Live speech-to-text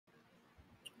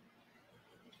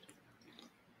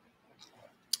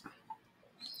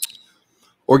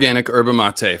Organic yerba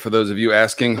mate. For those of you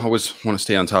asking, always want to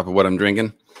stay on top of what I'm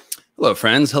drinking. Hello,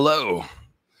 friends. Hello.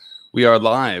 We are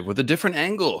live with a different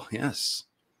angle. Yes.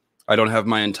 I don't have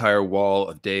my entire wall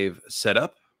of Dave set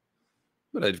up,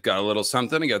 but I've got a little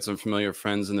something. I got some familiar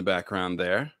friends in the background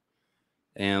there.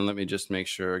 And let me just make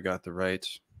sure I got the right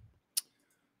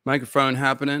microphone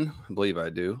happening. I believe I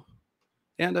do.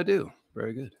 And I do.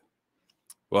 Very good.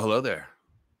 Well, hello there.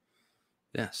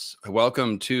 Yes.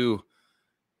 Welcome to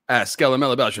Ask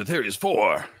LmL About Your Theories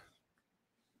 4,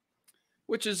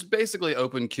 which is basically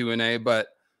open Q&A, but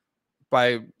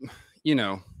by,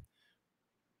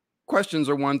 questions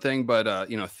are one thing, but,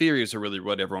 theories are really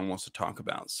what everyone wants to talk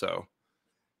about. So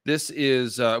this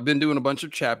is, I've been doing a bunch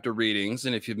of chapter readings,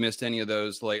 and if you've missed any of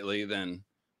those lately, then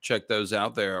check those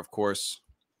out there. Of course,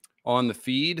 on the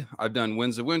feed, I've done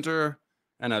Winds of Winter,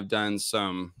 and I've done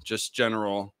some just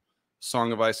general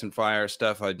Song of Ice and Fire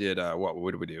stuff. I did,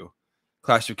 what did we do?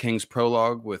 Clash of Kings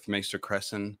prologue with Maester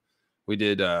Crescent. We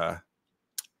did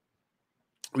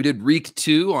Reek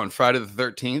 2 on Friday the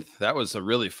 13th. That was a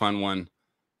really fun one.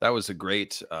 That was a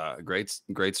great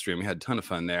stream. We had a ton of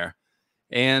fun there.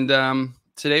 And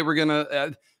today we're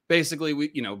gonna basically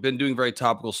been doing very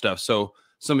topical stuff. So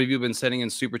some of you have been sending in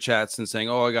super chats and saying,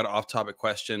 "Oh, I got an off-topic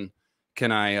question.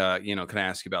 Can I can I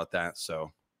ask you about that?" So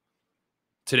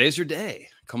today's your day.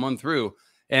 Come on through.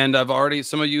 And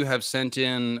some of you have sent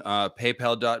in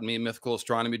paypal.me mythical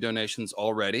astronomy donations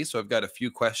already. So I've got a few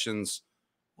questions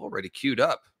already queued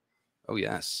up. Oh,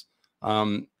 yes.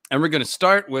 And we're going to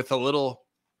start with a little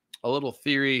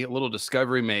theory, a little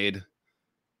discovery made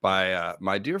by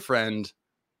my dear friend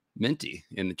Minty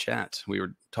in the chat. We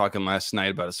were talking last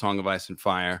night about A Song of Ice and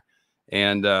Fire,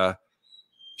 and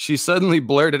she suddenly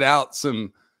blurted out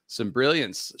some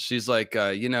brilliance. She's like,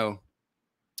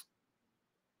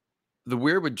 the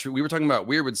weirwood tree, we were talking about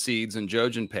weirwood seeds and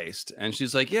Jojen paste, and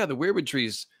she's like, yeah, the weirwood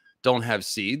trees don't have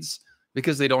seeds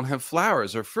because they don't have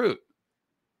flowers or fruit.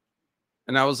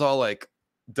 And I was all like,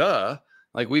 duh,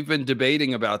 like we've been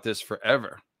debating about this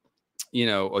forever,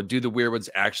 or do the weirwoods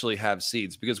actually have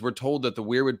seeds? Because we're told that the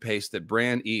weirwood paste that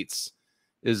Bran eats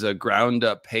is a ground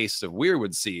up paste of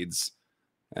weirwood seeds.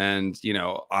 And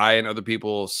I and other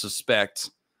people suspect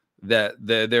that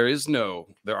there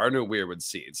are no weirwood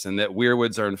seeds, and that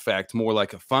weirwoods are in fact more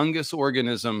like a fungus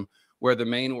organism where the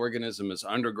main organism is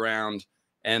underground,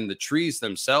 and the trees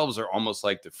themselves are almost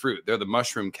like the fruit. They're the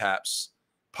mushroom caps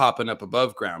popping up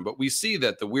above ground. But we see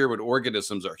that the weirwood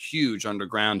organisms are huge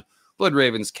underground.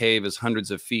 Bloodraven's cave is hundreds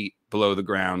of feet below the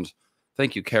ground.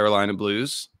 Thank you, Carolina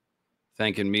Blues,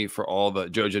 thanking me for all the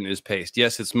Jojen is paste.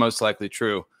 Yes, it's most likely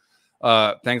true.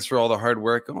 Thanks for all the hard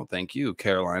work. Oh, thank you,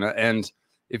 Carolina. And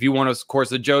if you want to, of course,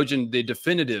 the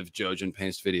definitive Jojen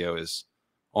paste video is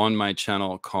on my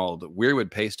channel called Weirwood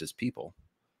Paste is People.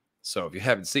 So if you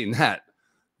haven't seen that,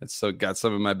 it's got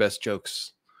some of my best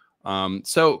jokes.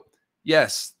 So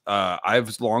yes,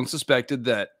 I've long suspected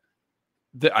that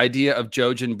the idea of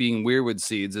Jojen being weirwood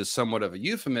seeds is somewhat of a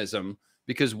euphemism,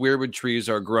 because weirwood trees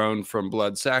are grown from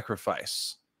blood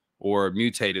sacrifice or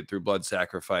mutated through blood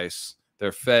sacrifice.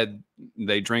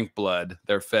 They drink blood,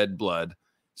 they're fed blood.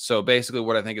 So basically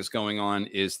what I think is going on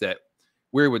is that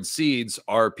weirwood seeds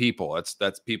are people.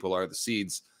 That's people are the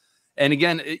seeds. And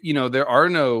again, there are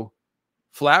no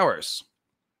flowers,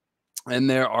 and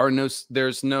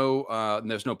there's no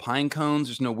pine cones,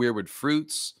 there's no weirwood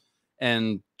fruits,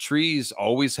 and trees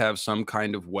always have some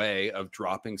kind of way of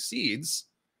dropping seeds,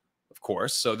 of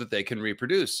course, so that they can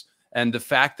reproduce. And the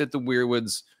fact that the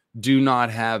weirwoods do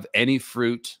not have any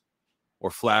fruit or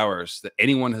flowers that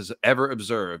anyone has ever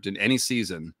observed in any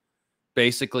season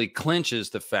basically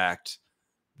clinches the fact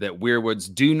that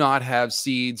weirwoods do not have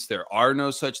seeds. There are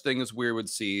no such thing as weirwood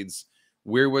seeds.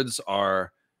 Weirwoods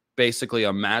are basically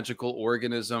a magical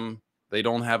organism. They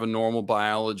don't have a normal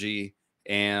biology,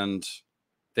 and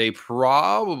they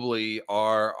probably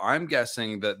are, I'm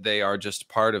guessing that they are just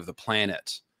part of the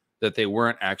planet, that they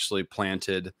weren't actually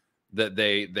planted, that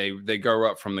they grow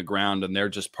up from the ground, and they're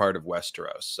just part of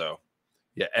Westeros. So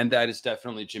yeah, and that is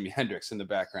definitely Jimi Hendrix in the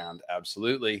background.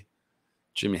 Absolutely.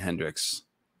 Jimi Hendrix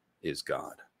is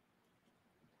God.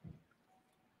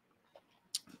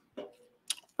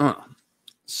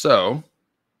 So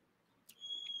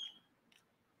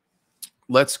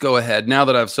let's go ahead. Now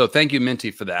that so thank you,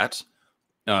 Minty, for that.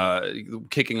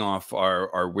 Kicking off our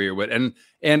weirwood.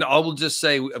 And I will just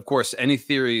say, of course, any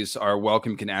theories are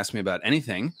welcome. You can ask me about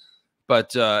anything.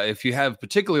 But if you have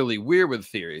particularly weirwood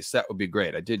theories, that would be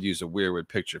great. I did use a weirwood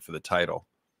picture for the title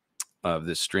of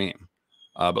this stream.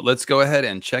 But let's go ahead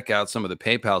and check out some of the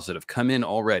PayPals that have come in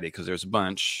already, because there's a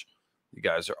bunch. You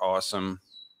guys are awesome.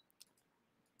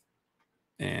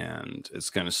 And it's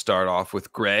going to start off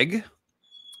with Greg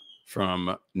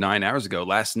from 9 hours ago,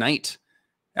 last night.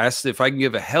 Asked if I can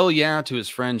give a hell yeah to his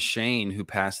friend Shane, who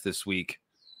passed this week.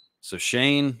 So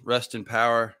Shane, rest in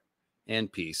power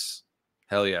and peace.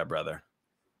 Hell yeah, brother.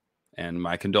 And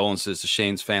my condolences to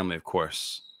Shane's family, of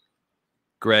course.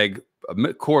 Greg,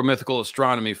 a core mythical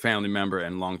astronomy family member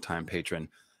and longtime patron.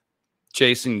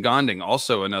 Jason Gonding,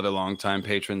 also another longtime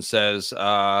patron, says,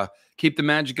 keep the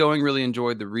magic going. Really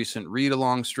enjoyed the recent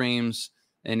read-along streams.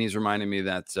 And he's reminding me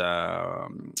that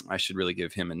I should really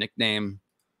give him a nickname,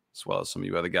 as well as some of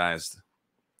you other guys.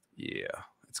 Yeah,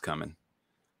 it's coming.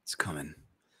 It's coming.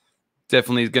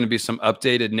 Definitely going to be some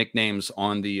updated nicknames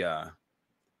on the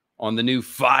new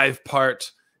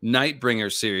 5-part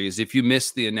Nightbringer series. If you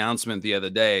missed the announcement the other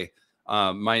day,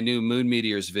 my new Moon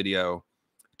Meteors video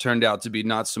turned out to be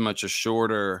not so much a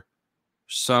shorter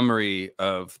summary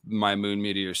of my Moon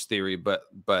Meteors theory, but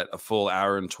a full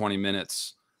hour and 20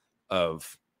 minutes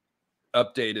of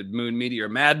updated Moon Meteor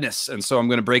madness. And so I'm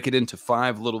going to break it into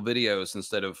 5 little videos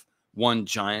instead of one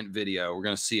giant video. We're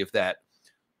going to see if that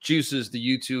juices the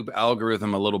YouTube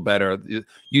algorithm a little better.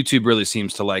 YouTube really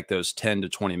seems to like those 10 to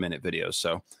 20 minute videos.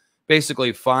 So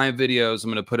basically 5 videos.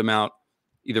 I'm going to put them out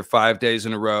either 5 days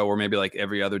in a row or maybe like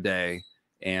every other day.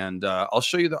 And I'll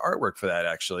show you the artwork for that,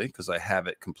 actually, because I have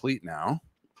it complete now.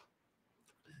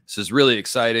 This is really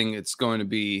exciting. It's going to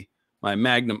be my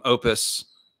magnum opus,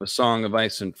 A Song of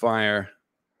Ice and Fire.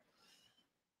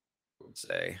 I would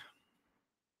say.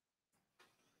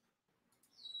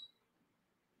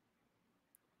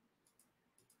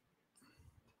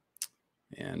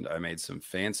 And I made some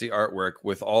fancy artwork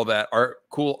with all that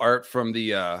cool art from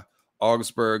the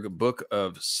Augsburg Book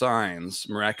of Signs,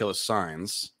 Miraculous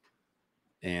Signs.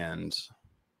 And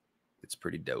it's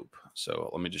pretty dope. So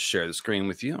let me just share the screen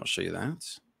with you. I'll show you that.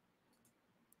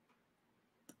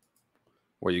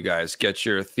 Where you guys get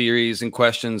your theories and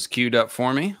questions queued up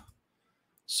for me.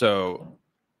 So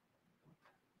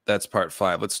that's part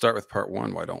 5. Let's start with part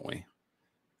 1. Why don't we?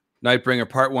 Nightbringer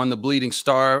part 1, the bleeding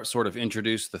star, sort of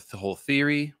introduced the whole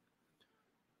theory.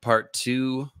 Part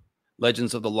 2,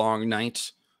 Legends of the Long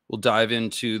Night. We'll dive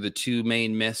into the 2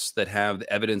 main myths that have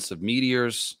the evidence of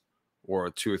meteors, or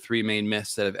 2 or 3 main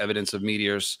myths that have evidence of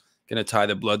meteors. Going to tie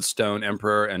the Bloodstone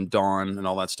Emperor and Dawn and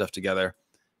all that stuff together.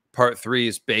 Part 3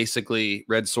 is basically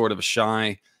Red Sword of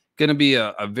Ashai. Going to be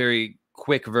a very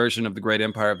quick version of the Great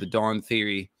Empire of the Dawn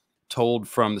theory, told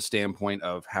from the standpoint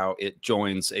of how it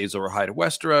joins Azor Ahai to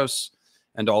Westeros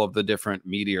and all of the different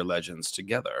meteor legends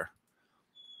together.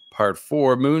 Part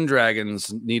 4, Moon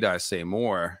Dragons, need I say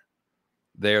more?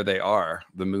 There they are,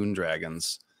 the Moon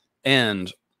Dragons.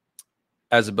 And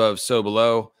as above, so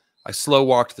below. I slow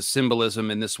walked the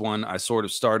symbolism in this one. I sort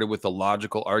of started with the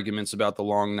logical arguments about the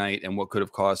long night and what could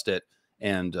have caused it,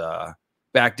 and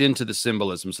backed into the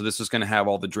symbolism. So this is going to have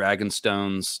all the dragon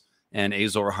stones and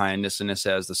Azor Ahai and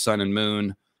Nissa as the sun and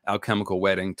moon, alchemical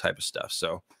wedding type of stuff.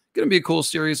 So going to be a cool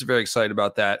series. Very excited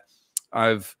about that.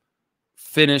 I've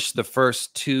finished the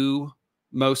first 2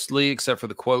 mostly, except for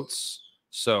the quotes.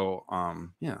 So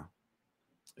yeah,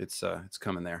 it's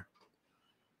coming there.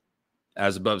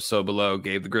 As above, so below.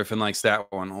 Gabe the Griffin likes that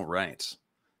one. All right.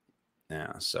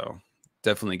 Yeah, so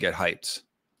definitely get hyped.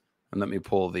 And let me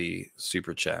pull the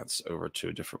super chats over to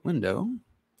a different window.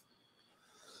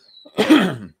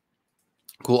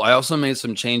 Cool. I also made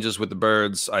some changes with the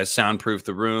birds. I soundproofed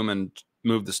the room and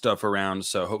moved the stuff around,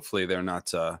 so hopefully they're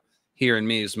not hearing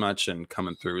me as much and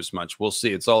coming through as much. We'll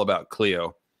see. It's all about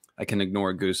Cleo. I can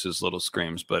ignore Goose's little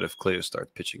screams, but if Cleo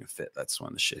starts pitching a fit, that's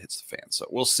when the shit hits the fan. So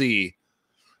we'll see.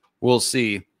 We'll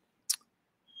see.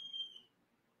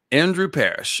 Andrew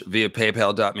Parrish via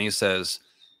paypal.me says,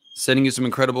 sending you some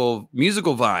incredible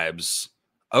musical vibes.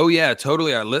 Oh, yeah,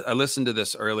 totally. I listened to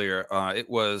this earlier. It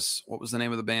was, what was the name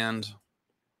of the band?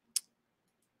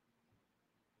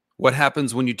 What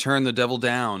Happens When You Turn the Devil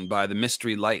Down by the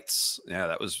Mystery Lights. Yeah,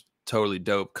 that was totally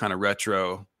dope. Kind of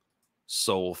retro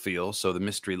soul feel. So the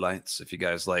Mystery Lights, if you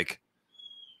guys like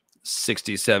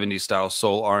 60s, 70s style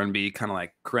soul R&B, kind of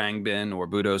like Khruangbin or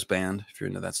Budo's band, if you're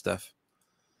into that stuff.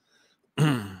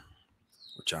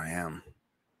 Which I am.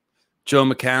 Joe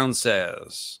McCown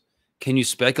says, can you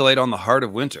speculate on the heart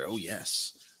of winter? Oh,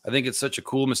 yes. I think it's such a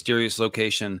cool, mysterious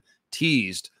location,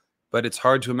 teased, but it's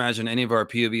hard to imagine any of our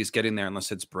POVs getting there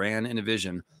unless it's Bran in a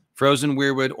vision. Frozen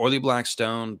Weirwood, Orly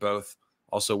Blackstone, both.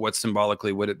 Also, what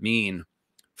symbolically would it mean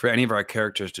for any of our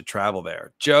characters to travel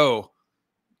there? Joe,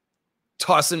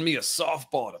 tossing me a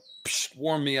softball to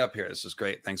warm me up here. This is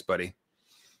great. Thanks, buddy.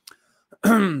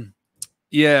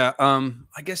 Yeah,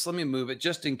 I guess let me move it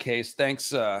just in case.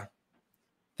 Thanks,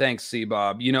 thanks,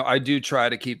 C-Bob. You know, I do try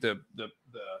to keep the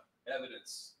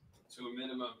evidence to a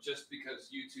minimum. minimum, just because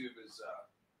YouTube is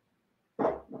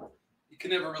you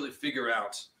can never really figure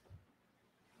out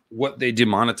what they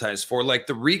demonetize for. Like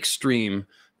the Reek stream,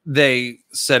 they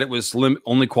said it was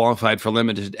only qualified for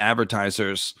limited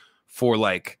advertisers for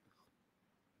like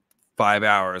 5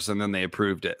 hours, and then they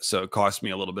approved it. So it cost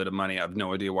me a little bit of money. I have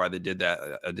no idea why they did that.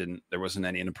 There wasn't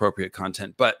any inappropriate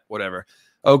content, but whatever.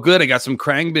 Oh, good. I got some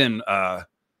Krangbin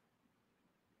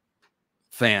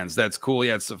fans. That's cool.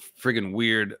 Yeah, it's a friggin'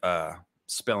 weird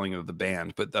spelling of the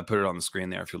band, but I put it on the screen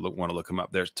there if you want to look them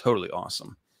up. They're totally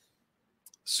awesome.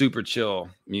 Super chill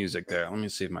music there. Let me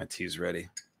see if my tea's ready.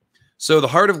 So the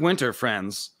Heart of Winter,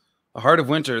 friends. The Heart of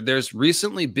Winter. There's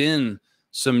recently been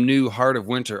some new Heart of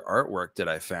Winter artwork that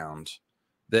I found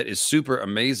that is super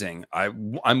amazing.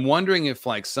 I'm wondering if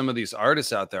like some of these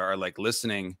artists out there are like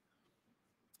listening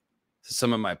to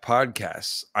some of my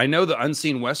podcasts. I know the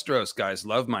Unseen Westeros guys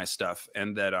love my stuff,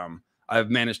 and that I've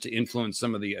managed to influence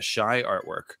some of the Ashai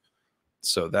artwork.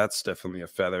 So that's definitely a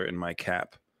feather in my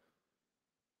cap.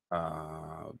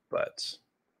 But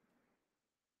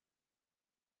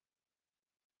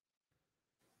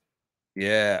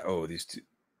yeah, oh, these two.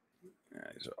 Yeah,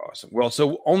 these are awesome. Well,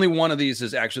 so only one of these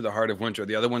is actually the Heart of Winter.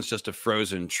 The other one's just a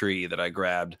frozen tree that I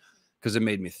grabbed because it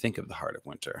made me think of the Heart of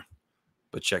Winter.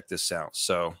 But check this out.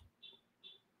 So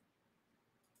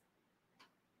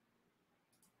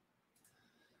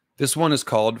this one is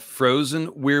called Frozen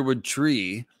Weirwood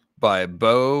Tree by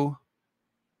Bo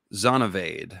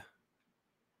Zonneveid.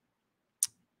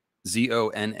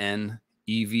 Zonneveid.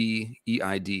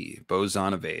 Bo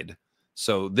Zonneveid.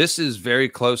 So this is very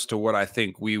close to what I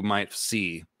think we might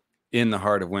see in the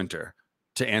Heart of Winter,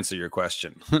 to answer your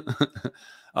question.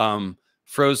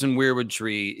 Frozen Weirwood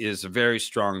Tree is a very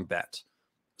strong bet.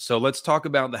 So let's talk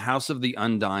about the House of the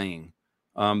Undying.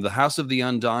 The House of the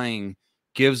Undying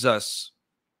gives us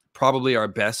probably our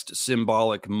best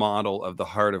symbolic model of the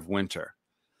Heart of Winter.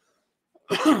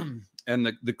 And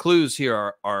the clues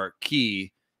here are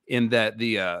key in that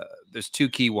there's two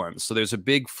key ones. So there's a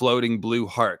big floating blue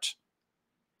heart,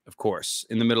 of course,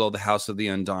 in the middle of the House of the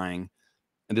Undying.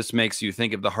 And this makes you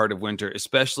think of the Heart of Winter,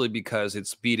 especially because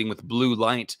it's beating with blue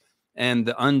light. And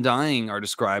the Undying are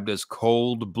described as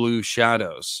cold blue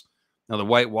shadows. Now, the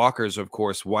White Walkers are, of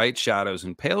course, white shadows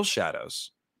and pale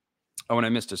shadows. Oh, and I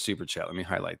missed a super chat. Let me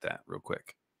highlight that real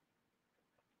quick.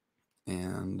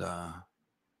 And oh,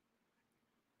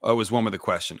 it was one with a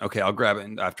question. Okay, I'll grab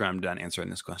it after I'm done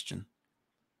answering this question.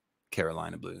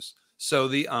 Carolina Blues. So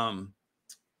the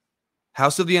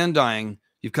House of the Undying,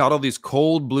 you've got all these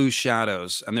cold blue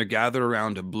shadows, and they're gathered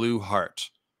around a blue heart.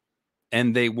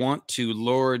 And they want to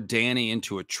lure Dany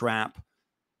into a trap,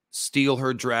 steal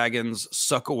her dragons,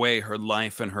 suck away her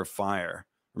life and her fire.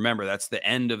 Remember, that's the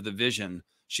end of the vision.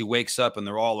 She wakes up and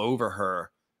they're all over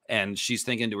her, and she's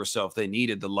thinking to herself, they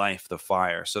needed the life, the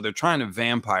fire. So they're trying to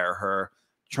vampire her,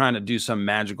 trying to do some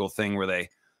magical thing where they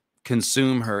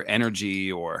consume her energy,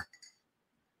 or,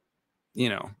 you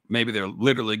know, maybe they're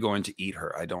literally going to eat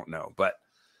her. I don't know. But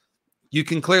you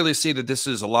can clearly see that this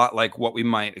is a lot like what we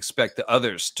might expect the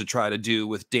others to try to do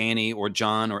with Dany or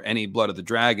Jon or any Blood of the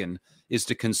Dragon, is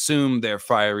to consume their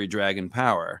fiery dragon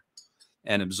power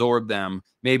and absorb them,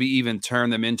 maybe even turn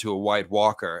them into a White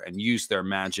Walker and use their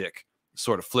magic,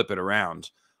 sort of flip it around.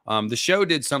 The show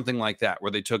did something like that,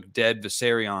 where they took dead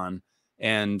Viserion,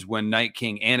 and when Night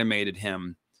King animated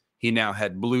him, he now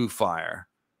had blue fire.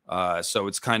 So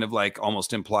it's kind of like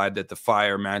almost implied that the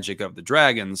fire magic of the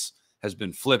dragons has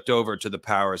been flipped over to the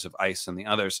powers of ice and the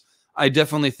others. I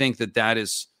definitely think that that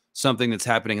is something that's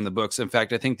happening in the books. In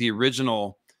fact, I think the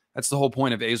original, that's the whole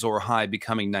point of Azor Ahai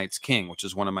becoming Night's King, which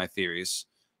is one of my theories.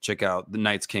 Check out the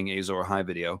Night's King Azor Ahai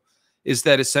video. Is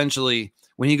that essentially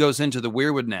when he goes into the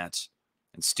Weirwood Net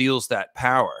and steals that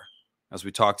power, as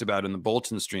we talked about in the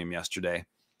Bolton stream yesterday,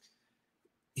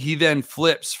 he then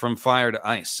flips from fire to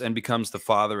ice and becomes the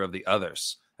father of the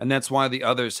others. And that's why the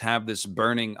others have this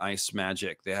burning ice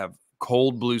magic. They have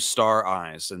cold blue star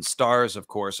eyes, and stars, of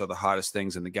course, are the hottest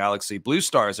things in the galaxy. Blue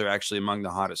stars are actually among the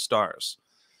hottest stars,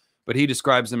 but he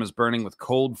describes them as burning with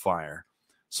cold fire.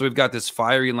 So we've got this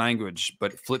fiery language,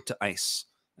 but flipped to ice.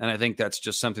 And I think that's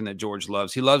just something that George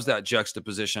loves. He loves that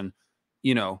juxtaposition.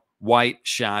 You know, white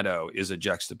shadow is a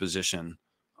juxtaposition.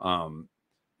 And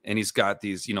he's got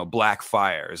these, you know, black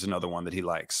fire is another one that he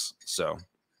likes. So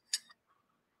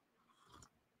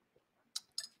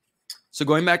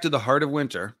going back to the Heart of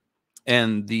Winter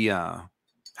and the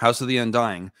House of the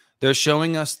Undying, they're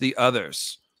showing us the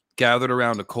others gathered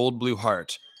around a cold blue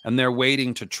heart, and they're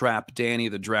waiting to trap Dany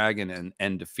the dragon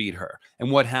and defeat her.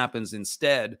 And what happens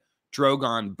instead?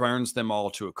 Drogon burns them all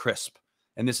to a crisp.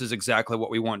 And this is exactly what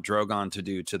we want Drogon to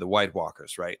do to the White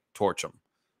Walkers, right? Torch them.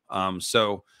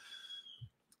 So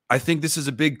I think this is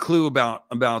a big clue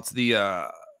about the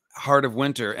heart of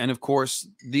winter. And of course,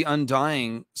 the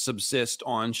undying subsist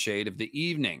on shade of the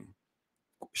evening.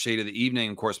 Shade of the evening,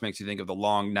 of course, makes you think of the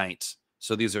long night.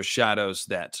 So these are shadows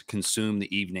that consume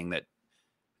the evening, that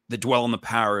dwell in the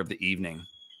power of the evening.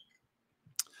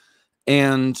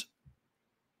 And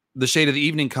the shade of the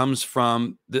evening comes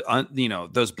from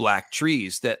those black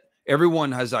trees that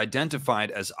everyone has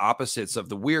identified as opposites of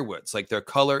the weirwoods, like they're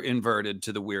color inverted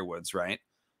to the weirwoods, right?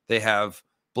 They have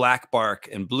black bark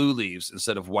and blue leaves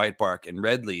instead of white bark and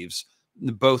red leaves.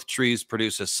 Both trees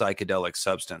produce a psychedelic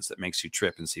substance that makes you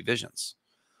trip and see visions.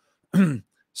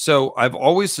 So I've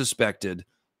always suspected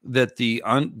that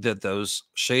that those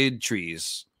shade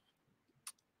trees,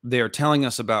 they are telling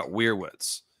us about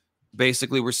weirwoods.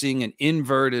 Basically, we're seeing an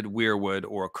inverted weirwood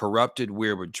or a corrupted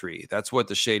weirwood tree. That's what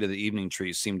the shade of the evening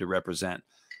trees seem to represent.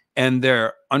 And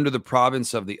they're under the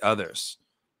province of the others.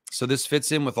 So this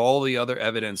fits in with all the other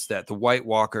evidence that the White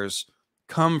Walkers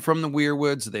come from the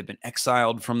weirwoods. They've been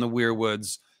exiled from the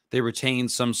weirwoods. They retain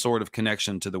some sort of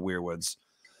connection to the weirwoods.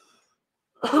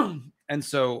 And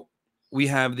so we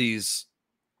have these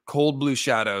cold blue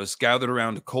shadows gathered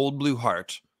around a cold blue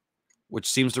heart, which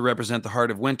seems to represent the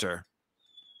heart of winter.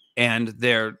 And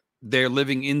they're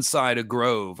living inside a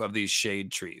grove of these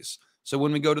shade trees. So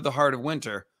when we go to the heart of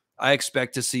winter, I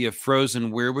expect to see a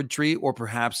frozen weirwood tree or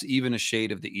perhaps even a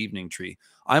shade of the evening tree.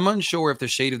 I'm unsure if the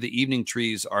shade of the evening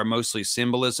trees are mostly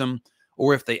symbolism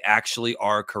or if they actually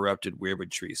are corrupted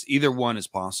weirwood trees. Either one is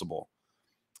possible.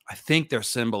 I think they're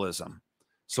symbolism.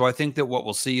 So I think that what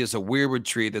we'll see is a weirwood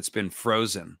tree that's been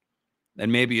frozen,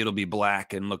 and maybe it'll be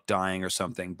black and look dying or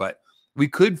something, but we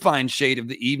could find shade of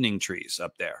the evening trees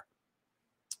up there,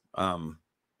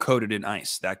 coated in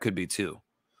ice. That could be too.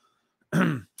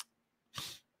 And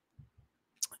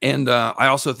I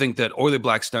also think that oily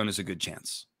black stone is a good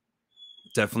chance.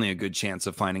 Definitely a good chance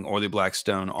of finding oily black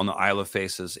stone on the Isle of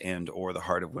Faces and or the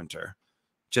Heart of Winter,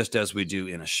 just as we do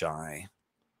in Ashai.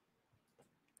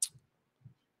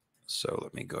 So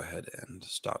let me go ahead and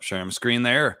stop sharing my screen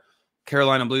there.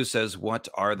 Carolina Blue says, what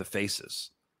are the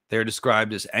faces? They're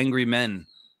described as angry men,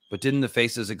 but didn't the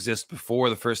faces exist before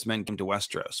the first men came to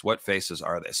Westeros? What faces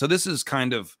are they? So this is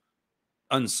kind of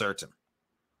uncertain.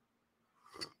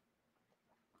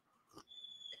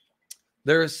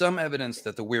 There is some evidence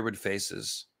that the weirwood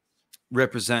faces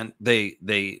represent,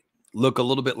 they look a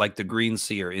little bit like the green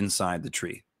seer inside the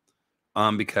tree,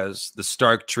 because the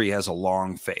Stark tree has a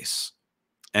long face.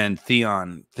 And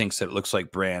Theon thinks that it looks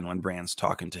like Bran when Bran's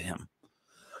talking to him.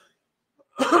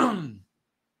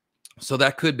 So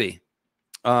that could be.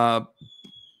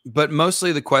 But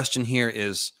mostly the question here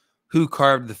is who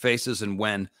carved the faces and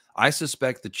when. I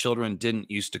suspect the children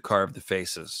didn't used to carve the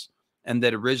faces, and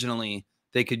that originally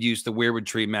they could use the weirwood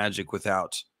tree magic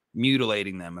without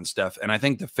mutilating them and stuff. And I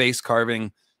think the face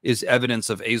carving is evidence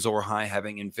of Azor Ahai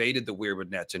having invaded the weirwood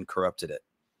net and corrupted it.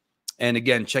 And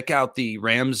again, check out the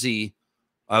Ramsey,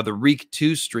 the Reek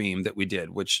 2 stream that we did,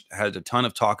 which had a ton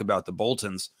of talk about the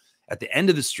Boltons. At the end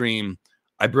of the stream,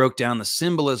 I broke down the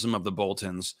symbolism of the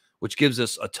Boltons, which gives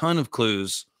us a ton of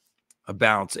clues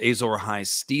about Azor Ahai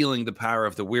stealing the power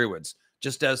of the weirwoods.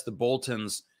 Just as the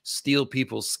Boltons steal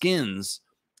people's skins,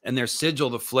 and their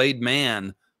sigil, the flayed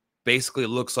man, basically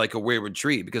looks like a weirwood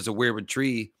tree, because a weirwood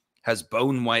tree has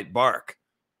bone white bark,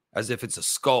 as if it's a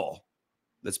skull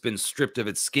that's been stripped of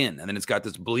its skin, and then it's got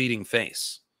this bleeding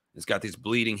face. It's got these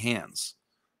bleeding hands.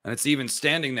 And it's even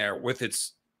standing there with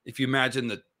its, if you imagine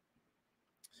the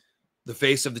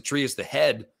face of the tree is the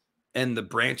head and the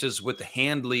branches with the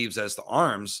hand leaves as the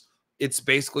arms, it's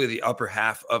basically the upper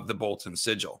half of the Bolton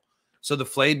sigil. So the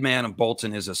flayed man of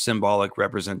Bolton is a symbolic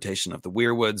representation of the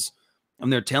weirwoods.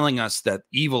 And they're telling us that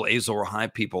evil Azor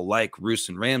Ahai people like Roose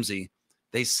and Ramsay,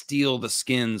 they steal the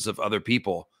skins of other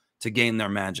people to gain their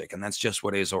magic. And that's just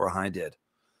what Azor Ahai did.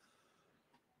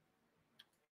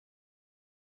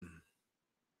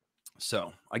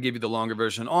 So I gave you the longer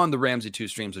version on the Ramsey 2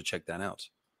 stream, so check that out.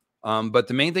 But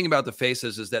the main thing about the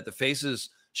faces is that the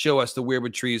faces show us the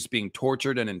weirwood trees being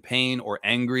tortured and in pain or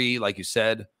angry, like you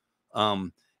said.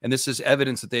 And this is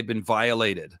evidence that they've been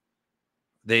violated.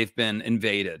 They've been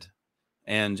invaded.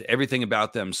 And everything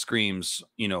about them screams,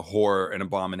 horror and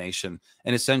abomination.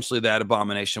 And essentially that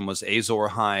abomination was Azor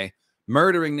Ahai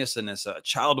murdering Nissa, a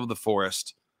child of the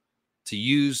forest,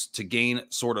 to gain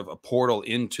sort of a portal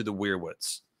into the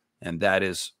weirwoods. And that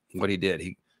is what he did.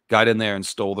 He got in there and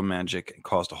stole the magic and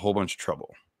caused a whole bunch of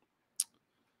trouble.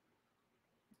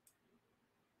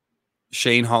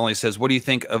 Shane Hawley says, what do you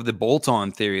think of the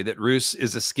bolt-on theory that Roose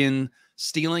is a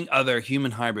skin-stealing other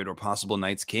human hybrid or possible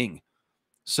Night's King?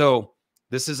 So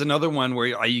This is another one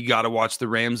where you got to watch the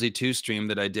Ramsey 2 stream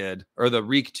that I did, or the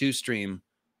Reek 2 stream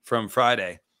from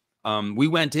Friday. We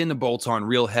went into Bolt On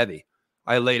real heavy.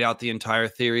 I laid out the entire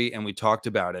theory and we talked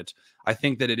about it. I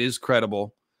think that it is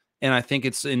credible, and I think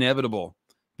it's inevitable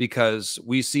because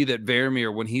we see that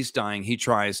Vermeer, when he's dying, he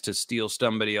tries to steal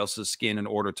somebody else's skin in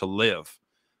order to live.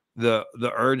 The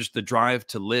urge, the drive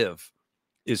to live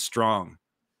is strong.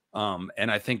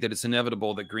 And I think that it's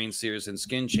inevitable that Green Seers and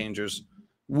Skin Changers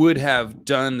would have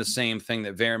done the same thing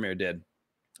that Vermeer did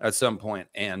at some point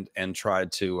and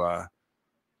tried to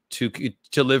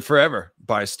live forever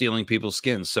by stealing people's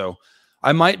skins. So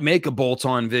I might make a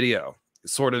bolt-on video,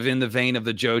 sort of in the vein of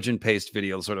the Jojen Paste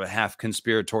video, sort of a half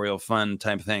conspiratorial fun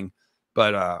type thing.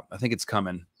 But I think it's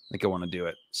coming. I think I want to do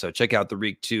it. So check out the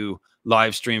Reek 2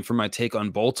 live stream for my take on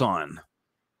Bolt-On.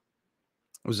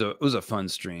 It was a fun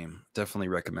stream. Definitely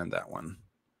recommend that one.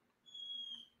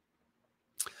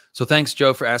 So thanks,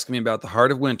 Joe, for asking me about the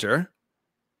Heart of Winter.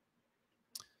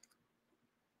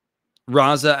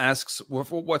 Raza asks,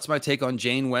 what's my take on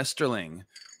Jane Westerling?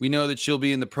 We know that she'll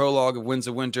be in the prologue of Winds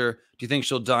of Winter. Do you think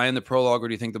she'll die in the prologue, or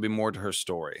do you think there'll be more to her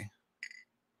story?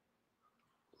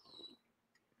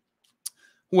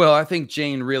 Well, I think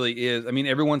Jane really is. I mean,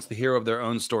 everyone's the hero of their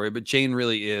own story, but Jane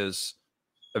really is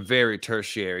a very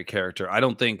tertiary character. I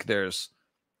don't think there's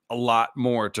a lot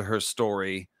more to her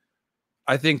story.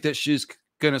 I think that she's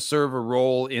going to serve a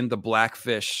role in the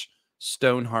Blackfish,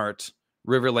 Stoneheart,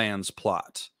 Riverlands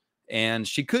plot. And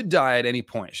she could die at any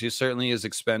point. She certainly is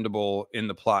expendable in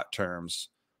the plot terms.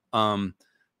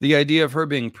 The idea of her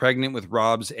being pregnant with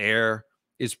Rob's heir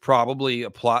is probably a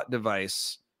plot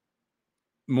device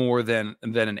more than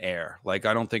an heir. Like,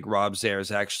 I don't think Rob's heir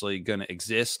is actually going to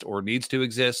exist or needs to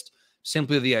exist.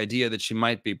 Simply the idea that she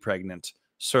might be pregnant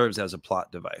serves as a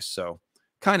plot device. So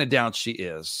kind of doubt she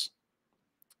is.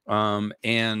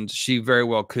 And she very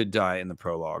well could die in the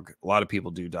prologue. A lot of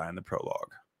people do die in the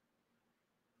prologue.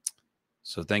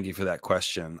 So thank you for that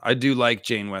question. I do like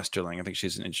Jane Westerling. I think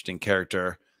she's an interesting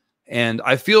character. And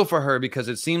I feel for her because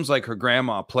it seems like her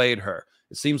grandma played her.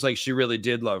 It seems like she really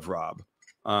did love Rob.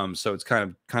 So it's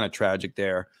kind of tragic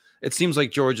there. It seems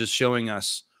like George is showing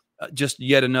us just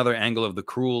yet another angle of the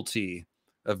cruelty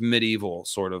of medieval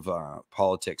sort of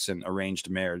politics and arranged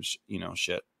marriage,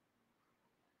 shit.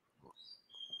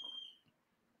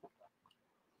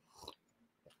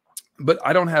 But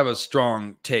I don't have a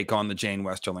strong take on the Jane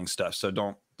Westerling stuff, so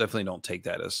definitely don't take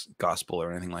that as gospel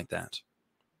or anything like that.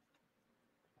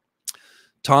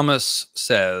 Thomas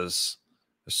says,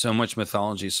 there's so much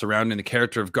mythology surrounding the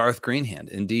character of Garth Greenhand.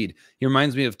 Indeed. He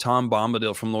reminds me of Tom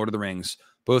Bombadil from Lord of the Rings.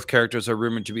 Both characters are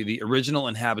rumored to be the original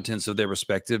inhabitants of their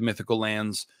respective mythical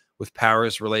lands with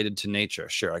powers related to nature.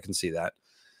 Sure, I can see that.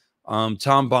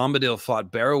 Tom Bombadil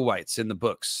fought Barrow Wights in the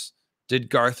books. Did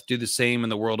Garth do the same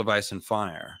in the world of Ice and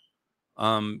Fire?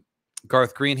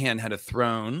 Garth Greenhand had a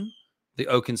throne, the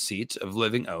oaken seat of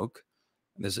Living Oak.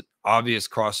 There's an obvious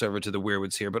crossover to the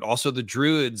Weirwoods here, but also the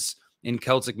Druids in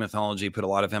Celtic mythology put a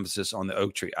lot of emphasis on the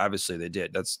oak tree. Obviously, they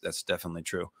did. That's definitely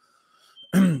true.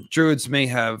 Druids may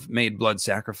have made blood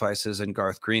sacrifices, and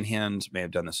Garth Greenhand may have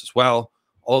done this as well.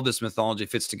 All of this mythology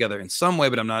fits together in some way,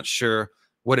 but I'm not sure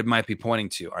what it might be pointing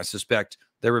to. I suspect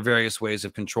there were various ways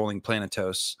of controlling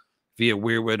Planetos via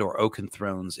Weirwood or oaken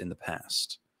thrones in the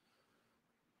past.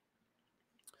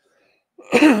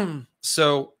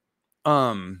 So,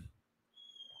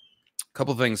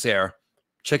 couple things there.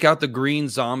 Check out the Green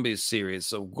Zombies series.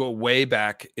 So go way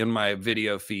back in my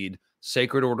video feed.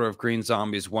 Sacred Order of Green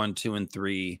Zombies 1, 2, and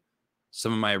 3.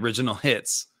 Some of my original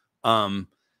hits. All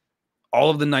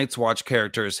of the Night's Watch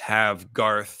characters have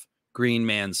Garth Green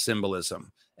Man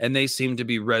symbolism. And they seem to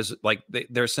be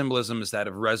their symbolism is that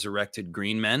of resurrected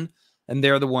green men. And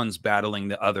they're the ones battling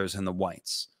the others and the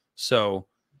whites. So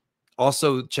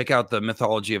also check out the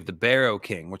mythology of the Barrow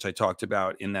King, which I talked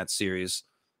about in that series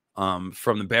from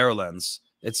the Barrowlands.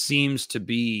 It seems to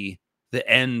be the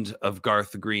end of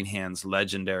Garth Greenhand's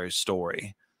legendary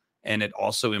story. And it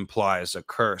also implies a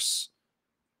curse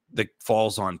that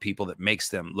falls on people that makes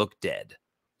them look dead.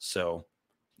 So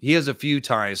he has a few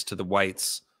ties to the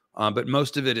whites, but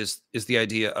most of it is the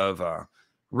idea of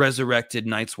resurrected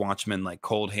Night's Watchmen like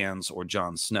Cold Hands or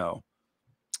Jon Snow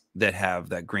that have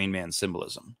that green man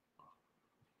symbolism.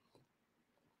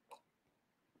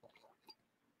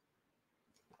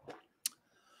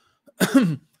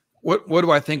 What do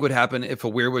I think would happen if a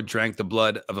Weirwood drank the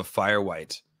blood of a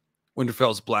Firewhite?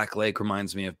 Winterfell's Black Lake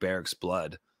reminds me of Barrick's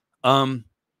blood.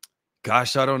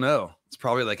 Gosh, I don't know. It's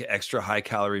probably like an extra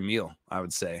high-calorie meal, I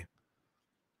would say.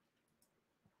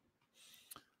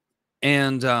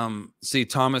 And see,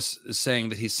 Thomas is saying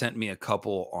that he sent me a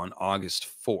couple on August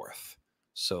 4th.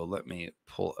 So let me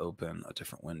pull open a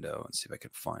different window and see if I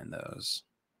can find those.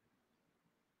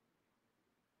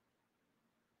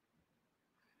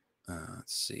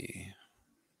 Let's see.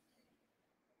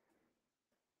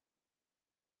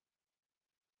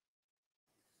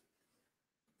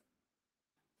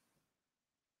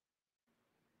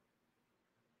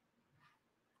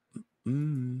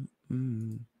 Mm,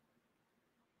 mm,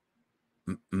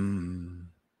 mm, mm.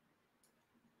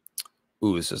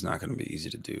 Ooh, this is not going to be easy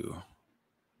to do.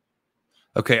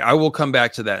 Okay, I will come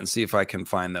back to that and see if I can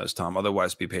find those, Tom.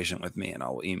 Otherwise, be patient with me and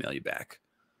I'll email you back.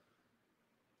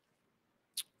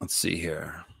 Let's see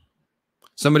here.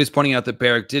 Somebody's pointing out that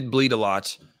Barrick did bleed a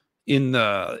lot in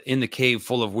the cave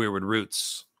full of weirwood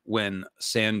roots when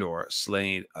Sandor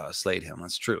slayed him.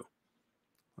 That's true.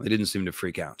 They didn't seem to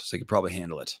freak out, so they could probably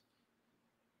handle it.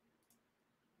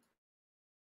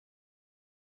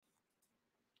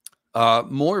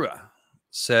 Moira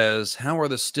says, how are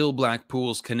the still black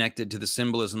pools connected to the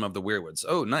symbolism of the weirwoods?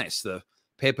 Oh, nice. The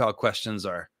PayPal questions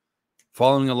are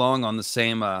following along on the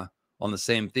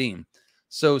same theme.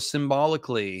 So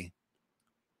symbolically,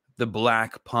 the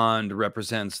black pond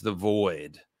represents the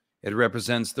void. It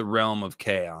represents the realm of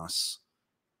chaos.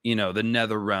 You know, the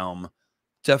nether realm.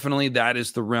 Definitely that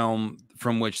is the realm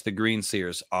from which the green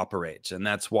seers operate. And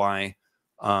that's why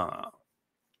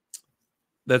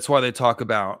they talk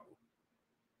about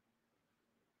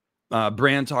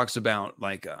Bran talks about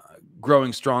like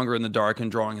growing stronger in the dark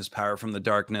and drawing his power from the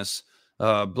darkness.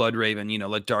 Bloodraven, you know,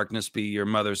 let darkness be your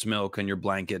mother's milk and your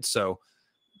blanket. So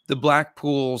the black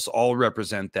pools all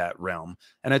represent that realm.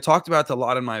 And I talked about a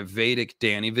lot in my Vedic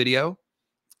Danny video,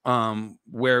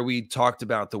 where we talked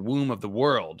about the womb of the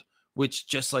world, which,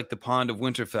 just like the pond of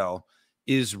Winterfell,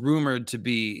 is rumored to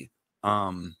be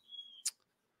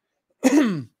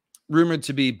rumored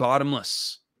to be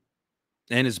bottomless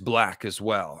and is black as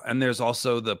well. And there's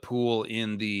also the pool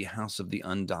in the House of the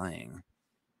Undying.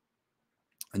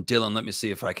 And Dylan, let me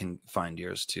see if I can find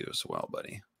yours too as well,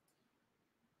 buddy.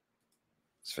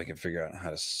 So if I can figure out how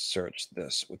to search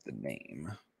this with the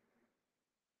name.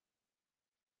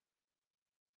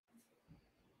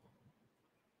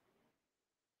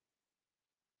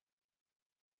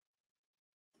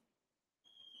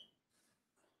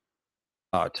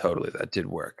 Oh, totally. That did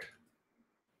work.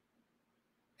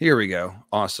 Here we go.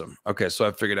 Awesome. Okay, so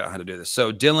I figured out how to do this.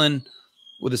 So Dylan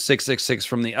with a 666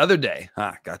 from the other day.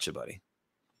 Gotcha, buddy.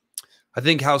 I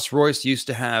think House Royce used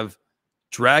to have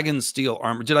dragon steel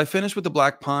armor. Did I finish with the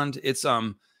Black Pond? It's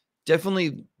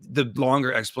definitely the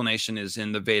longer explanation is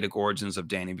in the Vedic Origins of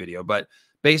Danny video, but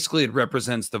basically it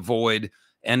represents the void,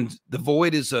 and the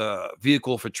void is a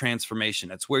vehicle for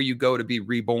transformation. It's where you go to be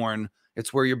reborn.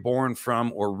 It's where you're born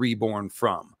from or reborn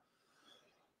from.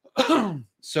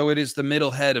 So it is the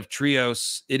middle head of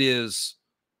Trios. It is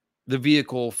the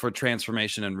vehicle for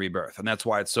transformation and rebirth, and that's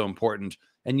why it's so important.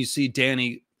 And you see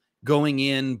Danny going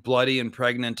in bloody and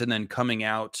pregnant and then coming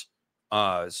out.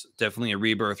 It's definitely a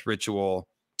rebirth ritual.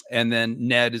 And then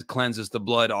Ned cleanses the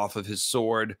blood off of his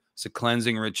sword. It's a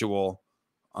cleansing ritual.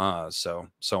 So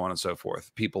on and so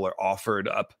forth. People are offered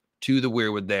up to the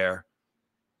weirwood there.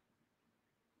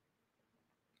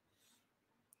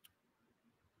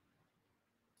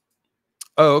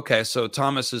 Oh, okay. So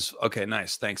Thomas is okay.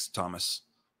 Nice. Thanks, Thomas.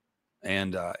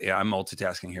 And yeah, I'm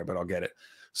multitasking here, but I'll get it.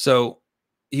 So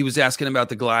he was asking about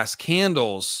the glass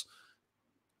candles.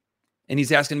 And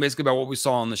he's asking basically about what we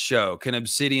saw on the show. Can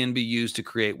obsidian be used to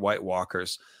create White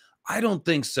Walkers? I don't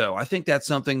think so. I think that's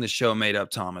something the show made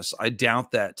up, Thomas. I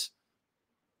doubt that.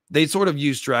 They sort of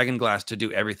used dragon glass to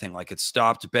do everything. Like it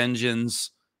stopped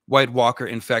Benjen's White Walker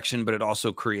infection, but it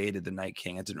also created the Night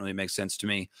King. It didn't really make sense to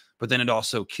me. But then it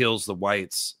also kills the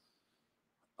whites.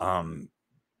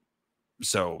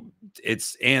 So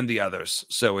it's, and the others.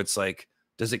 So it's like,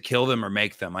 does it kill them or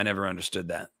make them? I never understood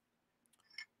that.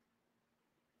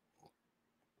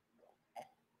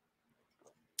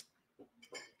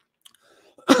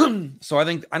 So I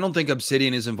don't think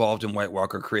obsidian is involved in White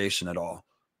Walker creation at all.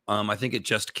 I think it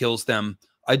just kills them.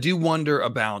 I do wonder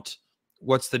about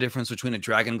what's the difference between a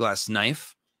dragon glass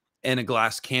knife and a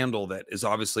glass candle that is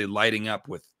obviously lighting up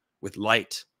with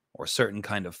light or a certain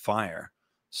kind of fire.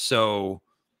 So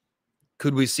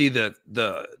could we see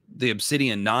the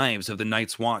obsidian knives of the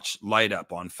Night's Watch light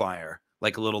up on fire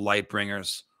like little light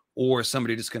bringers, or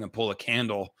somebody just going to pull a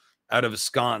candle out of a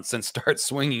sconce and start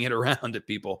swinging it around at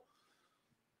people?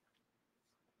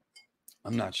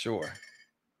 I'm not sure.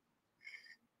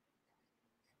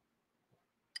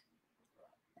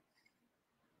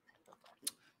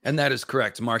 And that is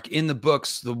correct, Mark. In the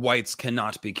books, the whites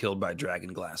cannot be killed by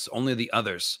dragon glass. Only the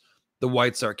others. The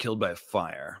whites are killed by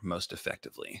fire most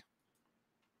effectively.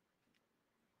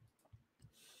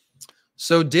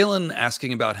 So Dylan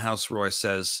asking about House Royce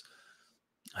says,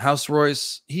 House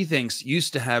Royce, he thinks,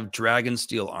 used to have dragon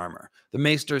steel armor. The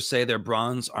Maesters say their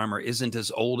bronze armor isn't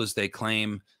as old as they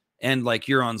claim, and like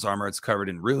Euron's armor, it's covered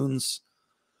in runes.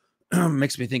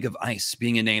 Makes me think of ice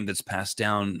being a name that's passed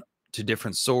down to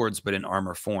different swords, but in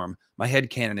armor form. My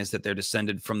headcanon is that they're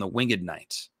descended from the Winged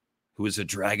Knight, who is a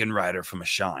dragon rider from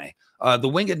Ashai. The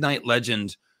Winged Knight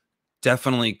legend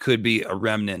definitely could be a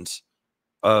remnant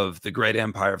of the great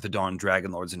empire of the Dawn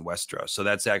Dragon Lords in Westeros. So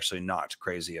that's actually not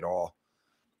crazy at all.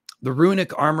 The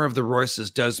runic armor of the Royces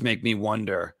does make me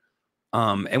wonder.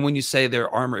 And when you say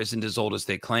their armor isn't as old as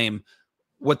they claim,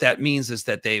 what that means is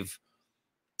that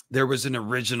there was an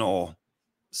original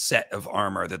set of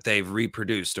armor that they've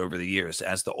reproduced over the years.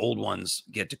 As the old ones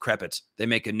get decrepit, they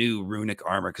make a new runic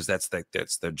armor because that's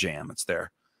their jam. It's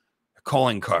their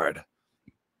calling card.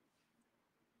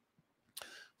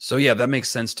 So yeah, that makes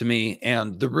sense to me.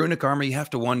 And the runic armor, you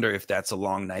have to wonder if that's a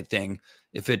long night thing,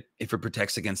 if it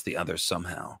protects against the others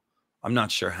somehow. I'm not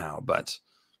sure how, but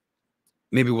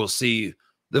maybe we'll see.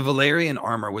 The Valyrian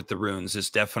armor with the runes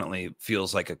is definitely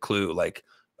feels like a clue. Like,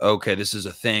 okay, this is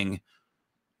a thing.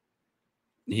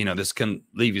 You know, this can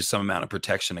leave you some amount of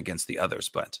protection against the others,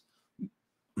 but I'm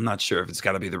not sure if it's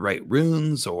got to be the right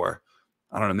runes or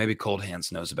I don't know. Maybe Cold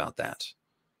Hands knows about that.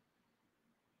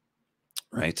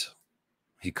 Right?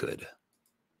 He could.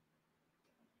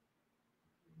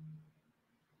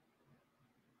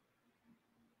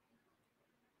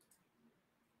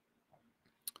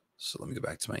 So let me go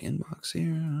back to my inbox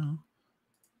here.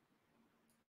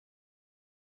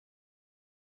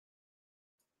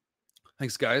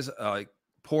 Thanks, guys.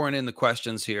 Pouring in the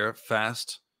questions here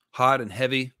fast, hot and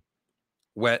heavy,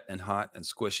 wet and hot and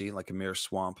squishy like a mere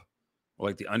swamp, or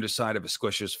like the underside of a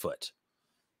squisher's foot.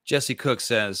 Jesse Cook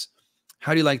says,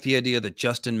 how do you like the idea that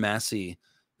Justin Massey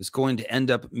is going to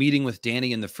end up meeting with Dany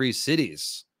in the Free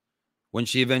Cities when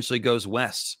she eventually goes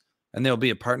west? And there'll be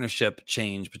a partnership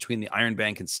change between the Iron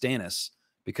Bank and Stannis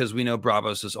because we know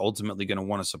Braavos is ultimately going to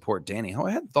want to support Dany. Oh,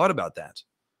 I hadn't thought about that.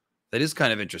 That is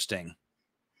kind of interesting.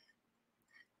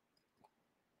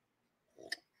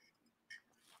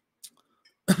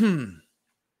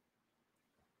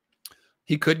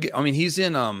 He could get, I mean, he's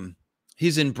in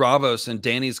Braavos and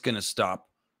Dany's going to stop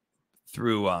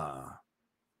through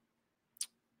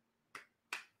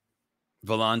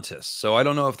Volantis. So I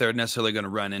don't know if they're necessarily going to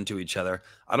run into each other.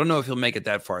 I don't know if he'll make it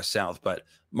that far south, but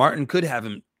Martin could have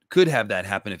that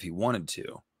happen if he wanted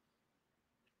to.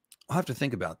 I'll have to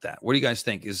think about that. What do you guys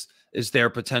think? Is there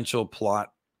potential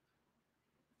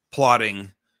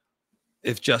plotting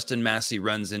if Justin Massey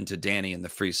runs into Dany in the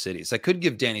Free Cities? That could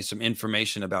give Dany some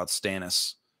information about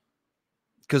Stannis.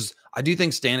 Because I do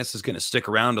think Stannis is going to stick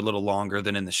around a little longer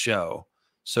than in the show.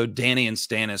 So Dany and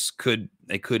Stannis could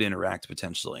interact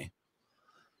potentially.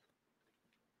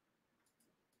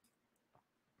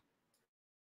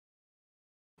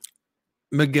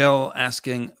 Miguel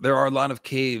asking, there are a lot of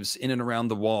caves in and around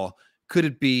the wall. Could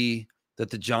it be that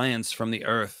the giants from the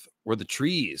earth were the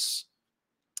trees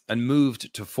and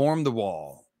moved to form the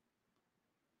wall?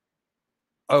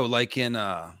 Oh, like in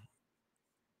Lord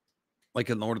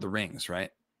of the Rings, right?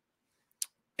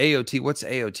 AOT, what's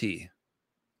AOT?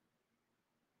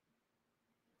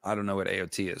 I don't know what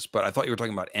AOT is, but I thought you were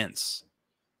talking about Ents.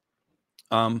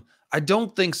 I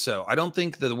don't think so. I don't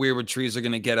think the weirwood trees are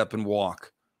going to get up and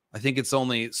walk. I think it's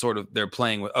only sort of they're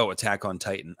playing with, Attack on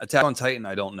Titan. Attack on Titan,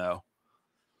 I don't know.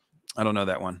 I don't know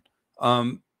that one.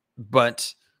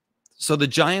 But so the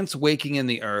giants waking in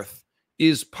the earth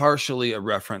is partially a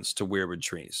reference to weirwood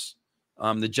trees.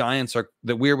 The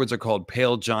weirwoods are called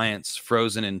pale giants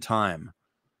frozen in time.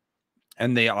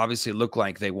 And they obviously look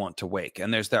like they want to wake.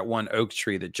 And there's that one oak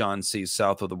tree that Jon sees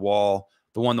south of the wall.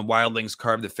 The one the wildlings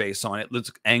carved the face on. It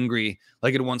looks angry,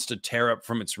 like it wants to tear up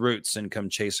from its roots and come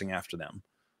chasing after them.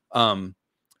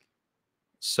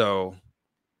 So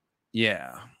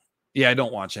yeah. I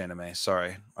don't watch anime.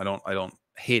 Sorry. I don't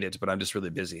hate it, but I'm just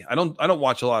really busy. I don't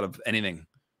watch a lot of anything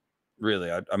really.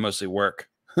 I mostly work.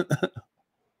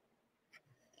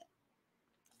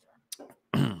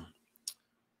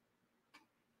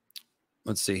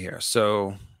 Let's see here.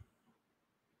 So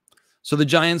the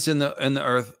giants in the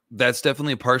earth, that's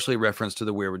definitely partially a reference to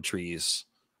the weirwood trees.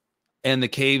 And the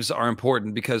caves are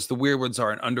important because the weirwoods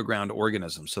are an underground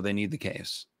organism, so they need the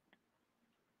caves.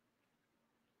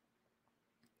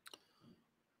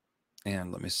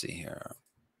 And let me see here.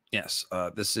 Yes,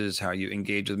 this is how you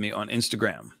engage with me on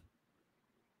Instagram.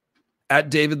 At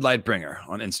David Lightbringer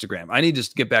on Instagram. I need to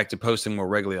get back to posting more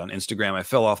regularly on Instagram. I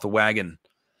fell off the wagon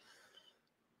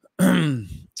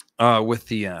with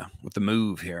the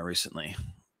move here recently.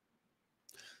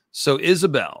 So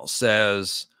Isabel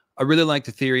says, I really like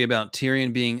the theory about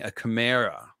Tyrion being a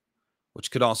chimera,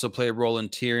 which could also play a role in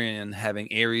Tyrion having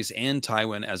Ares and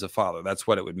Tywin as a father. That's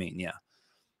what it would mean. Yeah.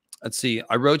 Let's see.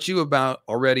 I wrote you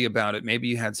already about it. Maybe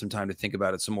you had some time to think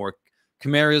about it some more.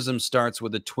 Chimerism starts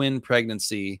with a twin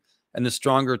pregnancy, and the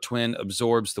stronger twin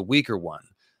absorbs the weaker one.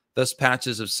 Thus,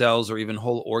 patches of cells or even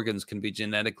whole organs can be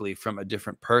genetically from a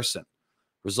different person,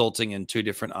 resulting in two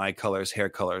different eye colors, hair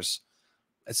colors.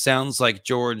 It sounds like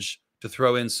George to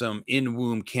throw in some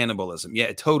in-womb cannibalism. Yeah,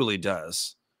 it totally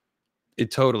does.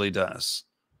 It totally does.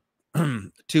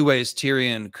 Two ways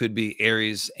Tyrion could be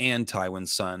Ares and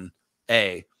Tywin's son.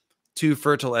 A, two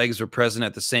fertile eggs were present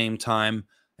at the same time,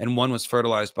 and one was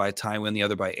fertilized by Tywin, the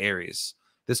other by Ares.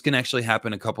 This can actually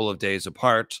happen a couple of days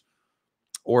apart.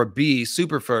 Or B,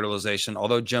 super fertilization.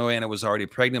 Although Joanna was already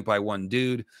pregnant by one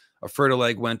dude, a fertile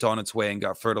egg went on its way and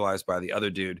got fertilized by the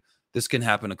other dude. This can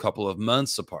happen a couple of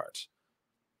months apart.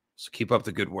 So keep up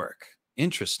the good work.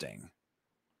 Interesting.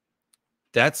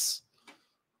 That's,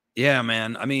 yeah,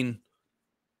 man. I mean,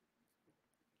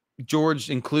 George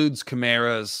includes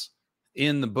chimeras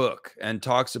in the book and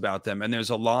talks about them. And there's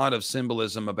a lot of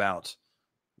symbolism about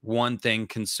one thing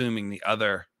consuming the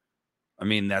other. I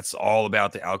mean, that's all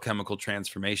about the alchemical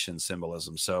transformation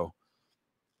symbolism. So,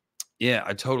 yeah,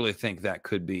 I totally think that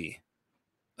could be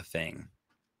a thing.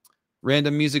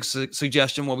 Random music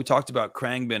suggestion. Well, we talked about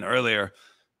Krangbin earlier,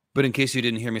 but in case you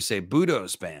didn't hear me say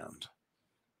Budo's Band,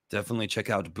 definitely check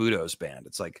out Budo's Band.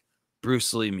 It's like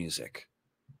Bruce Lee music,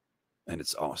 and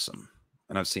it's awesome.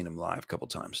 And I've seen him live a couple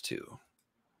times too.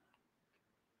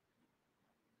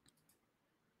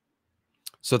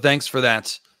 So thanks for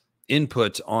that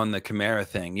input on the Chimera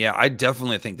thing. Yeah, I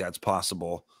definitely think that's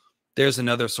possible. There's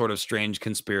another sort of strange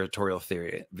conspiratorial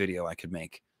theory video I could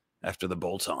make after the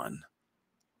bolt on.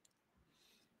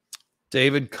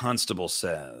 David Constable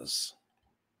says,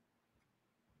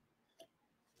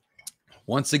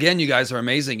 once again, you guys are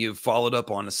amazing. You've followed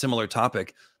up on a similar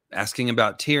topic, asking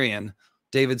about Tyrion.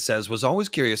 David says, was always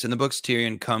curious. In the books,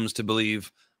 Tyrion comes to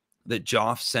believe that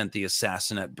Joff sent the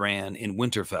assassin at Bran in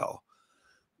Winterfell.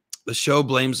 The show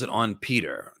blames it on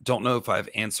Peter. Don't know if I've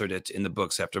answered it in the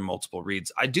books after multiple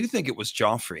reads. I do think it was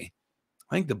Joffrey.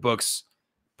 I think the books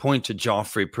point to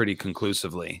Joffrey pretty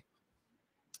conclusively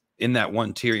in that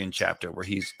one Tyrion chapter where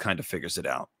he kind of figures it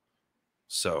out.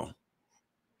 So,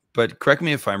 but correct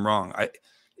me if I'm wrong.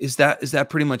 Is that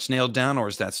pretty much nailed down, or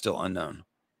is that still unknown?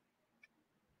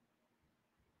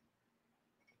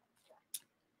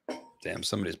 Damn,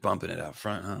 somebody's bumping it out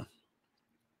front, huh?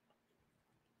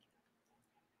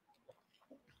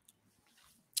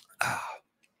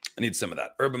 I need some of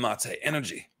that yerba mate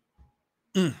energy.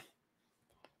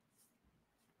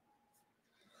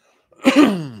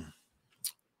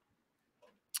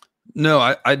 No,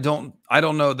 I don't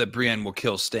know that Brienne will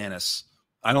kill Stannis.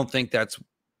 I don't think that's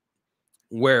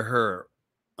where her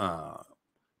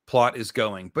plot is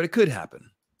going, but it could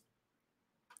happen.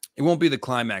 It won't be the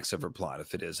climax of her plot.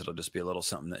 If it is, it'll just be a little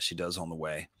something that she does on the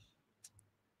way.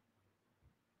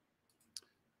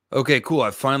 Okay, cool.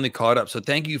 I finally caught up. So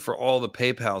thank you for all the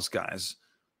PayPals, guys.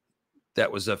 That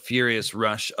was a furious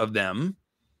rush of them.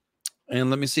 And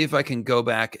let me see if I can go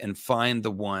back and find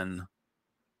the one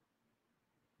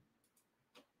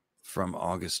from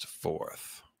August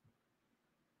 4th.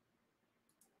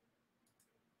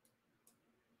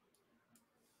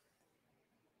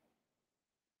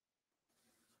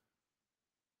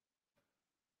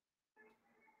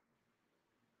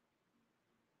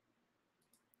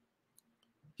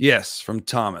 Yes, from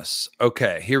Thomas.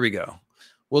 Okay, here we go.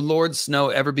 Will Lord Snow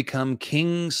ever become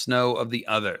King Snow of the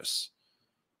others?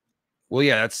 Well,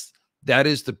 yeah, that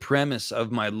is the premise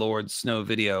of my Lord Snow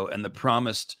video, and the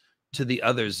promised to the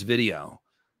others video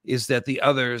is that the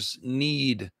others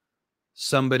need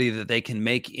somebody that they can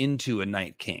make into a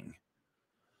Night King.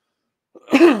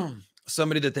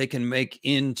 Somebody that they can make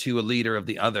into a leader of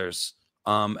the others.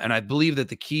 And I believe that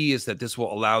the key is that this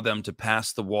will allow them to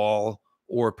pass the wall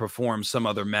or perform some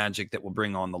other magic that will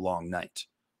bring on the long night.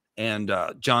 And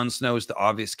Jon Snow is the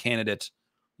obvious candidate.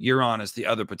 Euron is the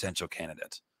other potential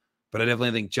candidate. But I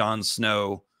definitely think Jon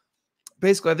Snow,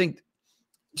 basically, I think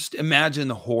just imagine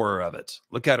the horror of it.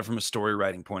 Look at it from a story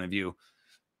writing point of view.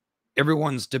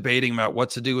 Everyone's debating about what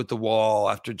to do with the wall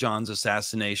after Jon's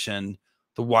assassination.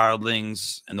 The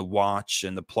wildlings and the watch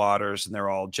and the plotters, and they're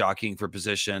all jockeying for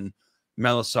position.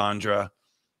 Melisandre.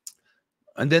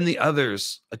 And then the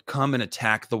others come and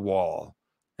attack the wall,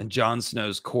 and Jon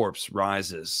Snow's corpse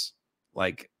rises.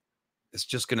 Like, it's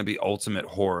just going to be ultimate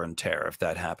horror and terror if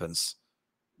that happens.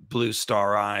 Blue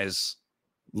star eyes,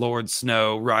 Lord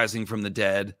Snow rising from the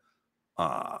dead,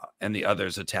 and the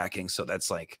others attacking. So that's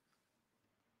like,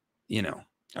 you know,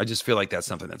 I just feel like that's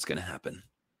something that's going to happen.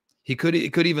 It could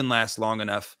even last long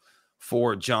enough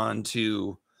for Jon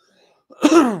to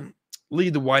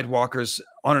lead the White Walkers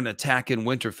on an attack in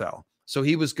Winterfell. So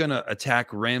he was going to attack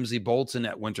Ramsay Bolton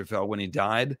at Winterfell when he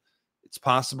died. It's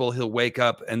possible he'll wake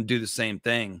up and do the same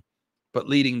thing, but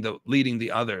leading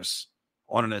the others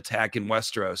on an attack in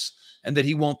Westeros, and that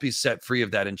he won't be set free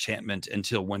of that enchantment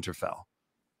until Winterfell.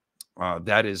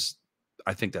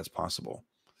 I think that's possible.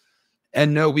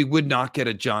 And no, we would not get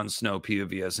a Jon Snow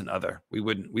POV as an other. We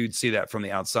wouldn't. We would see that from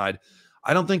the outside.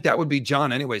 I don't think that would be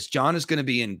Jon anyways. Jon is going to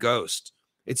be in Ghost.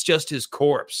 It's just his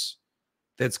corpse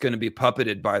that's going to be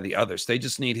puppeted by the others. They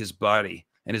just need his body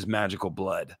and his magical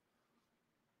blood.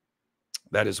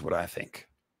 That is what I think.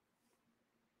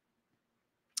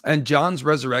 And Jon's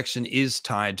resurrection is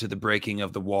tied to the breaking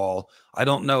of the wall. I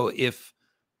don't know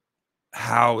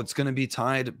how it's going to be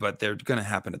tied, but they're going to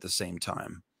happen at the same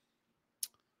time.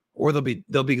 Or they'll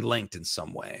be linked in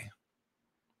some way.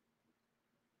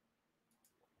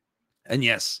 And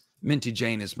yes, Minty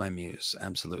Jane is my muse.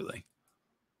 Absolutely.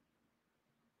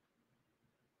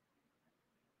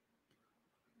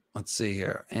 Let's see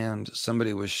here. And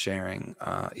somebody was sharing,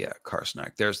 yeah,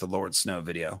 Karsnack. There's the Lord Snow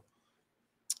video.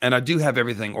 And I do have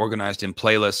everything organized in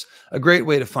playlists. A great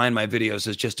way to find my videos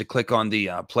is just to click on the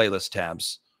playlist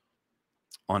tabs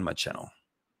on my channel.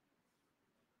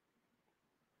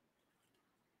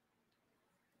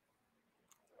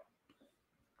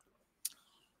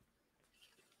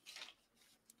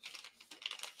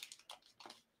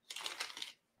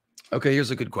 Okay,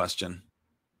 here's a good question.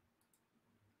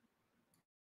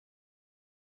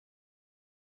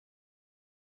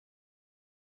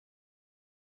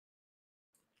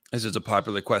 This is a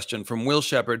popular question from Will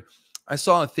Shepherd. I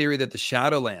saw a theory that the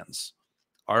Shadowlands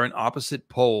are an opposite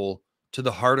pole to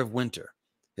the heart of winter.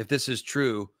 If this is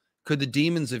true, could the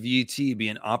demons of YT be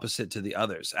an opposite to the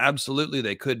others? Absolutely,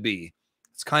 they could be.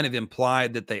 It's kind of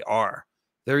implied that they are.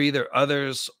 They're either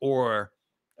others or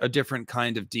a different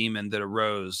kind of demon that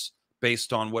arose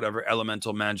based on whatever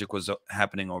elemental magic was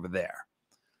happening over there.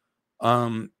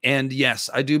 And yes,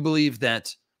 I do believe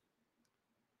that,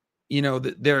 you know,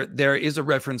 there is a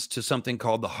reference to something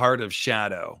called the Heart of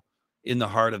Shadow in the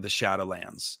heart of the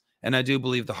Shadowlands. And I do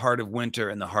believe the Heart of Winter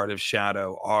and the Heart of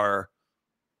Shadow are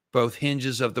both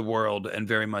hinges of the world and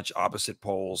very much opposite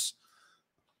poles.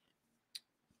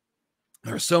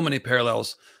 There are so many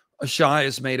parallels. Ashai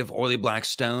is made of oily black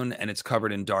stone and it's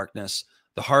covered in darkness.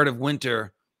 The Heart of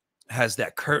Winter has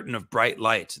that curtain of bright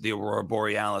light, the Aurora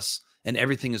Borealis, and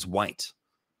everything is white.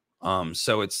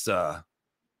 So it's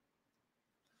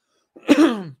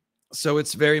so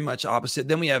it's very much opposite.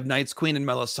 Then we have Night's Queen and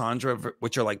Melisandre,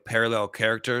 which are like parallel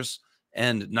characters.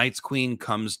 And Night's Queen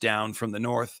comes down from the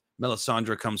north.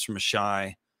 Melisandre comes from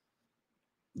Ashai.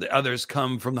 The others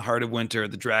come from the Heart of Winter.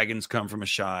 The dragons come from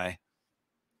Ashai.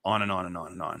 On and on and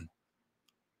on and on.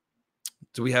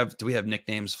 Do we have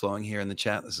nicknames flowing here in the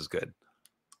chat? This is good.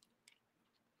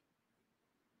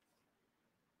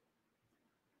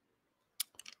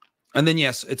 And then,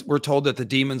 yes, we're told that the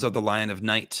demons of the Lion of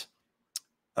Night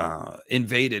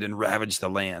invaded and ravaged the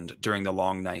land during the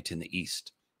long night in the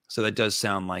east. So that does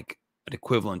sound like an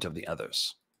equivalent of the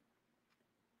others.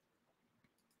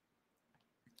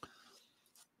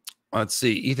 Let's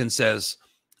see. Ethan says,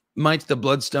 might the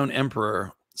Bloodstone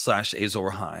Emperor / Azor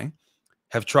Ahai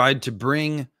have tried to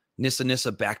bring Nissa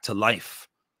Nissa back to life,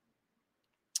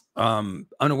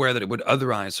 unaware that it would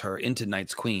otherize her into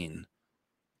Night's Queen,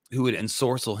 who would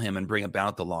ensorcel him and bring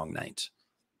about the long night?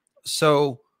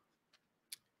 So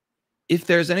if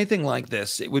there's anything like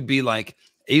this, it would be like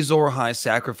Azor Ahai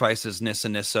sacrifices Nissa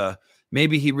Nissa.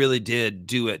 Maybe he really did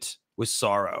do it with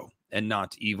sorrow and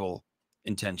not evil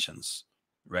intentions,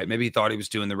 right? Maybe he thought he was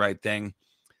doing the right thing.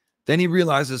 Then he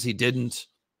realizes he didn't.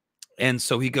 And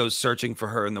so he goes searching for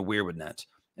her in the Weirwood Net.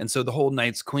 And so the whole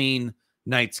Night's Queen,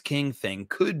 Night's King thing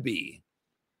could be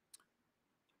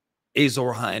Azor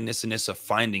Ahai and Nissa Nissa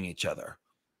finding each other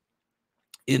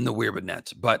in the Weirwood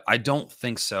Net. But I don't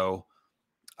think so.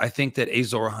 I think that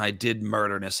Azor Ahai did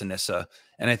murder Nissa Nissa.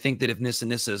 And I think that if Nissa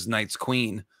Nissa is Night's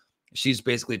Queen, she's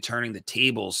basically turning the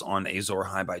tables on Azor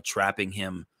Ahai by trapping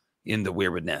him in the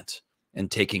Weirwood Net and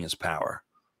taking his power.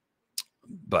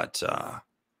 But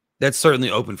that's certainly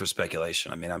open for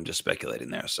speculation. I mean, I'm just speculating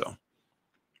there, so.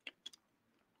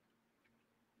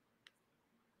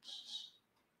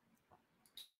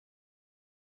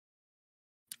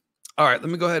 All right,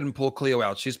 let me go ahead and pull Cleo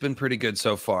out. She's been pretty good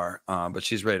so far, but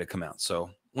she's ready to come out.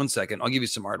 So 1 second. I'll give you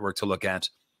some artwork to look at.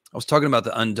 I was talking about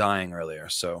the Undying earlier,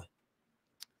 so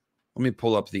let me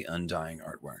pull up the Undying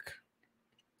artwork.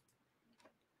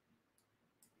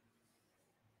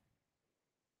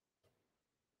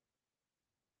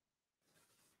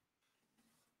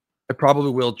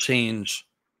 probably will change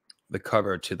the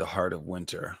cover to the Heart of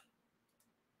Winter,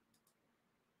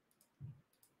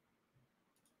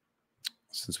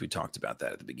 since we talked about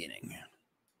that at the beginning.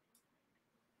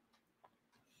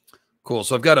 Cool.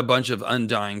 So I've got a bunch of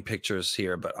undying pictures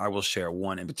here, but I will share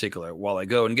one in particular while I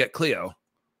go and get Cleo.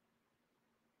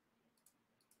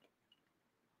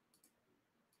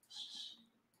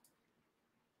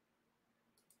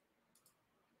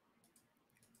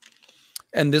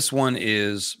 And this one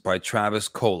is by Travis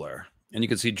Kohler. And you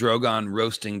can see Drogon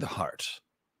roasting the heart.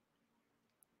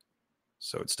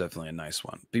 So it's definitely a nice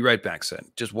one. Be right back, Sid.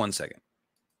 Just 1 second.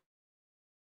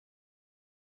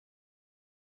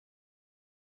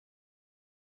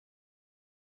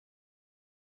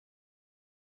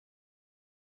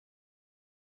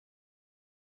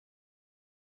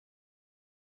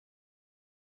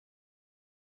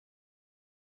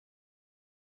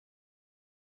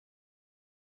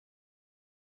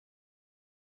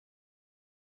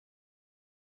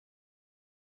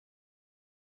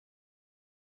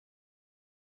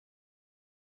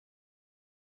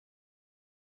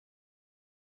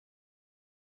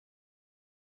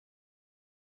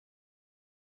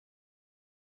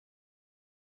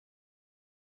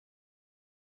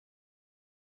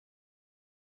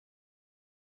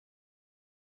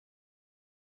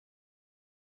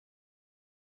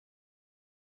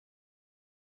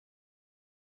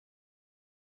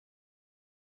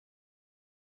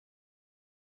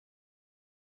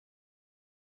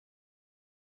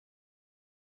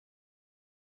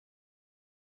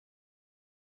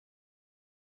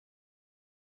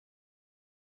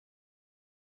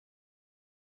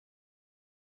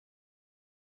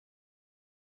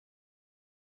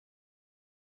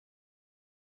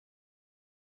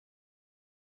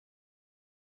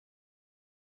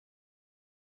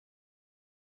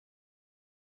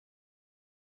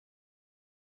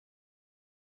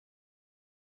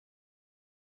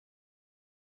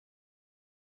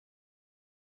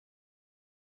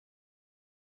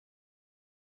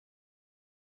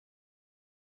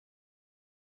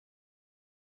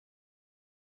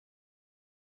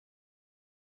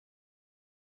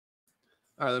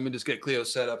 All right, let me just get Cleo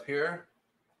set up here.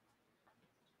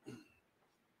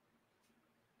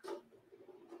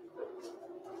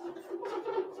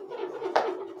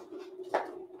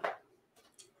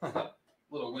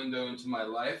 Little window into my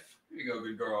life. Here you go,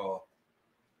 good girl.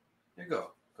 Here you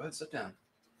go. Go ahead, sit down.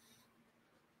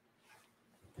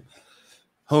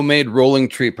 Homemade rolling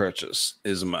tree purchase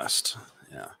is a must.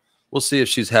 Yeah. We'll see if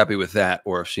she's happy with that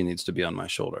or if she needs to be on my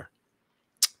shoulder.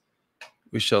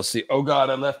 We shall see. Oh, God,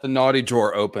 I left the naughty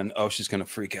drawer open. Oh, she's going to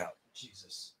freak out.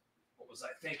 Jesus. What was I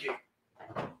thinking?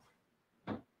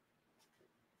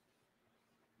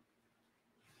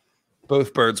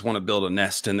 Both birds want to build a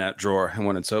nest in that drawer, and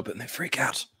when it's open, they freak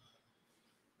out.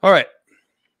 All right.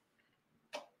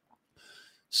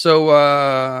 So,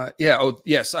 yeah. Oh,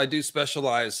 yes, I do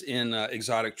specialize in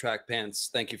exotic track pants.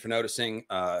 Thank you for noticing.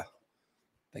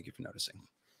 Thank you for noticing.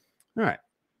 All right.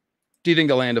 Do you think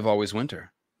the land of always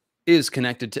winter is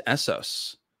connected to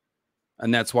Essos?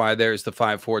 And that's why there's the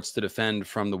 5 forts to defend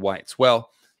from the whites.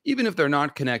 Well, even if they're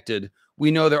not connected,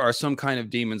 we know there are some kind of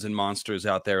demons and monsters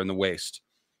out there in the waste.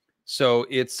 So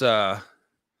it's,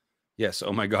 yes,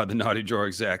 oh my God, the naughty drawer,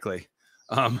 exactly.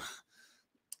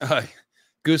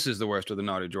 Goose is the worst with the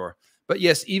naughty drawer. But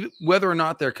yes, even whether or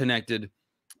not they're connected,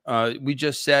 we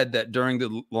just said that during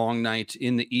the long night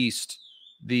in the east,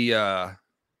 there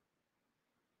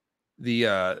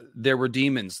were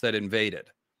demons that invaded,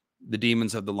 the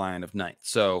demons of the Lion of Night.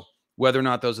 So whether or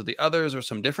not those are the others or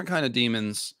some different kind of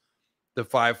demons, the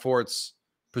 5 forts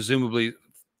presumably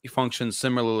function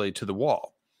similarly to the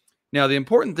wall. Now, the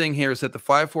important thing here is that the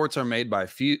 5 forts are made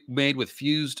with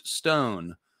fused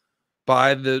stone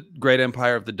by the Great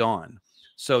Empire of the Dawn.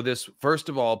 So this, first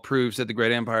of all, proves that the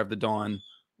Great Empire of the Dawn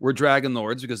were dragon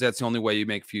lords, because that's the only way you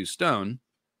make fused stone.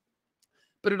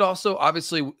 But it also,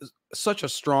 obviously, such a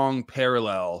strong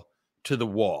parallel to the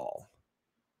wall,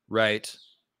 right?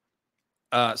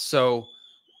 So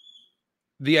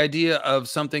the idea of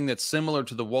something that's similar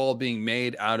to the wall being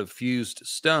made out of fused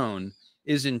stone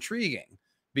is intriguing,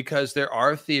 because there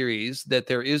are theories that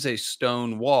there is a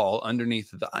stone wall underneath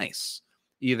the ice,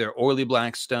 either oily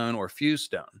black stone or fused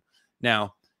stone.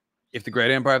 Now, if the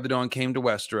Great Empire of the Dawn came to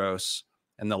Westeros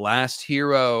and the last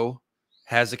hero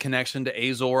has a connection to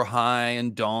Azor High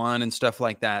and Dawn and stuff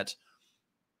like that,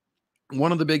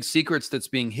 one of the big secrets that's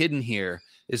being hidden here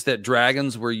is that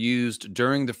dragons were used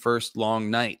during the first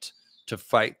long night to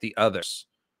fight the others.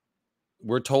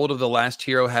 We're told of the last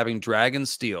hero having dragon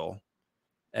steel,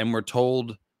 and we're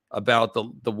told about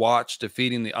the Watch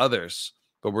defeating the others.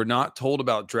 but we're not told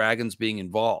about dragons being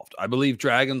involved. I believe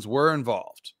dragons were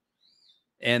involved,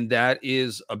 and that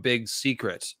is a big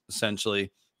secret,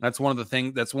 essentially. That's one of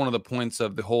the points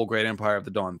of the whole Great Empire of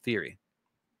the Dawn theory.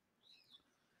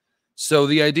 So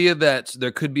the idea that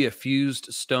there could be a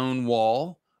fused stone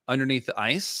wall underneath the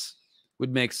ice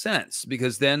would make sense,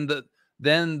 because then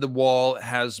the wall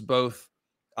has both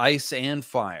ice and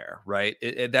fire, right?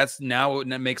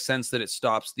 That makes sense that it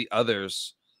stops the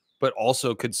others, but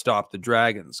also could stop the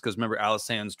dragons. Because remember,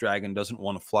 Alisand's dragon doesn't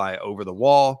want to fly over the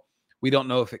wall. We don't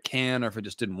know if it can or if it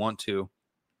just didn't want to.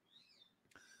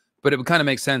 But it would kind of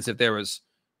make sense if there was,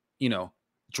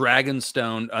 dragon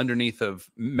stone underneath of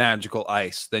magical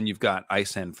ice. Then you've got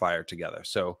ice and fire together.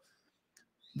 So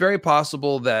very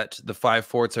possible that the Five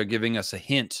Forts are giving us a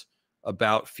hint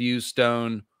about fused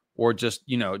stone, or just,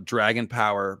 dragon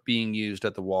power being used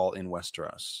at the wall in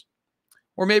Westeros.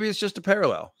 Or maybe it's just a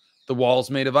parallel. The wall's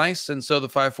made of ice, and so the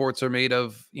Five Forts are made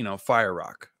of, fire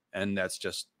rock. And it's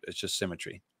just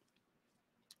symmetry.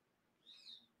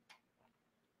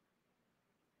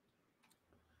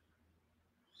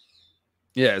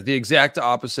 Yeah, the exact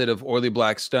opposite of oily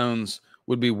black stones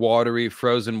would be watery,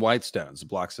 frozen white stones,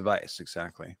 blocks of ice.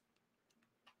 Exactly.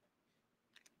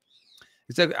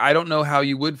 Exactly. I don't know how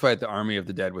you would fight the army of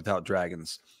the dead without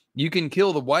dragons. You can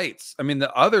kill the whites. I mean,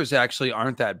 the others actually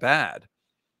aren't that bad.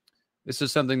 This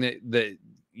is something that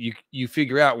you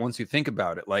figure out once you think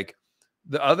about it. Like,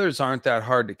 the others aren't that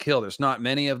hard to kill. There's not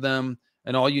many of them,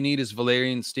 and all you need is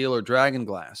Valyrian steel or dragon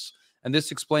glass. And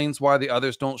this explains why the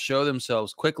others don't show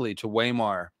themselves quickly to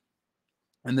Waymar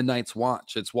and the Night's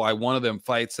Watch. It's why one of them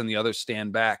fights and the others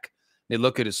stand back. They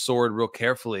look at his sword real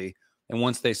carefully, and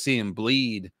once they see him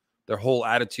bleed, their whole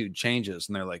attitude changes,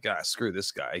 and they're like, screw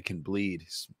this guy. He can bleed.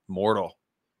 He's mortal.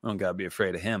 I don't gotta be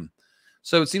afraid of him.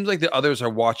 So it seems like the others are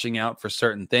watching out for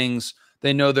certain things.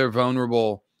 They know they're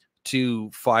vulnerable to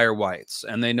fire whites,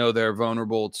 and they know they're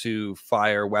vulnerable to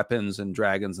fire weapons and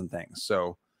dragons and things.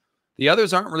 So the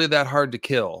others aren't really that hard to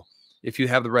kill if you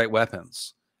have the right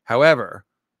weapons. However,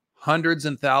 hundreds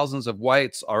and thousands of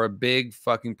whites are a big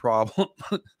fucking problem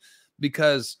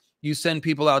because you send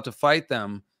people out to fight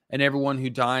them, and everyone who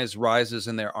dies rises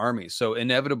in their army. So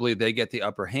inevitably they get the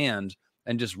upper hand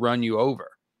and just run you over.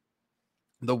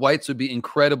 The whites would be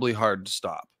incredibly hard to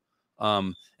stop.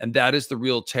 And that is the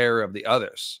real terror of the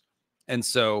others. And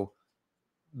so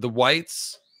the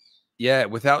whites,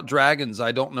 without dragons,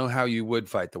 I don't know how you would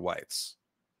fight the whites.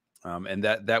 And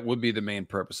that would be the main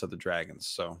purpose of the dragons.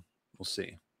 So we'll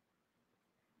see.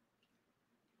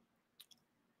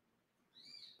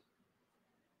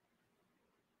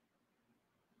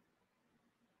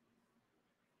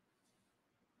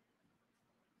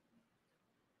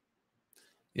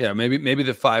 Yeah, maybe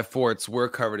the Five Forts were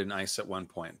covered in ice at one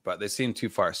point, but they seem too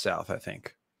far south, I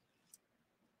think.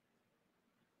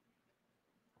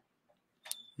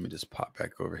 Let me just pop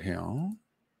back over here.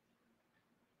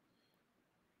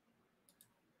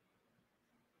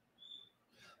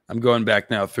 I'm going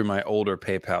back now through my older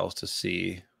PayPals to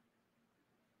see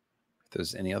if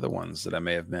there's any other ones that I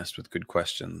may have missed with good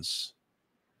questions.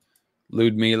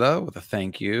 Ludmila with a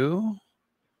thank you.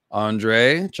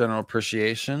 Andre, general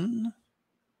appreciation.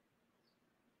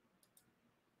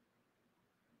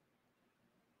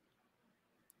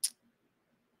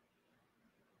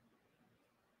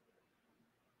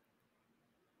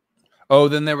 Oh,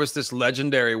 then there was this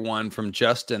legendary one from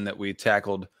Justin that we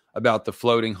tackled about the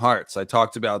floating hearts. I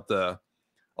talked about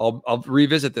I'll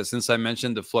revisit this since I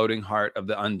mentioned the floating heart of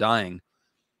the Undying.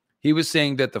 He was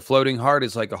saying that the floating heart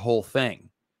is like a whole thing,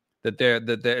 that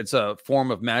it's a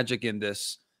form of magic in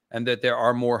this, and that there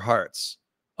are more hearts.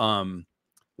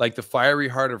 Like the fiery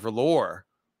heart of R'hllor.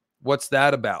 What's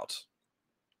that about?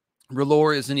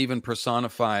 R'hllor isn't even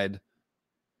personified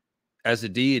as a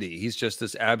deity. He's just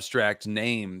this abstract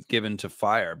name given to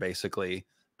fire, basically.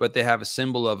 But they have a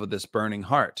symbol of this burning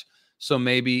heart. So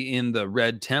maybe in the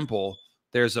Red Temple,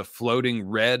 there's a floating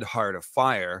red heart of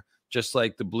fire, just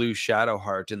like the blue shadow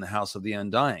heart in the House of the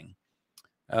Undying.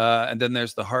 And then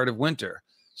there's the Heart of Winter.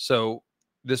 So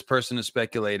this person is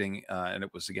speculating, and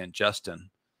it was, again, Justin,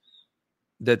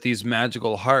 that these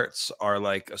magical hearts are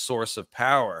like a source of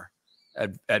power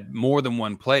at more than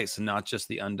one place, and not just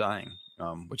the Undying,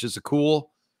 which is a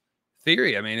cool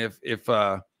theory. I mean, if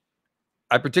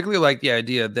I particularly like the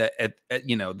idea that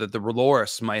that the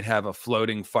R'hllor might have a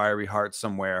floating fiery heart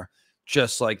somewhere,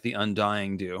 just like the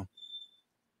Undying do.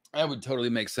 That would totally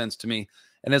make sense to me.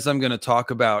 And as I'm going to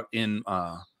talk about in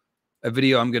a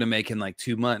video I'm going to make in like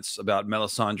 2 months about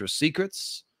Melisandre's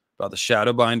secrets, about the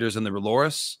Shadowbinders and the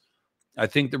R'hllor, I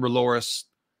think the R'hllor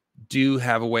do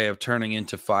have a way of turning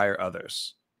into fire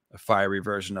others, a fiery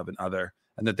version of an other.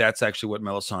 and that's actually what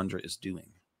Melisandre is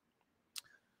doing.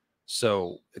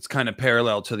 So it's kind of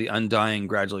parallel to the Undying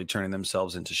gradually turning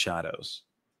themselves into shadows.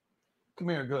 Come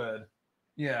here, good.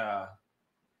 Yeah.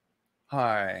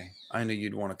 Hi. I knew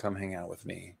you'd want to come hang out with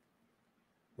me.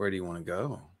 Where do you want to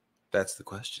go? That's the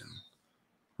question.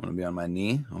 Want to be on my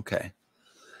knee? Okay.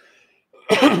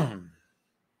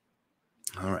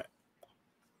 All right.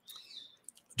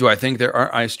 Do I think there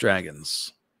are ice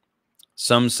dragons?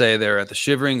 Some say they're at the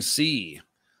Shivering Sea.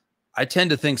 I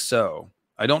tend to think so.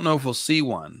 I don't know if we'll see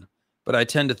one, but I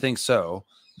tend to think so.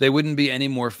 They wouldn't be any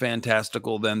more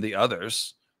fantastical than the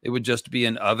others. It would just be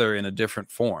an other in a different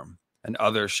form, an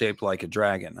other shaped like a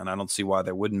dragon, and I don't see why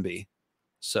there wouldn't be.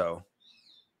 So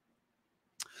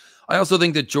I also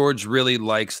think that George really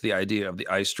likes the idea of the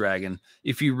ice dragon.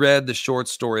 If you read the short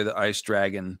story, The Ice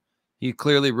Dragon, he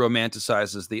clearly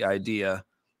romanticizes the idea,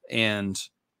 and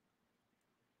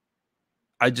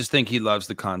I just think he loves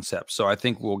the concept. So I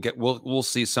think we'll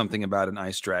see something about an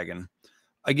ice dragon.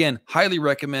 Again, highly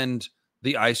recommend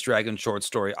the Ice Dragon short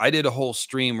story. I did a whole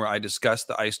stream where I discussed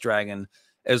the ice dragon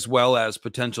as well as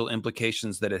potential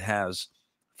implications that it has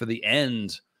for the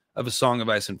end of A Song of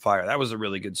Ice and Fire. That was a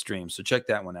really good stream. So check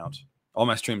that one out. All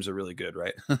my streams are really good,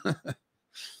 right?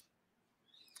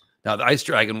 Now, the Ice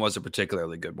Dragon was a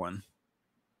particularly good one.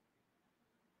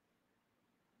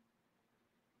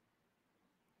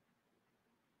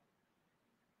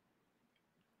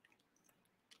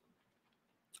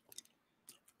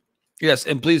 Yes,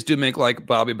 and please do make like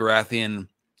Bobby Baratheon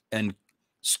and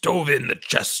stove in the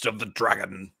chest of the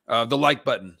dragon. The like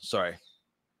button, sorry.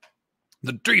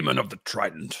 The demon of the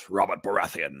trident, Robert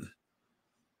Baratheon.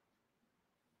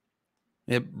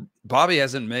 Yeah, Bobby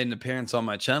hasn't made an appearance on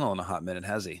my channel in a hot minute,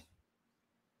 has he?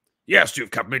 Yes,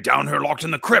 you've kept me down here locked in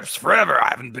the crypts forever. I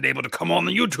haven't been able to come on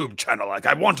the YouTube channel like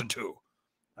I wanted to.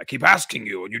 I keep asking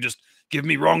you, and you just give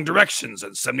me wrong directions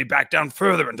and send me back down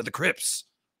further into the crypts.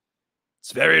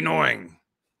 It's very annoying.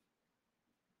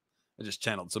 I just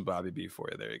channeled some Bobby B for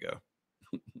you. There you go.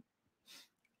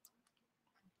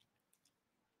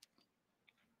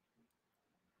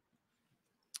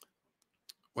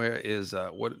 Where is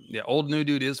what? Yeah, old new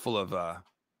dude is full of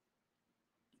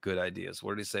good ideas.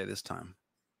 What did he say this time?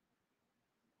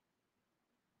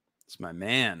 It's my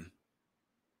man.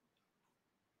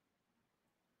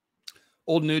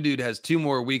 Old new dude has 2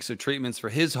 more weeks of treatments for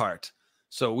his heart.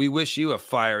 So we wish you a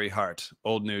fiery heart,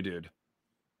 old new dude.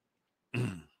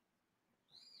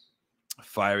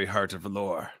 Fiery heart of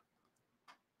Valor.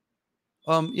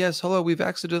 Yes, hello. We've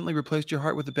accidentally replaced your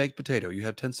heart with a baked potato. You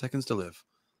have 10 seconds to live.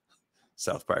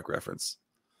 South Park reference.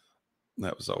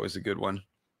 That was always a good one.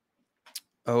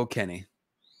 Oh, Kenny.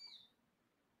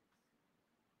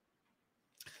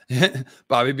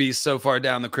 Bobby B's so far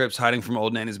down the crypts, hiding from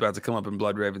old Nanny's about to come up in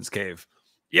Blood Raven's cave.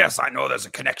 Yes, I know there's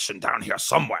a connection down here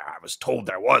somewhere. I was told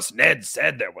there was. Ned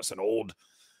said there was a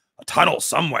tunnel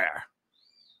somewhere.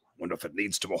 Wonder if it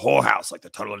leads to a whorehouse like the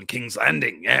tunnel in King's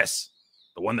Landing. Yes,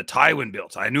 the one that Tywin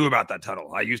built. I knew about that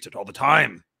tunnel. I used it all the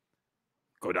time.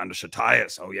 Go down to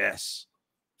Shatias. Oh, yes.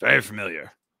 Very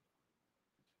familiar.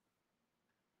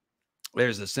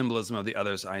 There's the symbolism of the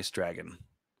other's ice dragon.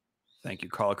 Thank you,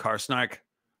 Carl Karsnark.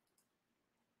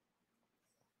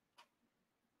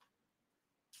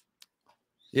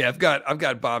 Yeah, I've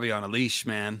got Bobby on a leash,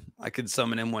 man. I could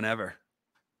summon him whenever.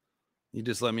 You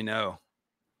just let me know.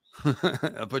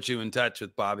 I'll put you in touch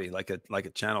with Bobby like a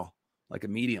channel, like a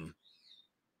medium.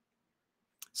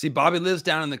 See, Bobby lives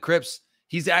down in the crypts.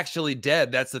 He's actually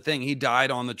dead. That's the thing. He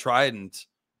died on the Trident,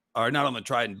 or not on the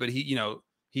Trident, but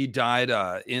he died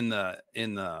in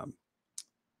the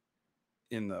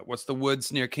what's the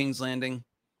woods near King's Landing?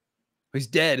 He's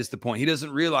dead is the point. He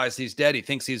doesn't realize he's dead. He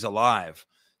thinks he's alive.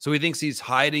 So he thinks he's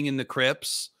hiding in the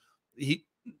crypts.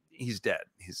 He's dead.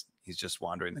 He's just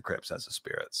wandering the crypts as a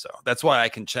spirit. So that's why I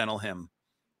can channel him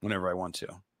whenever I want to.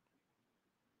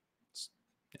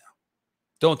 Yeah.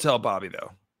 Don't tell Bobby,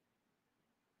 though.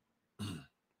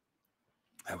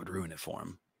 I would ruin it for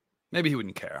him. Maybe he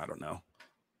wouldn't care. I don't know.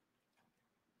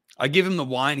 I give him the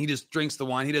wine. He just drinks the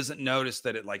wine. He doesn't notice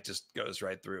that it like just goes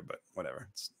right through, but whatever.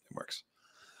 It works.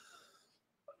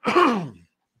 All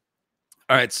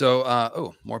right. So,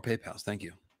 oh, more PayPals. Thank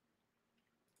you.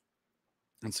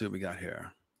 Let's see what we got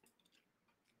here.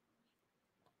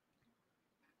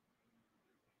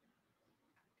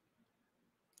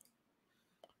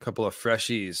 A couple of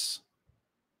freshies.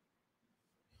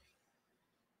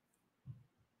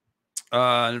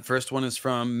 The first one is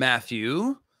from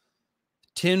Matthew.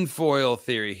 Tinfoil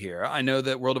theory here. I know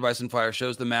that World of Ice and Fire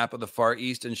shows the map of the Far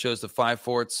East and shows the 5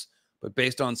 forts, but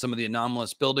based on some of the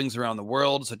anomalous buildings around the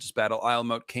world, such as Battle Isle,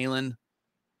 Moat Cailin,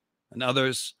 and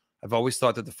others, I've always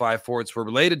thought that the 5 forts were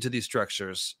related to these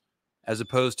structures, as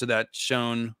opposed to that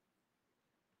shown.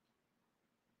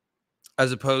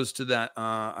 As opposed to that,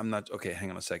 I'm not okay. Hang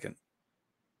on a second.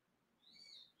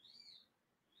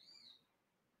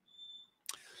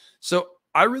 So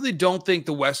I really don't think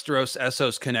the Westeros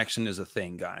Essos connection is a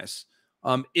thing, guys.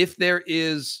 If there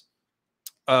is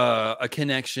a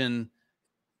connection,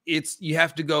 you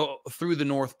have to go through the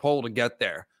North Pole to get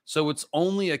there. So it's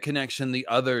only a connection the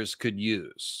others could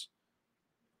use.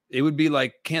 It would be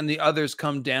like, can the others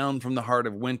come down from the heart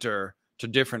of winter to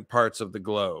different parts of the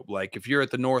globe? Like if you're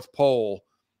at the North Pole,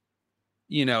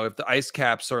 you know, if the ice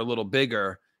caps are a little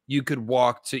bigger, you could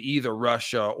walk to either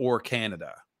Russia or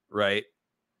Canada, right?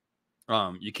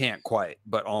 You can't quite,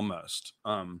 but almost.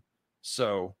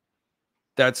 So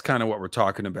that's kind of what we're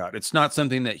talking about. It's not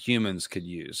something that humans could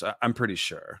use, I'm pretty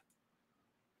sure.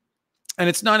 And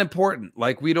it's not important.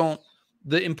 Like the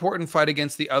important fight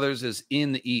against the others is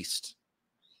in the East.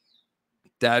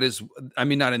 That is, I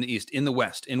mean, not in the East, in the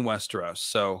West, in Westeros.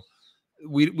 So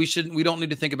we don't need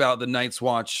to think about the Night's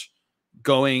Watch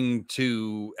going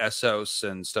to Essos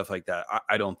and stuff like that.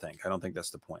 I don't think that's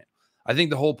the point. I think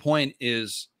the whole point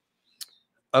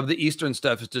of the Eastern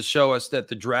stuff is to show us that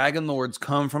the Dragon Lords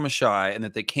come from Ashai and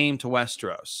that they came to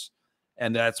Westeros.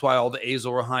 And that's why all the Azor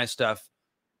Ahai stuff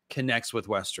connects with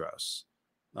Westeros.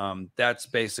 That's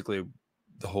basically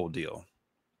the whole deal.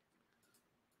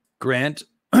 Grant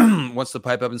wants to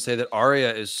pipe up and say that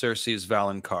Arya is Cersei's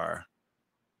Valonqar.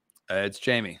 It's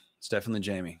Jamie. It's definitely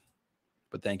Jamie.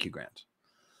 But thank you, Grant.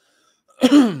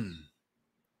 I'd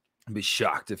be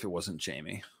shocked if it wasn't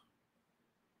Jamie.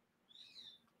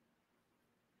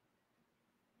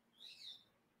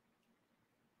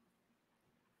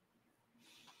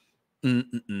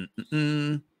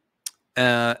 And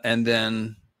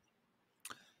then,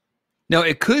 no,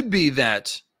 it could be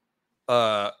that.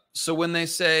 So when they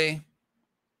say,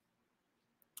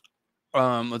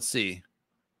 let's see,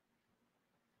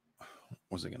 what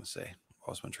was I going to say? I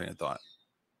lost my train of thought.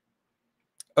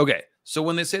 Okay, so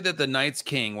when they say that the Night's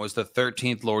King was the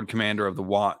 13th Lord Commander of the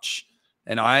Watch,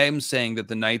 and I'm saying that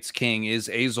the Night's King is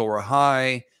Azor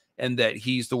Ahai, and that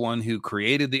he's the one who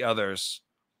created the others,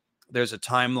 there's a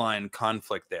timeline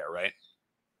conflict there, right?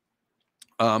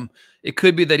 It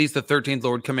could be that he's the 13th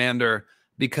Lord Commander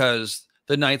because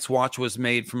the Night's Watch was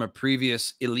made from a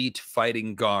previous elite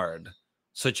fighting guard,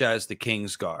 such as the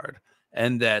King's Guard,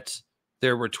 and that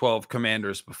there were 12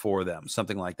 commanders before them,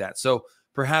 something like that. So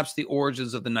perhaps the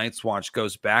origins of the Night's Watch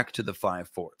goes back to the 5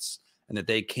 forts, and that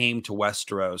they came to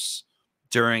Westeros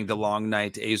during the Long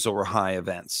Night Azor Ahai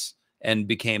events and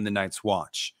became the Night's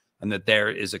Watch, and that there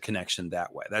is a connection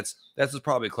that way. That's as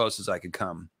probably close as I could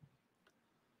come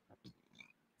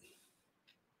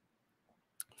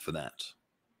for that.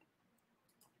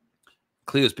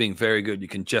 Cleo's being very good. You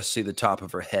can just see the top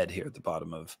of her head here at the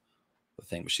bottom of the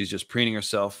thing. But she's just preening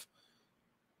herself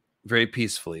very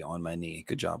peacefully on my knee.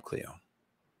 Good job, Cleo.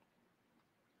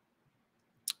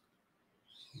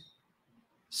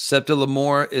 Septa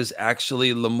Lemore is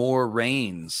actually Lemore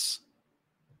Rains,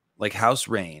 like House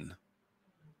Rain.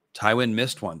 Tywin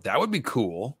missed one. That would be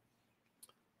cool.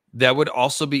 That would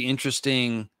also be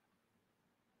interesting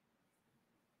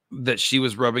that she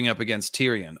was rubbing up against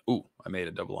Tyrion. Ooh, I made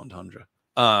a double entendre.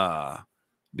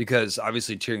 Because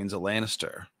obviously Tyrion's a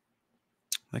Lannister.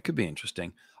 That could be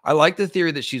interesting. I like the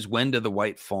theory that she's Wenda the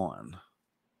White Fawn.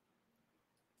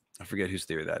 I forget whose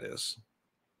theory that is.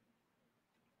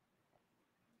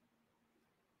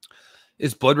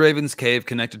 Is Bloodraven's cave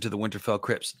connected to the Winterfell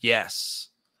crypts? Yes.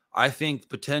 I think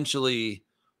potentially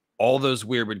all those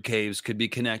Weirwood caves could be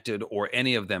connected, or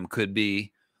any of them could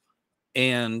be.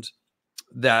 And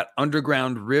that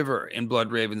underground river in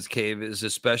Bloodraven's cave is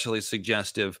especially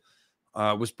suggestive.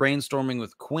 Was brainstorming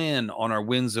with Quinn on our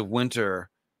Winds of Winter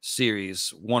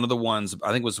series. One of the ones,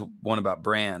 I think, was one about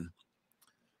Bran.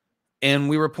 And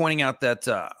we were pointing out that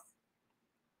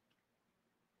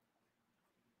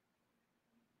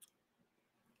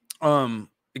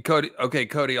Cody, okay,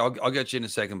 Cody, I'll get you in a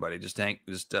second, buddy. Just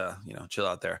chill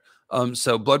out there.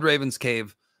 So Bloodraven's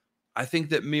cave, I think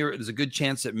that there's a good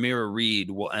chance that Mira Reed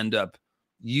will end up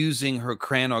using her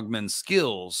Cranogman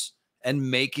skills and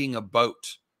making a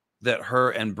boat that her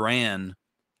and Bran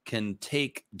can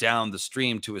take down the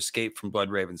stream to escape from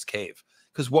Bloodraven's cave.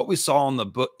 Because what we saw on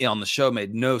the show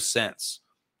made no sense.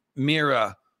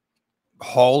 Mira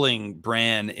hauling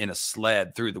Bran in a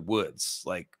sled through the woods,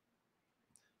 like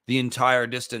the entire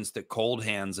distance that Cold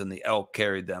Hands and the elk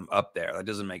carried them up there. That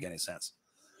doesn't make any sense.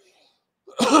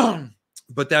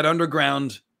 But that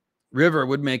underground river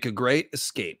would make a great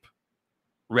escape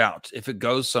route if it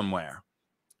goes somewhere.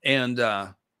 And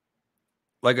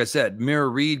like I said, Mira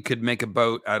Reed could make a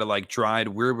boat out of like dried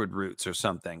weirwood roots or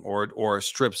something, or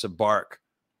strips of bark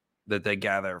that they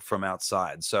gather from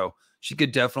outside. So she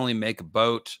could definitely make a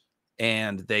boat,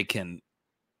 and they can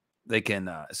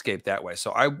escape that way.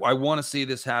 So I want to see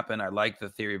this happen. I like the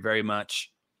theory very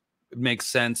much. It makes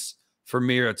sense for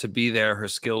Mira to be there. Her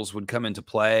skills would come into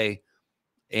play,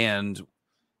 and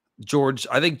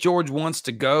I think George wants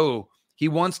to go. He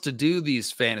wants to do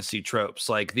these fantasy tropes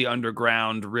like the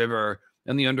underground river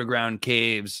and the underground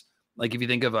caves. Like if you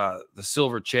think of the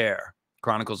Silver Chair,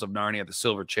 Chronicles of Narnia, the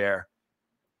Silver Chair.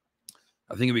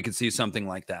 I think we could see something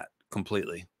like that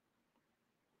completely.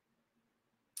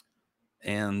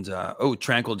 And, oh,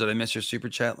 Tranquil, did I miss your super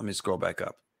chat? Let me scroll back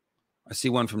up. I see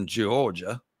one from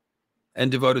Georgia. And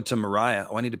devoted to Mariah.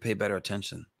 Oh, I need to pay better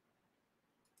attention.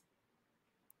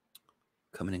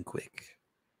 Coming in quick.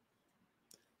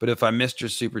 But if I missed your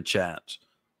super chat,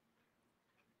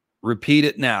 repeat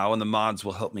it now, and the mods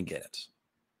will help me get it.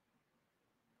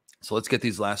 So let's get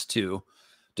these last two.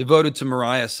 Devoted to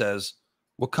Mariah says,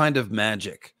 what kind of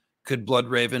magic could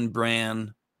Bloodraven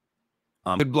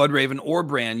or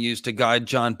Bran use to guide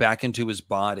Jon back into his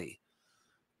body?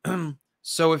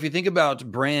 So if you think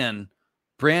about Bran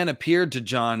appeared to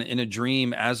Jon in a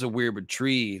dream as a weirwood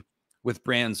tree with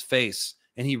Bran's face,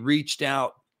 and he reached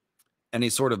out and he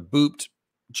sort of booped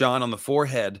Jon on the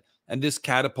forehead, and this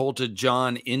catapulted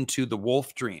Jon into the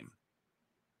wolf dream.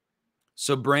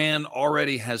 So Bran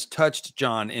already has touched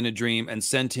Jon in a dream and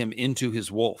sent him into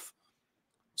his wolf.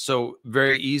 So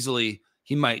very easily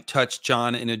he might touch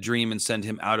Jon in a dream and send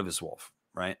him out of his wolf,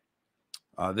 right?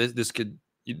 This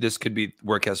could be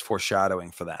work as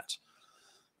foreshadowing for that.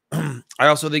 I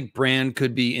also think Bran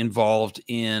could be involved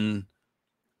in,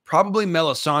 probably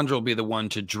Melisandre will be the one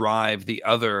to drive the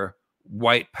other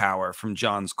white power from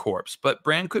Jon's corpse, but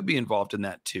Bran could be involved in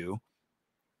that too.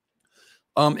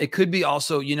 It could be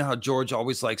also, you know how George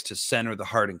always likes to center the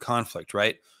heart in conflict,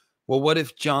 right? Well, what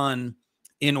if Jon,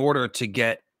 in order to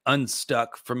get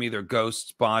unstuck from either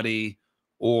Ghost's body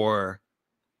or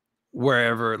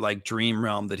wherever, like dream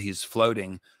realm that he's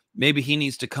floating, maybe he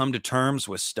needs to come to terms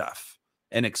with stuff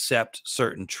and accept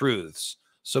certain truths.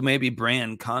 So maybe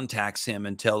Bran contacts him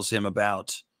and tells him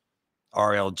about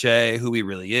RLJ, who he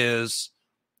really is,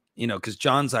 you know, because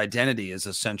Jon's identity is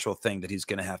a central thing that he's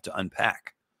going to have to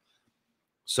unpack.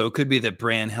 So it could be that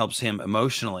Bran helps him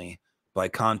emotionally by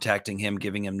contacting him,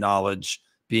 giving him knowledge,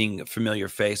 being a familiar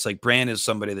face. Like Bran is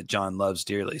somebody that Jon loves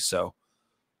dearly. So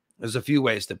there's a few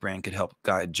ways that Bran could help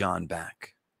guide Jon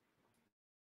back.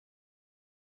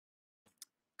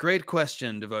 Great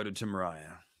question, devoted to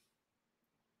Mariah.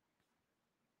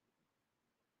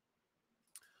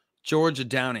 Georgia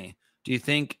Downey, do you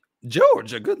think,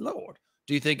 Georgia, good Lord,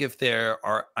 do you think if there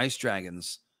are ice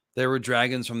dragons, there were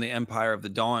dragons from the Empire of the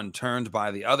Dawn turned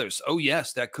by the others? Oh,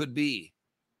 yes, that could be.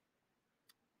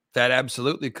 That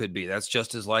absolutely could be. That's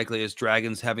just as likely as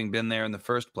dragons having been there in the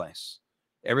first place.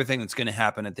 Everything that's going to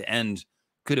happen at the end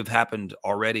could have happened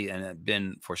already and had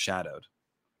been foreshadowed.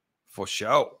 For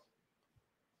show.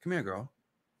 Come here, girl.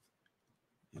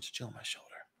 Let's chill on my shoulder.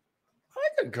 Hi,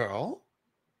 good girl.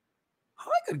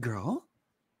 Hi, good girl.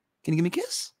 Can you give me a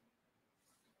kiss?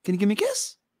 Can you give me a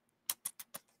kiss?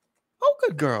 Oh,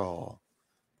 good girl.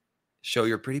 Show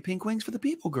your pretty pink wings for the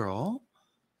people, girl.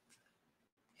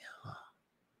 Yeah.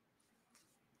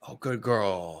 Oh, good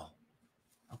girl.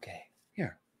 Okay,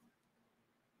 here.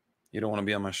 You don't want to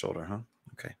be on my shoulder, huh?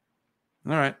 Okay.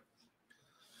 All right.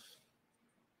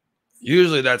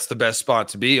 Usually that's the best spot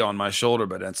to be, on my shoulder,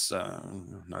 but that's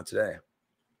not today.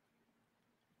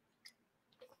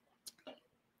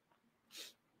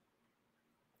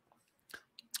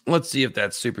 Let's see if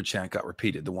that super chat got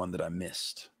repeated, the one that I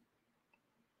missed.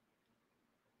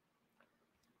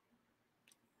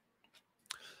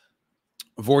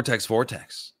 Vortex.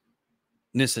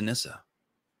 Nissa.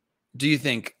 Do you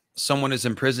think someone is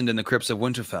imprisoned in the crypts of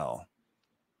Winterfell?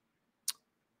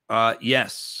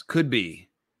 Yes, could be.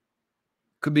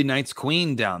 Could be Night's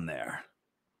Queen down there,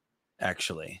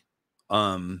 actually.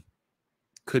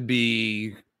 Could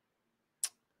be...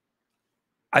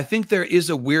 I think there is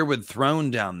a Weirwood throne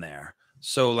down there.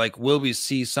 So, like, will we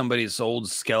see somebody's old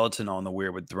skeleton on the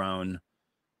Weirwood throne?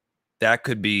 That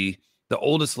could be the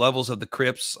oldest levels of the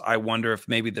crypts. I wonder if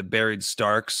maybe the buried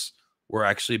Starks were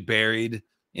actually buried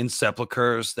in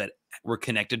sepulchres that were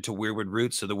connected to Weirwood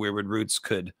roots. So the Weirwood roots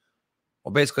could,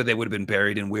 well, basically they would have been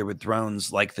buried in Weirwood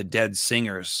thrones like the dead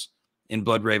singers in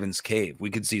Bloodraven's cave. We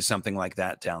could see something like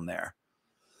that down there.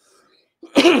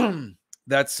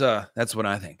 That's what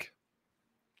I think.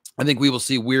 I think we will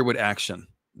see Weirwood action.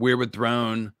 Weirwood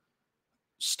throne,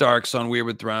 Starks on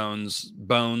Weirwood thrones,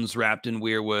 bones wrapped in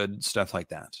Weirwood, stuff like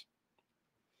that.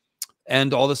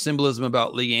 And all the symbolism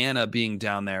about Lyanna being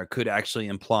down there could actually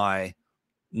imply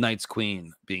Night's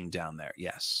Queen being down there.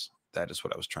 Yes, that is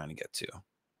what I was trying to get to.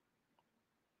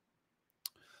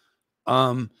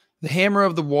 The Hammer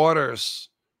of the Waters,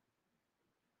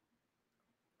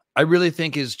 I really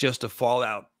think, is just a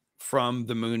fallout from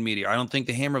the moon meteor. I don't think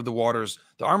the Hammer of the Waters,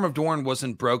 the Arm of Dorn,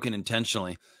 wasn't broken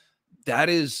intentionally.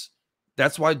 That's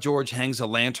why George hangs a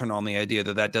lantern on the idea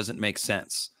that that doesn't make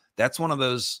sense. That's one of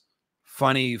those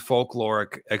funny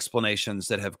folkloric explanations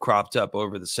that have cropped up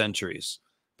over the centuries,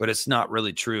 but it's not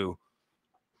really true.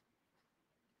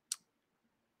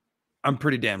 I'm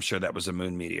pretty damn sure that was a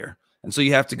moon meteor. And so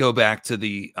you have to go back to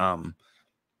the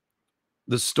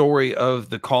story of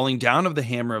the calling down of the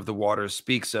Hammer of the Waters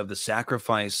speaks of the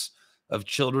sacrifice of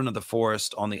children of the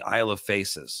forest on the Isle of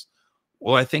Faces.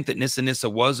 Well, I think that Nissa Nissa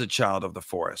was a child of the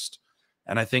forest.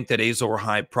 And I think that Azor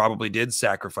Ahai probably did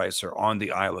sacrifice her on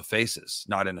the Isle of Faces,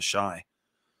 not in Ashai.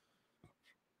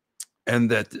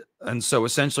 And so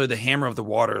essentially the Hammer of the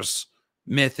Waters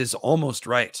myth is almost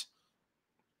right.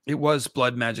 It was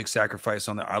blood magic sacrifice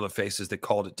on the Isle of Faces that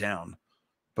called it down.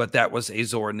 But that was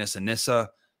Azor Nissa Nissa,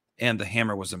 and the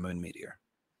hammer was a moon meteor.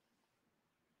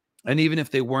 And even if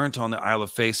they weren't on the Isle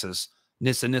of Faces,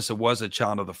 Nissa Nissa was a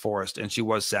child of the forest, and she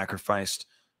was sacrificed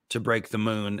to break the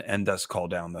moon and thus call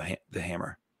down the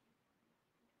hammer.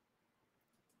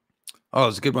 Oh,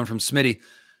 it's a good one from Smitty.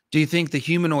 Do you think the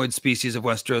humanoid species of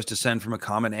Westeros descend from a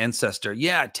common ancestor?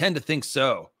 Yeah, I tend to think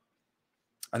so.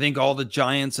 I think all the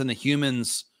giants and the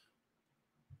humans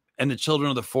and the children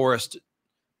of the forest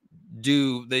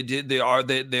they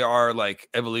are like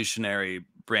evolutionary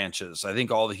branches. I think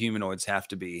all the humanoids have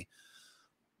to be.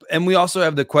 And we also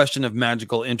have the question of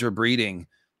magical interbreeding.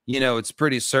 You know, it's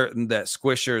pretty certain that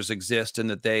squishers exist and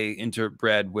that they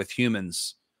interbred with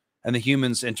humans, and the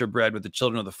humans interbred with the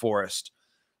children of the forest.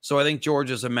 So I think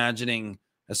George is imagining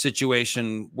a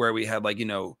situation where we had, like, you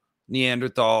know,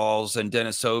 Neanderthals and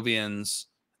Denisovians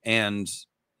and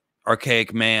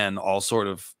archaic man all sort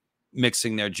of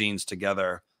mixing their genes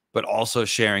together, but also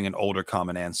sharing an older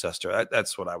common ancestor.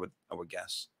 That's what I would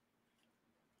guess.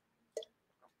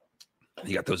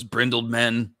 You got those brindled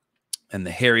men and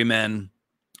the hairy men,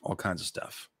 all kinds of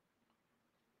stuff.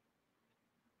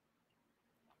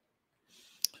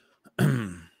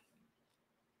 Let's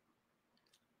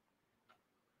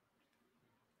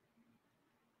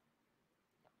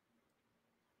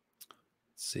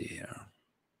see here.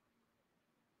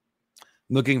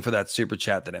 I'm looking for that super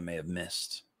chat that I may have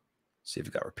missed. See if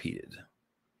it got repeated.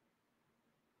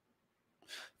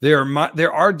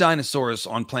 There are dinosaurs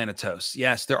on Planetos.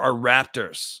 Yes, there are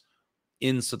raptors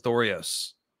in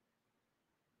Sithorios.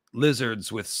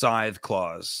 Lizards with scythe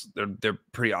claws. They're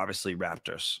pretty obviously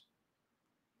raptors.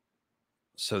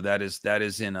 So that is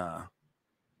in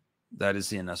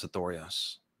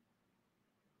Sithorios.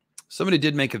 Somebody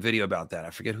did make a video about that. I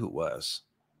forget who it was.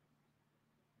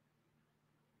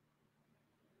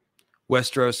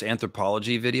 Westeros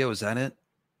anthropology video, is that it?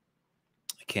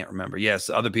 I can't remember. Yes,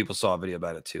 other people saw a video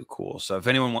about it too. Cool. So if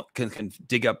anyone can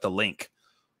dig up the link,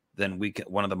 then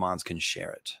one of the mods can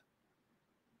share it.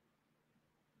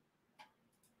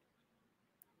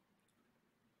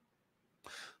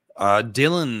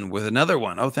 Dylan with another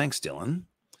one. Oh, thanks, Dylan.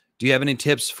 Do you have any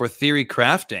tips for theory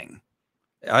crafting?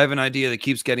 I have an idea that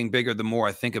keeps getting bigger the more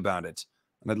I think about it,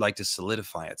 and I'd like to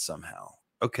solidify it somehow.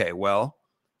 Okay, well,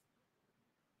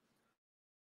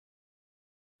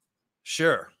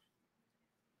 sure.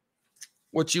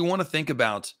 What you want to think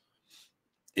about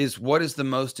is what is the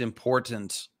most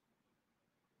important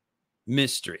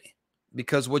mystery.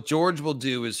 Because what George will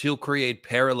do is he'll create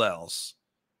parallels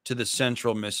to the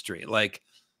central mystery. Like,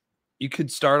 you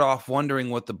could start off wondering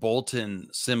what the Bolton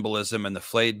symbolism and the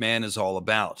flayed man is all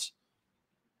about.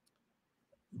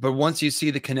 But once you see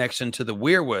the connection to the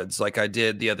Weirwoods, like I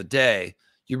did the other day,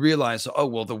 you realize, oh,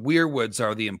 well, the Weirwoods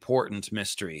are the important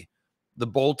mystery. The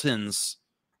Boltons,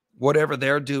 whatever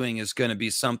they're doing, is going to be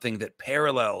something that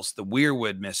parallels the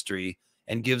Weirwood mystery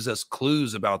and gives us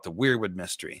clues about the Weirwood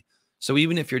mystery. So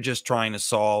even if you're just trying to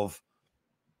solve,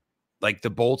 like,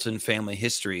 the Bolton family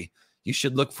history, you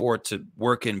should look for it to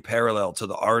work in parallel to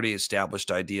the already established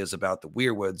ideas about the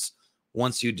Weirwoods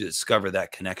once you discover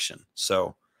that connection.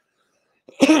 So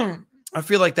I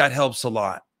feel like that helps a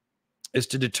lot, is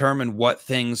to determine what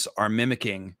things are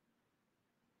mimicking,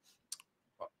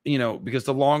 you know, because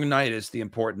the Long Night is the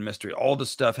important mystery. All the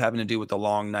stuff having to do with the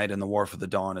Long Night and the War for the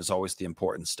Dawn is always the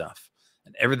important stuff.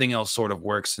 And everything else sort of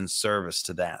works in service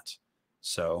to that.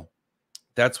 So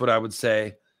that's what I would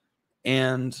say.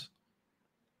 And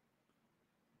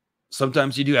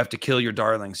sometimes you do have to kill your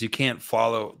darlings. You can't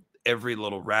follow every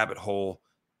little rabbit hole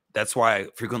that's why I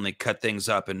frequently cut things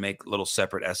up and make little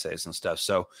separate essays and stuff.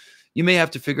 So you may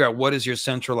have to figure out what is your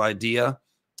central idea.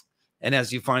 And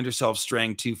as you find yourself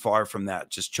straying too far from that,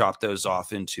 just chop those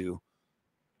off into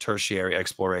tertiary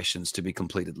explorations to be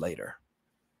completed later.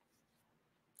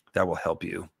 That will help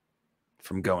you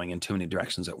from going in too many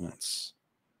directions at once.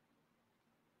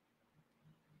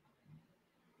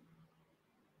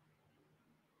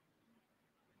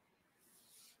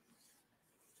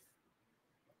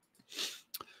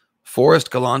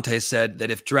 Forrest Galante said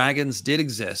that if dragons did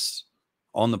exist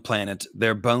on the planet,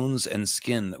 their bones and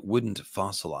skin wouldn't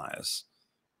fossilize.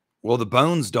 Well, the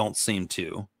bones don't seem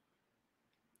to,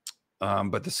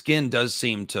 but the skin does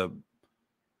seem to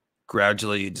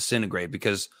gradually disintegrate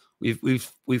because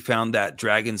we've found that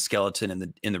dragon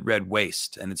skeleton in the red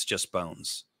waste, and it's just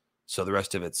bones. So the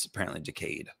rest of it's apparently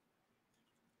decayed.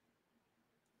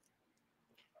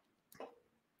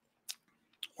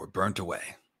 Or burnt away.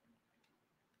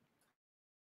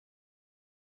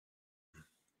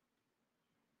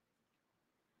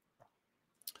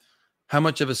 How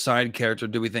much of a side character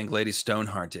do we think Lady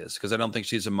Stoneheart is? Because I don't think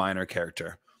she's a minor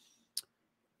character.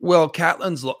 Well,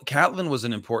 Catelyn was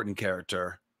an important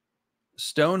character.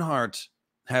 Stoneheart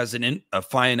has a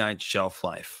finite shelf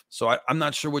life. So I'm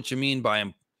not sure what you mean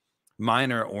by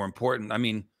minor or important. I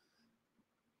mean,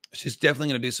 she's definitely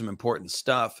going to do some important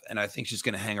stuff, and I think she's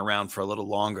going to hang around for a little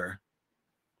longer.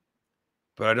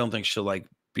 But I don't think she'll like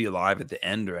be alive at the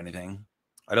end or anything.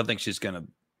 I don't think she's going to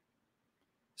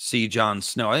see Jon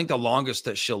Snow. I think the longest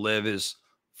that she'll live is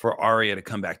for Arya to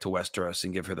come back to Westeros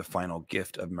and give her the final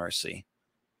gift of mercy.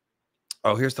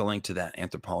 Oh, here's the link to that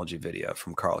anthropology video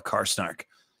from Carl Karsnark.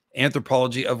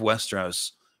 Anthropology of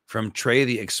Westeros from Trey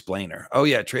the Explainer. Oh,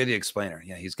 yeah, Trey the Explainer.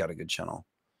 Yeah, he's got a good channel.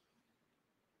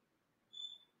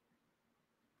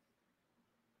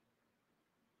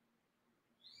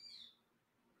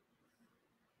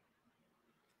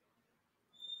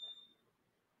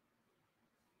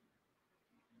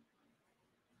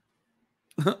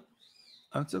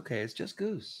 Oh, it's okay. It's just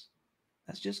Goose.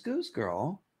 That's just Goose,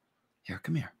 girl. Here,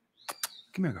 come here.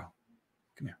 Come here, girl.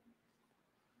 Come here.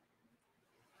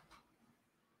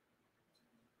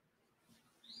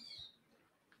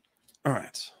 All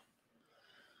right.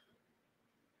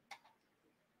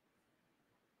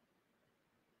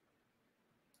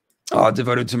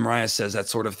 Devoted to Mariah says that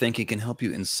sort of thinking can help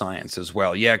you in science as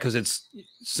well. Yeah, because it's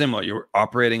similar. You're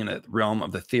operating in a realm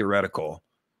of the theoretical.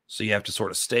 So you have to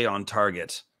sort of stay on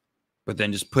target, but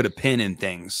then just put a pin in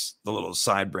things, the little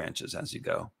side branches as you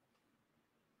go.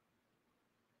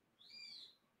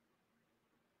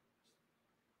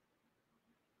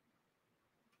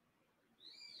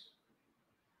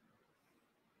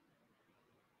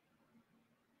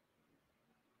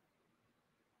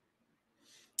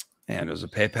 And there's a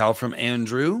PayPal from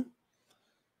Andrew.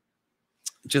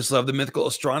 Just love the mythical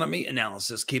astronomy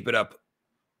analysis. Keep it up.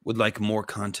 Would like more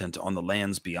content on the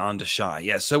lands beyond Ashai.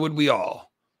 Yeah, so would we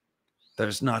all.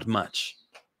 There's not much.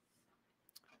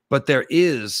 But there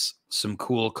is some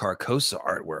cool Carcosa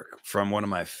artwork from one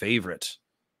of my favorite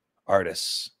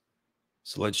artists.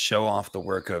 So let's show off the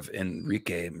work of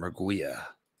Enrique Merguia,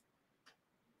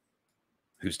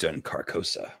 who's done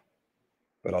Carcosa.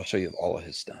 But I'll show you all of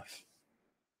his stuff.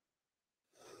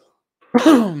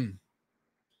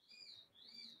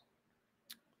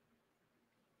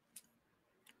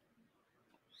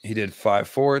 He did 5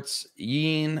 forts,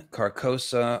 Yeen,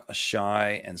 Carcosa,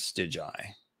 Ashai, and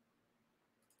Stygiai.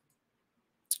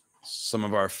 Some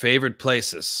of our favorite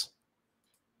places.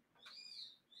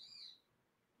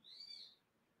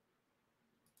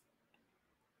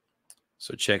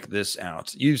 So check this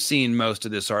out. You've seen most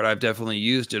of this art. I've definitely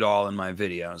used it all in my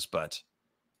videos, but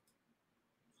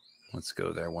let's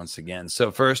go there once again. So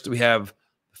first we have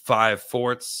 5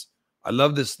 forts. I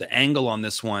love this, the angle on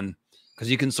this one, because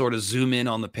you can sort of zoom in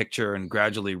on the picture and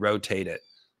gradually rotate it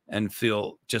and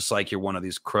feel just like you're one of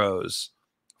these crows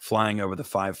flying over the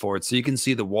 5 forts. So you can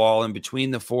see the wall in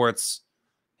between the forts,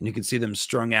 and you can see them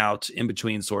strung out in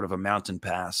between sort of a mountain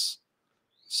pass.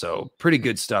 So pretty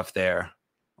good stuff there.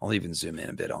 I'll even zoom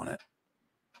in a bit on it.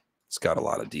 It's got a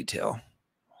lot of detail.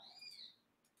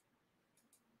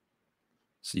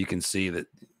 So you can see that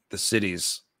the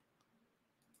cities,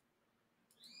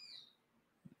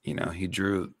 you know, he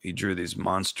drew these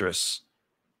monstrous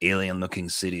alien looking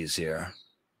cities here.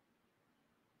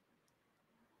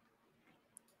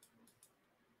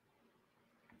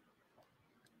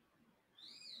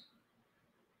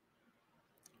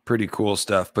 Pretty cool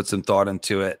stuff. Put some thought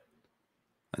into it.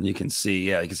 And you can see,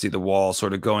 yeah, you can see the wall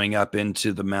sort of going up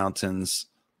into the mountains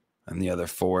and the other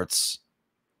forts.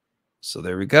 So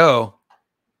there we go.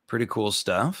 Pretty cool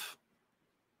stuff.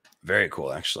 Very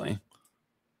cool, actually.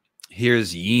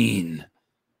 Here's Yeen,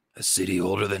 a city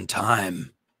older than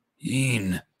time.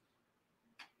 Yeen.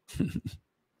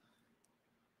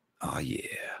 Oh,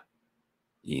 yeah.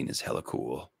 Yeen is hella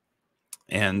cool.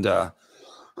 And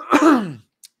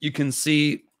you can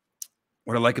see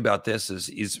what I like about this is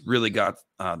he's really got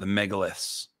the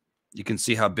megaliths. You can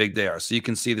see how big they are. So you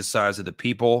can see the size of the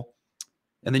people.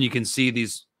 And then you can see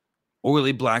these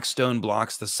oily black stone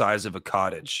blocks the size of a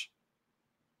cottage.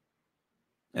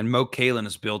 And Mo Kalen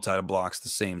is built out of blocks the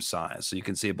same size. So you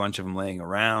can see a bunch of them laying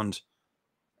around.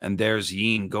 And there's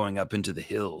Yeen going up into the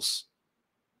hills.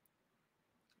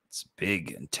 It's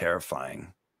big and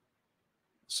terrifying.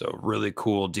 So really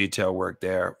cool detail work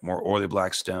there. More oily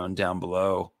black stone down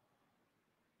below.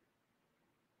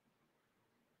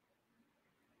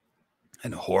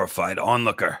 And a horrified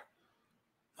onlooker.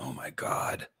 Oh my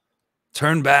God.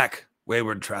 Turn back,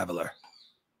 wayward traveler.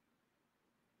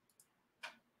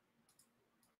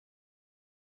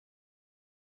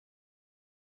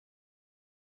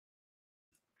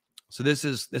 So this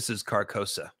is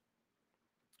Carcosa.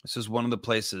 This is one of the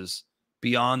places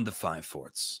beyond the Five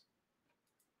Forts.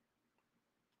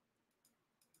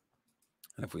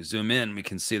 And if we zoom in, we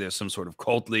can see there's some sort of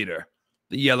cult leader,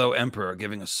 the Yellow Emperor,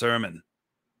 giving a sermon.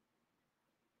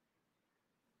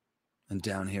 And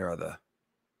down here are the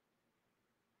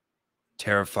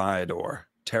terrified or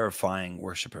terrifying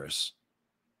worshippers,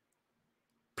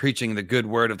 preaching the good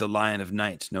word of the Lion of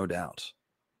Night, no doubt.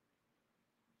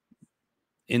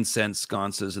 Incense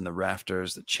sconces in the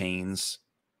rafters, the chains.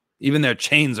 Even their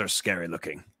chains are scary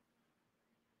looking.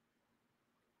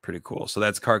 Pretty cool. So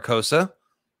that's Carcosa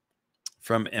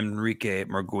from Enrique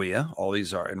Murguia. All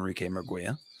these are Enrique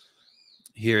Murguia.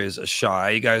 Here is a Shai.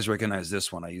 You guys recognize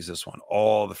this one. I use this one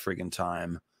all the friggin'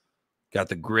 time. Got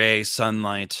the gray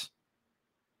sunlight.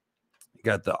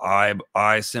 Got the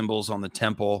eye symbols on the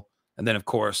temple. And then, of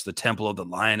course, the temple of the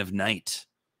Lion of Night.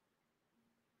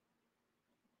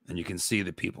 And you can see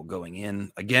the people going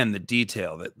in. Again, the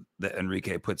detail that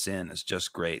Enrique puts in is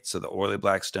just great. So the oily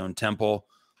black stone temple.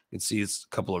 You can see it's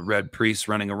a couple of red priests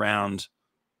running around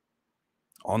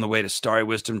on the way to Starry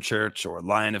Wisdom Church or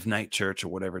Lion of Night Church or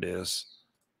whatever it is.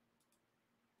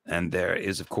 And there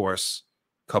is, of course,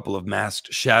 a couple of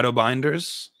masked shadow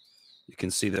binders. You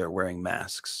can see they're wearing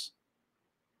masks.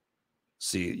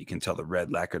 See, you can tell the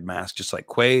red lacquered mask, just like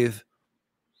Quaithe.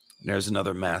 There's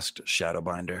another masked shadow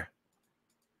binder.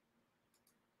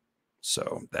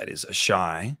 So that is a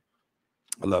Shai.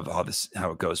 I love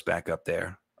how it goes back up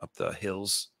there, up the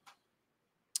hills.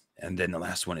 And then the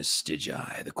last one is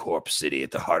Stygiae, the corpse city at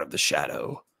the heart of the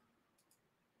shadow.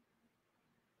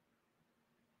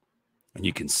 And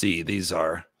you can see these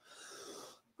are,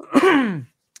 let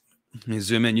me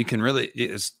zoom in. You can really,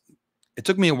 it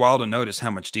took me a while to notice how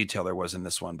much detail there was in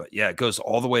this one. But yeah, it goes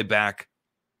all the way back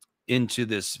into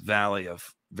this valley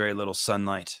of very little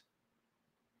sunlight.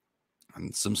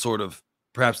 And some sort of,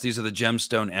 perhaps these are the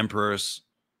gemstone emperors.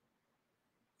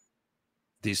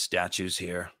 These statues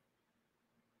here.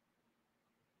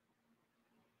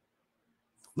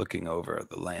 Looking over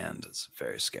the land. It's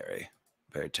very scary,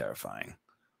 very terrifying.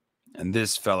 And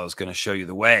this fellow's going to show you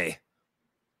the way.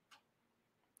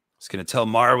 He's going to tell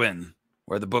Marwyn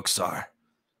where the books are.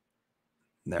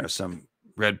 And there are some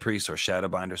red priests or shadow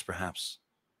binders, perhaps.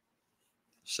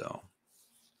 So,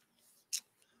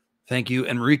 thank you,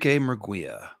 Enrique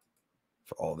Murguia,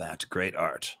 for all that great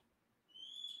art.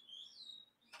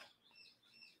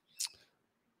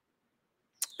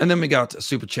 And then we got a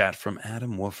super chat from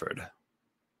Adam Wooford.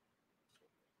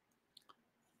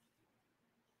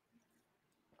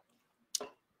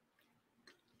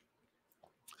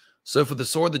 So for the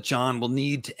sword that Jon will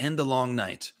need to end the long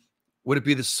night, would it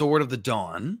be the sword of the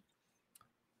dawn?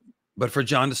 But for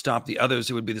Jon to stop the others,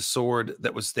 it would be the sword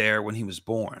that was there when he was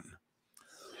born.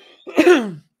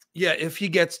 Yeah, if he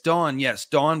gets Dawn, yes,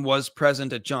 Dawn was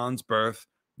present at Jon's birth.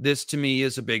 This, to me,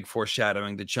 is a big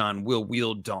foreshadowing that Jon will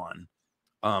wield Dawn.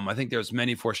 I think there's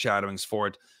many foreshadowings for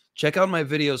it. Check out my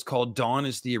videos called Dawn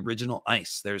is the Original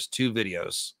Ice. There's 2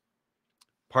 videos.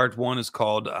 Part 1 is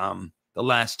called The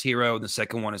Last Hero, and the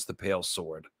second one is The Pale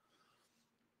Sword.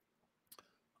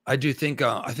 I do think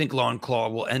I think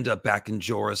Longclaw will end up back in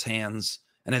Jorah's hands,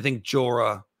 and I think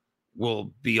Jorah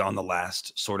will be on the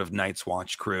last sort of Night's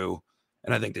Watch crew,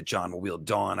 and I think that Jon will wield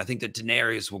Dawn. I think that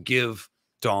Daenerys will give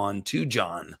Dawn to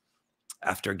Jon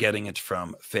after getting it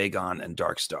from Fagon and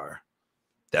Darkstar.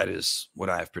 That is what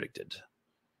I have predicted.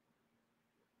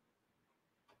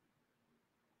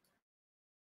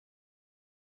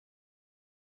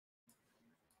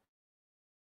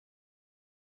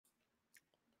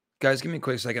 Guys, give me a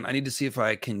quick second. I need to see if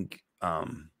I can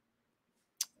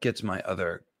get to my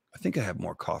other I think I have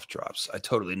more cough drops. I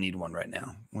totally need one right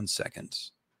now. 1 second.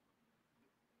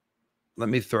 Let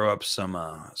me throw up some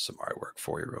artwork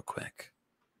for you real quick.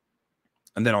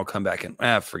 And then I'll come back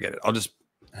and forget it. I'll just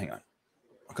hang on.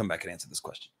 I'll come back and answer this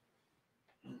question.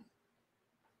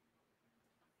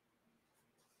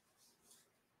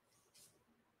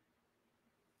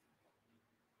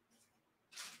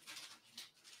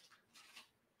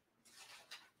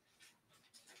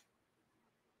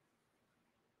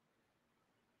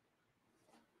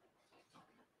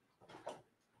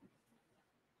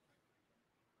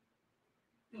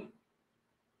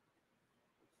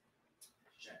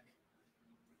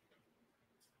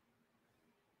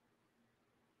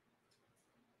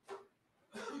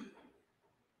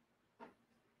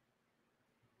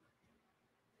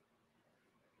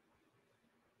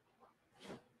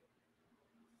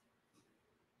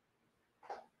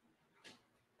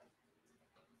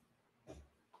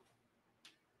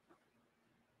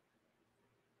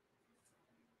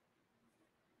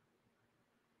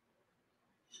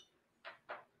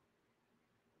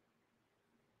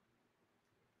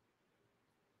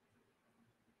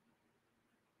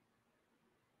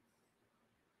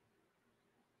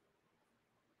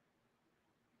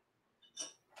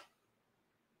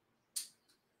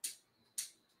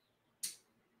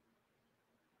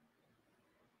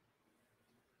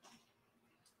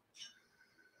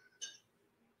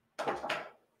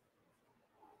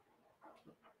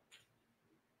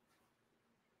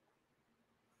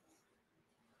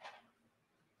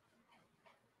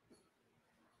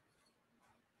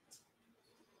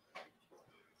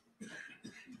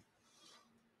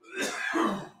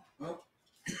 Well,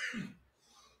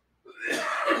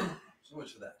 so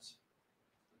much for that.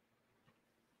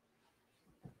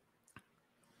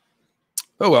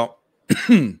 Oh, well.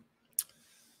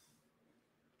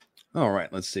 All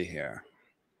right, let's see here.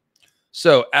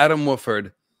 So Adam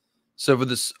Wooford. So for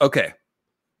this, okay.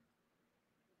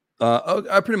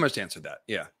 I pretty much answered that.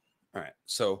 Yeah. All right.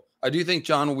 So I do think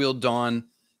John will wield Dawn.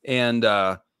 And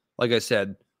like I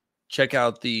said, check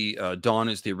out the Dawn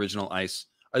is the original ice.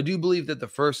 I do believe that the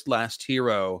first Last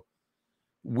Hero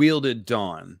wielded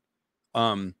Dawn.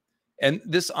 And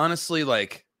this honestly,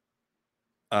 like,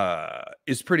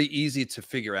 is pretty easy to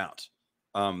figure out.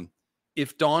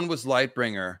 If Dawn was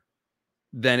Lightbringer,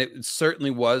 then it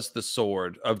certainly was the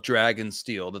sword of Dragon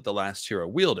Steel that the Last Hero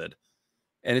wielded.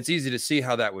 And it's easy to see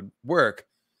how that would work.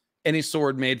 Any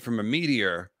sword made from a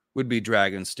meteor would be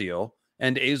Dragon Steel.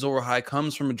 And Azor Ahai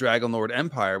comes from a Dragon Lord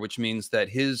Empire, which means that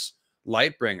his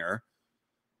Lightbringer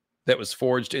that was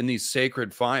forged in these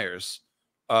sacred fires,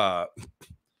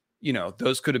 you know,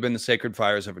 those could have been the sacred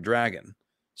fires of a dragon.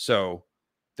 So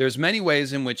there's many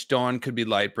ways in which Dawn could be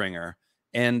Lightbringer.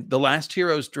 And the Last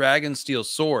Hero's Dragon Steel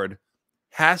sword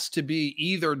has to be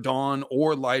either Dawn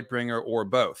or Lightbringer or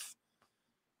both.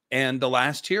 And the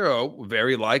Last Hero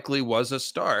very likely was a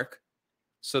Stark.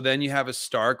 So then you have a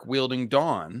Stark wielding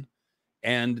Dawn.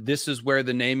 And this is where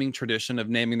the naming tradition of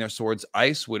naming their swords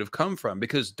ice would have come from,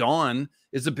 because Dawn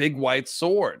is a big white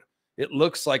sword. It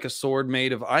looks like a sword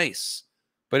made of ice,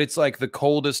 but it's like the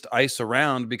coldest ice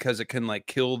around because it can like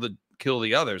kill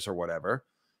the others or whatever.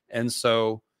 And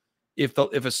so if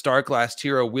a Stark Last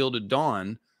Hero wielded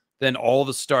Dawn, then all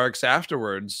the Starks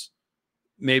afterwards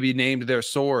maybe named their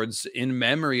swords in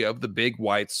memory of the big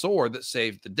white sword that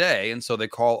saved the day. And so they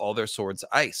call all their swords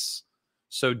ice.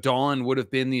 So Dawn would have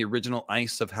been the original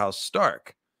ice of House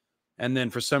Stark. And then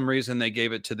for some reason, they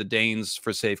gave it to the Danes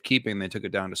for safekeeping. They took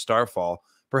it down to Starfall,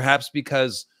 perhaps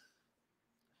because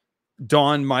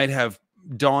Dawn might have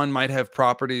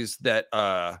properties that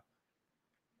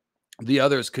the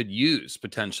others could use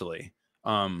potentially.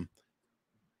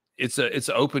 It's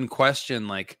an open question,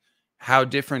 like, how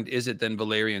different is it than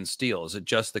Valyrian steel? Is it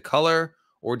just the color,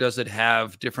 or does it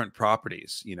have different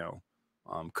properties? You know,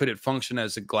 could it function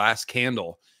as a glass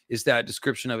candle? Is that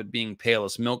description of it being pale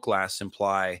as milk glass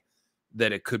imply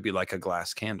that it could be like a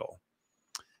glass candle?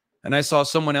 And I saw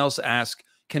someone else ask,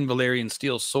 can Valyrian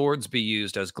steel swords be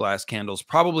used as glass candles?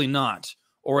 Probably not.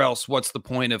 Or else what's the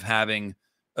point of having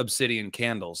obsidian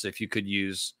candles if you could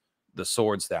use the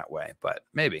swords that way? But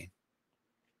maybe.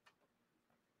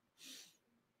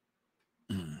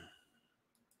 Let's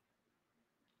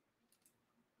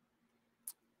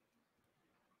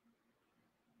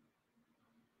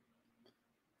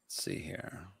see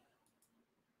here.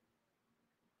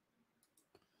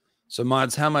 So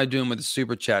mods, how am I doing with the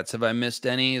super chats? Have I missed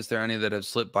any? Is there any that have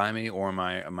slipped by me, or am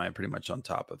I pretty much on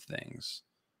top of things?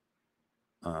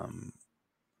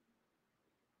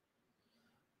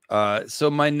 So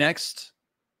my next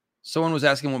Someone was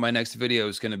asking what my next video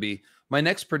is going to be. My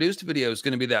next produced video is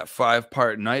going to be that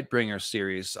 5-part Nightbringer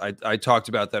series. I talked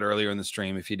about that earlier in the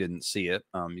stream. If you didn't see it,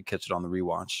 you catch it on the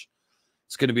rewatch.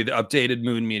 It's going to be the updated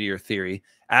moon meteor theory.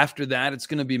 After that, it's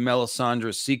going to be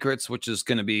Melisandre's Secrets, which is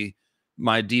going to be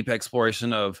my deep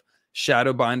exploration of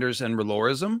Shadowbinders and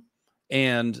Relorism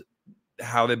and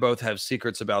how they both have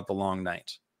secrets about the long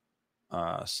night.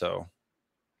 So,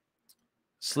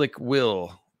 Slick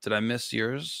Will, did I miss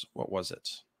yours? What was it?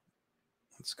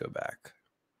 Let's go back.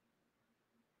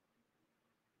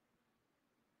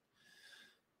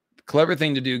 The clever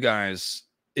thing to do, guys,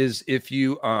 is if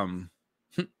you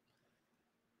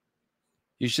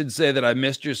you should say that I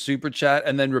missed your super chat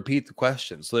and then repeat the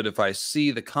question so that if I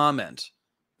see the comment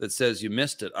that says you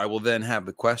missed it, I will then have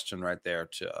the question right there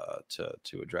to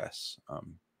address.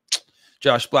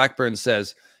 Josh Blackburn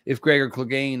says, if Gregor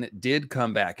Clegane did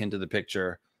come back into the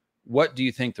picture, what do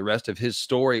you think the rest of his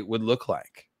story would look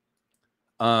like?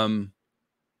 Okay.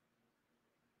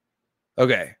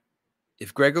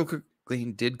 If Gregor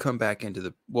Clegane did come back into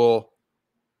the,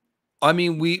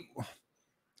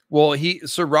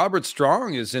 Sir Robert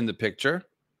Strong is in the picture.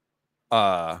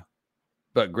 But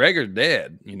Gregor's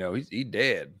dead. You know, he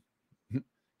dead.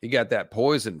 He got that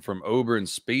poison from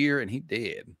Oberyn's spear and he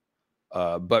dead.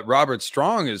 But Robert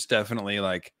Strong is definitely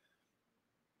like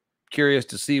curious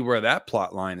to see where that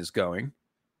plot line is going.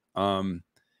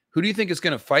 Who do you think is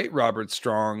going to fight Robert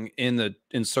Strong in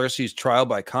Cersei's trial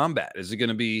by combat? Is it going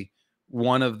to be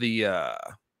one of the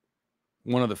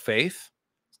Faith?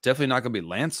 It's definitely not going to be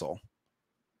Lancel.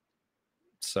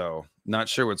 So not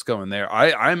sure what's going there.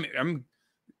 I'm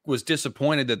was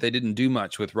disappointed that they didn't do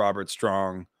much with Robert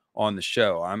Strong on the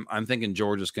show. I'm thinking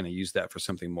George is going to use that for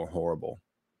something more horrible.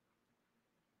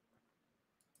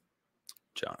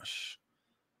 Josh.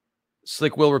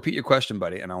 Slick will repeat your question,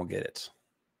 buddy, and I'll get it.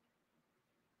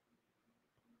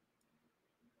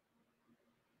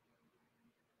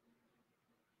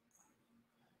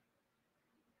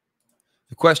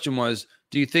 The question was,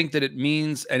 do you think that it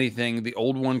means anything? The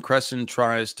old one, Crescent,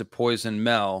 tries to poison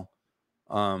Mel.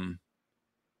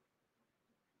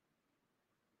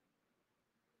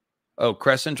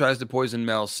 Crescent tries to poison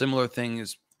Mel. Similar thing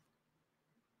is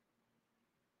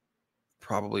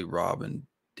probably Rob and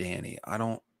Danny.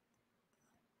 I'm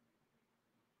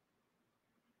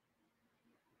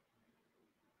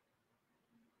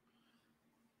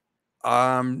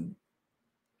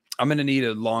going to need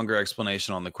a longer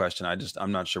explanation on the question.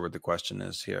 I'm not sure what the question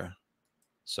is here.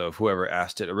 So if whoever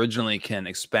asked it originally can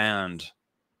expand.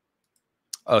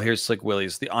 Oh, here's Slick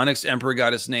Willie's. The Onyx Emperor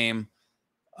got his name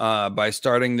by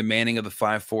starting the manning of the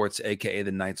Five Forts, aka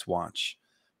the Night's Watch.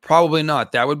 Probably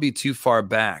not. That would be too far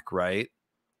back, right?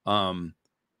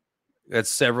 That's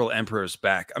several emperors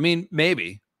back. I mean,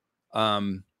 maybe.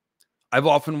 I've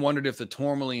often wondered if the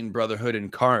Tourmaline Brotherhood in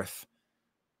Karth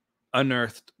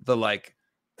unearthed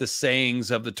the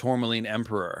sayings of the Tourmaline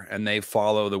Emperor, and they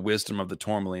follow the wisdom of the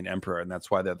Tourmaline Emperor, and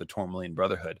that's why they're the Tourmaline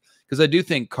Brotherhood. Because I do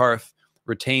think Karth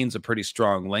retains a pretty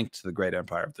strong link to the Great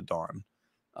Empire of the Dawn.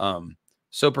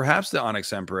 So perhaps the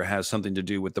Onyx Emperor has something to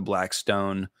do with the Black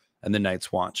Stone and the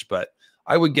Night's Watch, but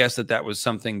I would guess that that was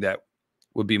something that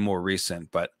would be more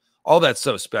recent. But all that's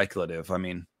so speculative. I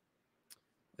mean,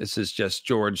 this is just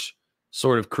George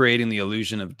sort of creating the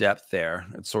illusion of depth there.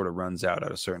 It sort of runs out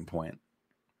at a certain point.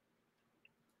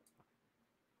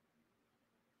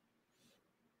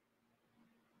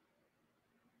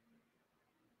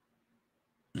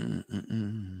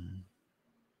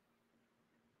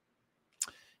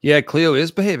 Yeah, Cleo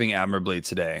is behaving admirably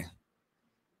today.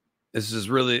 This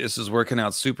is working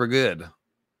out super good.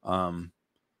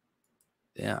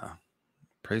 Yeah.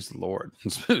 Praise the Lord.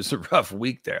 It was a rough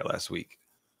week there last week.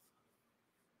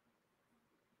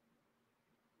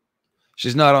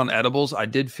 She's not on edibles. I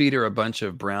did feed her a bunch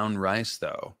of brown rice,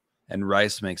 though. And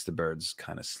rice makes the birds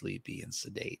kind of sleepy and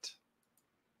sedate.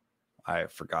 I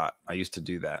forgot. I used to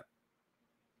do that.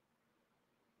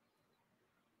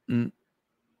 I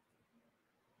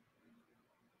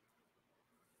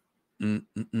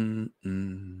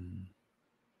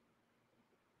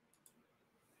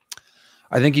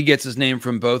think he gets his name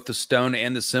from both the stone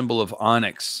and the symbol of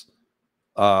onyx.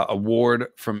 A ward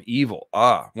from evil.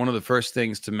 One of the first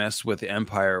things to mess with the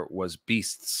Empire was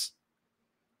beasts.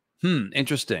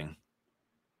 Interesting.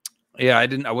 Yeah,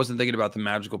 I wasn't thinking about the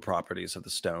magical properties of the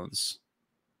stones.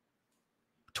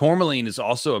 Tourmaline is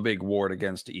also a big ward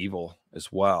against evil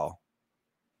as well.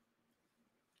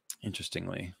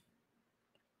 Interestingly.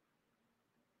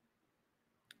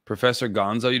 Professor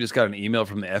Gonzo, you just got an email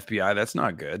from the FBI. That's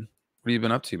not good. What have you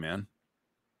been up to, man?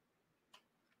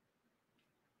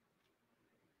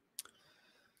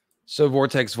 So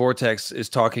Vortex is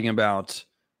talking about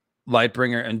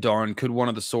Lightbringer and Dawn. Could one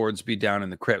of the swords be down in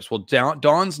the crypts? Well,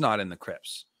 Dawn's not in the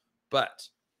crypts, but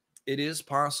it is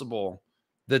possible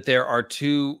that there are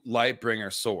two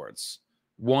Lightbringer swords.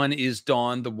 One is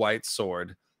Dawn, the white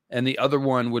sword, and the other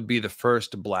one would be the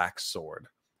first black sword.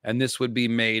 And this would be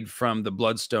made from the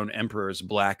Bloodstone Emperor's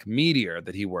black meteor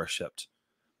that he worshipped.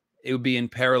 It would be in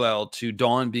parallel to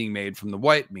Dawn being made from the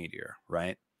white meteor,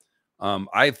 right?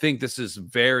 I think this is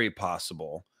very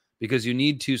possible because you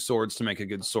need two swords to make a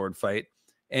good sword fight.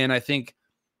 And I think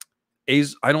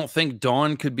I don't think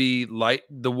Dawn could be like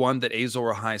the one that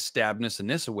Azor Ahai stabbed Nissa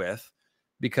Nissa with,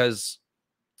 because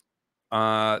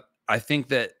I think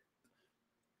that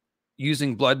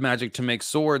using blood magic to make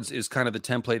swords is kind of the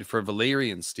template for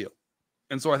Valyrian steel.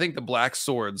 And so I think the black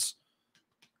swords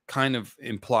kind of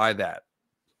imply that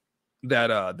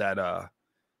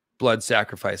blood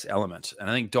sacrifice element. And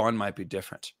I think Dawn might be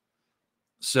different.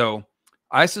 So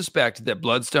I suspect that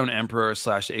Bloodstone Emperor /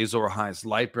 Azor Ahai's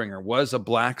Lightbringer was a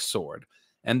black sword,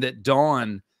 and that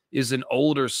Dawn is an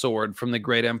older sword from the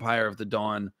Great Empire of the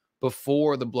Dawn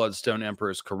before the Bloodstone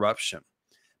Emperor's corruption.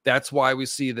 That's why we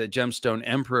see the Gemstone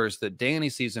Emperors that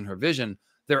Dany sees in her vision.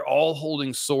 They're all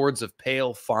holding swords of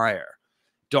pale fire.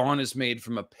 Dawn is made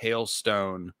from a pale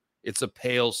stone. It's a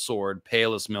pale sword,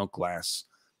 pale as milk glass.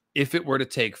 If it were to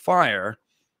take fire,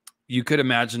 you could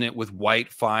imagine it with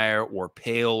white fire or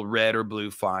pale red or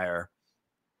blue fire.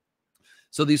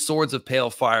 So these swords of pale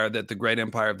fire that the Great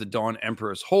Empire of the Dawn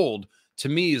Emperors hold, to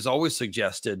me, is always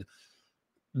suggested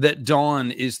that Dawn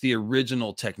is the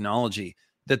original technology,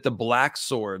 that the black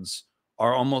swords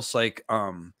are almost like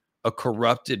a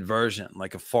corrupted version,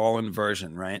 like a fallen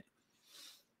version, right,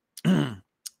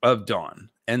 of Dawn.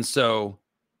 And so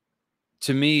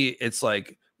to me, it's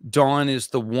like Dawn is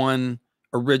the one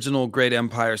original Great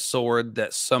Empire sword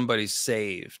that somebody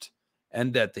saved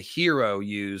and that the hero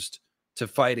used to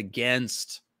fight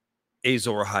against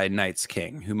Azor Ahai Night's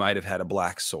King, who might have had a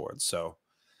black sword. So,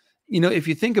 if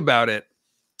you think about it,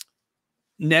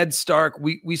 Ned Stark,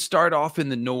 we start off in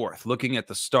the north looking at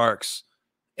the Starks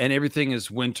and everything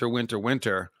is winter, winter,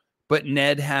 winter. But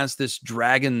Ned has this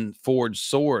dragon forged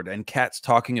sword, and Kat's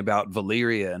talking about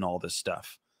Valyria and all this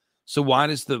stuff. So why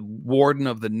does the Warden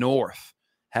of the North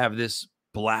have this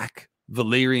black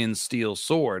Valyrian steel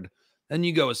sword? Then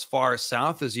you go as far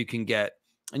south as you can get,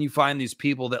 and you find these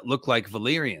people that look like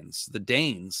Valyrians, the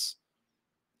Danes.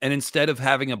 And instead of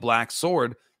having a black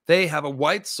sword, they have a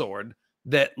white sword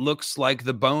that looks like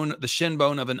the shin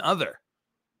bone of an other.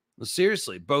 Well,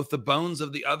 seriously, both the bones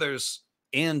of the others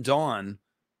and Dawn,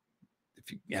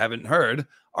 if you haven't heard,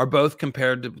 are both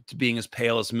compared to being as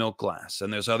pale as milk glass.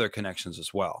 And there's other connections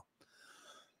as well.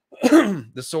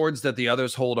 The swords that the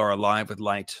others hold are alive with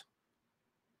light.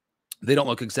 They don't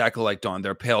look exactly like Dawn.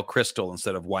 They're pale crystal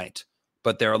instead of white,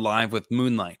 but they're alive with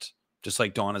moonlight, just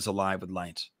like Dawn is alive with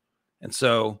light. And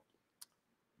so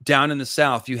down in the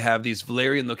south, you have these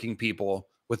Valyrian-looking people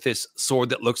with this sword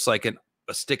that looks like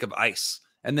a stick of ice.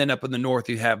 And then up in the north,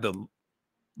 you have the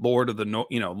Lord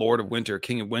of Winter,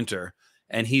 King of Winter,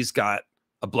 and he's got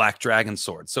a black dragon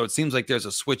sword. So it seems like there's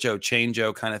a switch-o,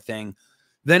 change-o kind of thing.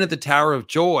 Then at the Tower of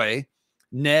Joy,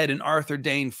 Ned and Arthur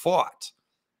Dayne fought.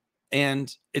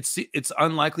 And it's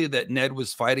unlikely that Ned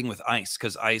was fighting with ice,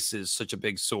 because ice is such a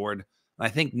big sword. I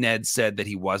think Ned said that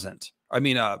he wasn't.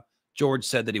 George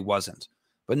said that he wasn't.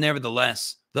 But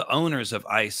nevertheless, the owners of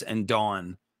Ice and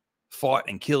Dawn fought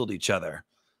and killed each other.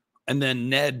 And then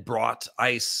Ned brought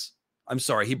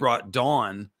he brought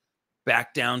Dawn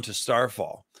back down to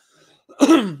Starfall.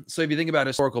 So if you think about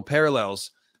historical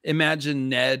parallels, imagine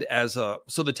Ned so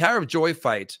the Tower of Joy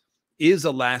fight is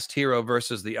a last hero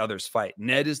versus the others fight.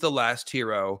 Ned is the last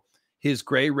hero. His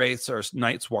gray wraiths are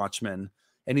Night's Watchmen,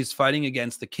 and he's fighting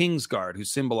against the Kingsguard, who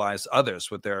symbolize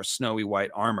others with their snowy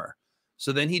white armor.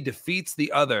 So then he defeats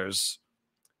the others,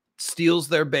 steals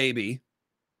their baby,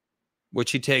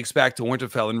 which he takes back to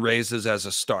Winterfell and raises as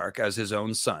a Stark, as his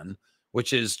own son,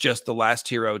 which is just the last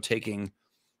hero taking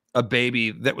a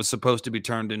baby that was supposed to be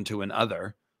turned into an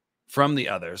other from the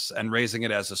others and raising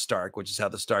it as a Stark, which is how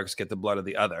the Starks get the blood of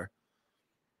the other.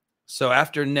 So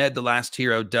after Ned, the last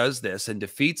hero, does this and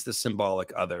defeats the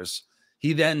symbolic others,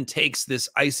 he then takes this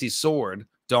icy sword,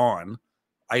 Dawn,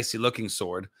 icy-looking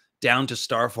sword, down to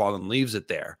Starfall and leaves it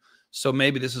there. So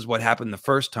maybe this is what happened the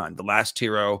first time. The last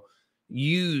hero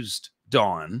used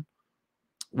Dawn,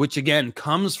 which again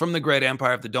comes from the Great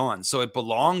Empire of the Dawn. So it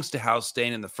belongs to House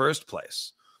Dayne in the first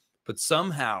place. But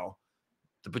somehow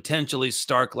the potentially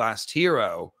Stark last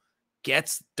hero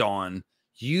gets Dawn,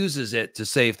 uses it to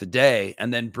save the day,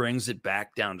 and then brings it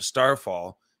back down to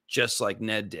Starfall, just like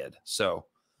Ned did. So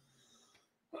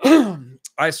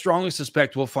I strongly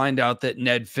suspect we'll find out that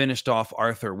Ned finished off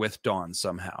Arthur with Dawn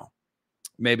somehow.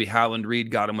 Maybe Howland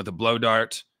Reed got him with a blow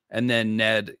dart, and then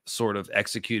Ned sort of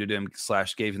executed him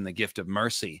 / gave him the gift of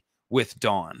mercy with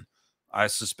Dawn. I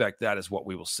suspect that is what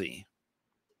we will see.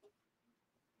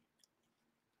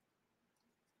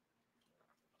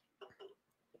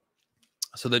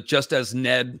 So that just as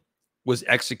Ned was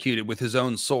executed with his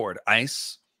own sword,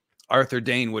 Ice, Arthur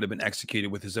Dane would have been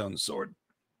executed with his own sword.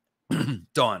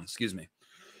 Dawn, excuse me.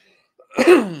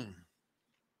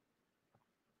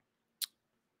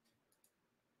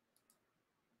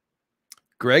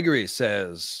 Gregory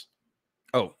says,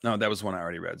 oh, no, that was one I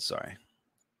already read. Sorry.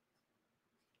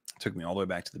 Took me all the way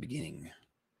back to the beginning.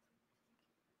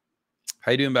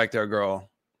 How you doing back there, girl?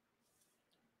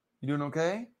 You doing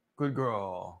okay? Good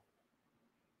girl.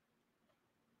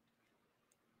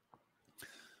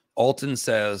 Alton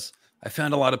says, I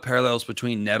found a lot of parallels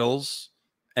between Nettles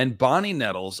and Bonnie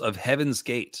Nettles of Heaven's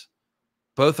Gate.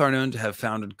 Both are known to have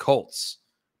founded cults.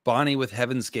 Bonnie with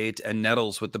Heaven's Gate and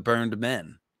Nettles with the Burned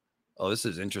Men. Oh, this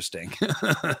is interesting.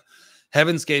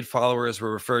 Heaven's Gate followers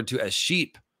were referred to as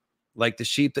sheep, like the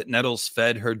sheep that Nettles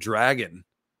fed her dragon.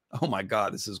 Oh my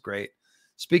God, this is great.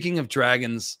 Speaking of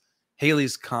dragons,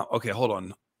 Halley's okay, hold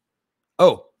on.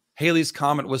 Oh, Halley's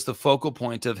Comet was the focal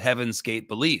point of Heaven's Gate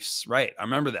beliefs. Right, I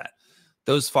remember that.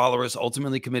 Those followers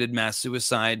ultimately committed mass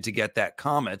suicide to get that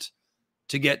comet,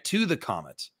 to get to the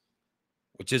comet,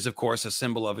 which is, of course, a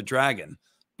symbol of a dragon.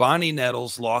 Bonnie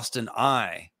Nettles lost an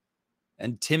eye,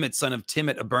 and Timid, son of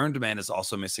Timid, a burned man, is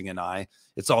also missing an eye.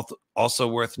 It's also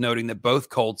worth noting that both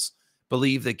cults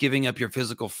believe that giving up your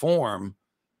physical form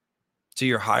to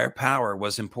your higher power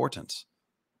was important.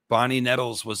 Bonnie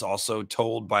Nettles was also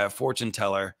told by a fortune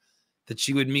teller that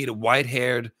she would meet a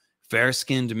white-haired,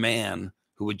 fair-skinned man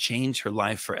who would change her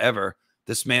life forever.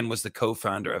 This man was the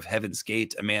co-founder of Heaven's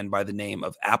Gate, a man by the name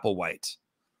of Applewhite.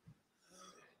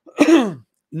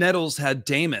 Nettles had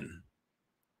Damon.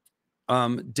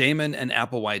 Damon and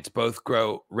Applewhite both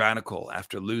grow radical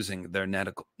after losing their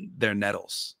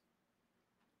nettles.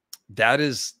 That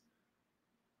is...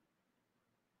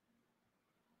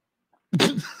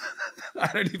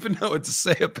 I don't even know what to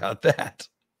say about that.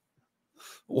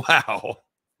 Wow.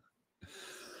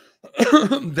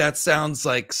 That sounds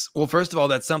like, well, first of all,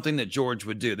 that's something that George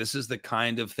would do. This is the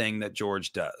kind of thing that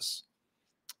George does.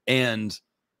 And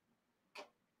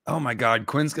oh my God,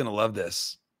 Quinn's going to love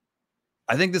this.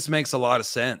 I think this makes a lot of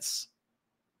sense.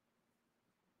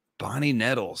 Bonnie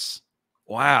Nettles.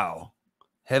 Wow.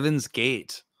 Heaven's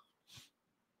Gate.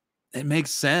 It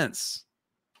makes sense.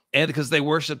 And because they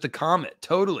worship the comet.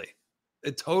 Totally.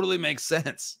 It totally makes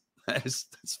sense. That's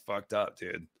fucked up,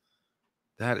 dude.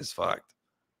 That is fucked.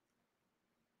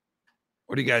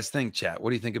 What do you guys think, chat? What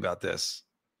do you think about this?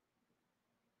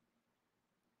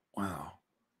 Wow.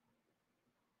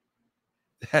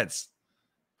 That's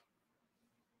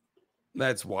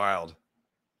wild.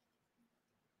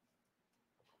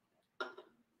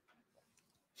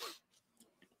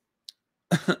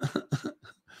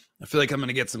 I feel like I'm going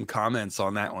to get some comments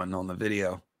on that one on the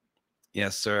video.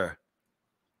 Yes, sir.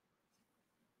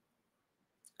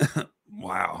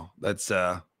 Wow. That's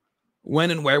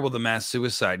when and where will the mass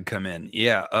suicide come in?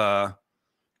 Yeah,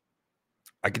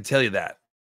 I can tell you that.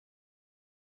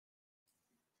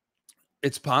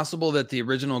 It's possible that the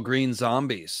original green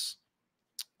zombies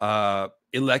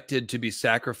elected to be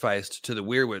sacrificed to the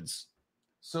Weirwoods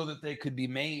so that they could be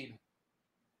made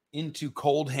into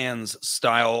Cold Hands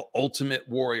style Ultimate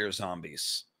Warrior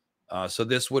zombies. So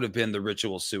this would have been the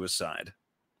ritual suicide.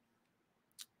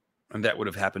 And that would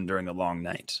have happened during the long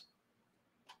night.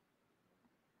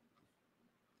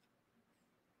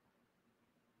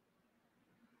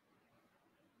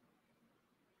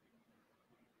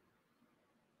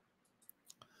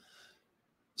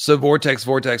 So Vortex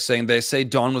saying, they say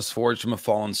Dawn was forged from a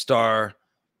fallen star.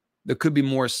 There could be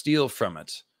more steel from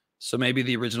it. So maybe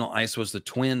the original ice was the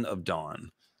twin of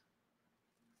Dawn.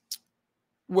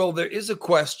 Well, there is a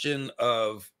question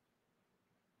of,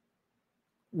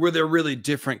 were there really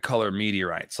different color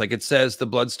meteorites? Like it says the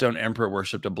Bloodstone Emperor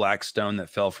worshipped a black stone that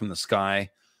fell from the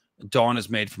sky. Dawn is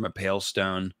made from a pale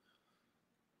stone.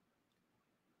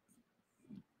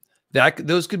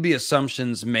 Those could be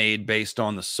assumptions made based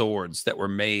on the swords that were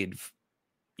made,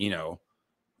 you know.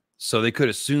 So they could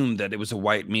assume that it was a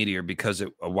white meteor because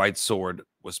a white sword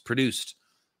was produced.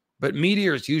 But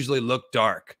meteors usually look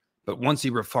dark. But once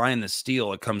you refine the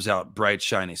steel, it comes out bright,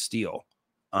 shiny steel.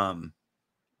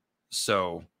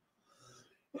 So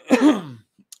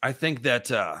I think that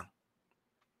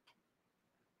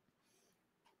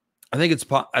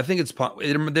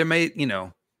there may, you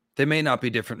know, They may not be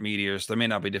different meteors. There may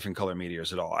not be different color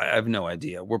meteors at all. I have no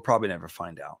idea. We'll probably never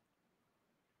find out.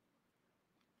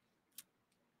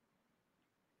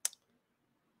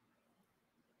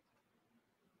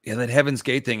 Yeah, that Heaven's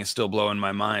Gate thing is still blowing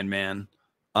my mind, man.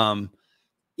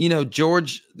 You know,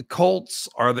 George, the Colts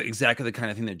are exactly the kind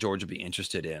of thing that George would be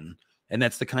interested in. And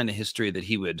that's the kind of history that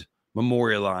he would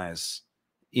memorialize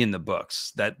in the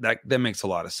books. That makes a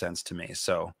lot of sense to me.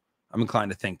 So I'm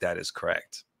inclined to think that is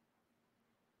correct.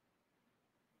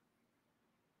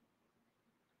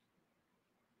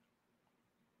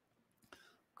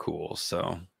 Cool.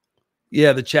 So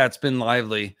yeah, the chat's been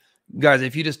lively. Guys,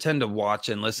 if you just tend to watch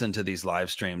and listen to these live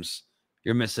streams,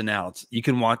 you're missing out. You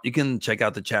can check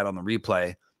out the chat on the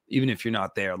replay, even if you're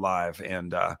not there live.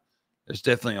 And there's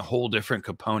definitely a whole different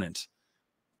component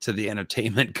to the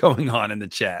entertainment going on in the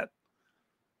chat.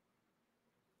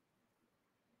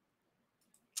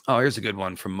 Oh, here's a good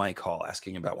one from Mike Hall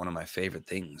asking about one of my favorite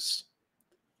things.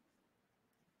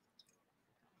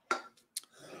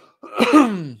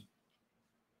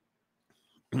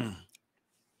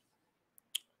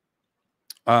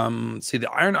 See,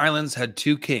 the Iron Islands had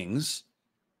 2 kings,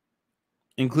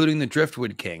 including the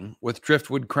Driftwood King, with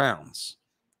driftwood crowns.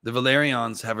 The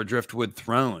Valerians have a driftwood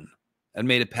throne and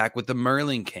made a pact with the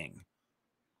Merling King.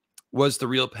 Was the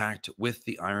real pact with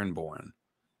the Ironborn.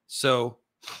 So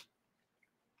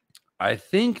I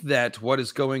think that what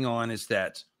is going on is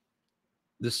that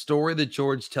the story that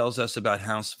George tells us about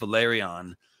House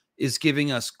Valerian is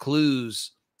giving us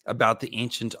clues about the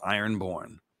ancient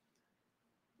Ironborn.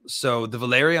 So the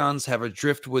Valerians have a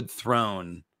driftwood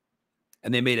throne,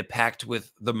 and they made a pact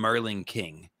with the Merling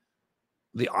King.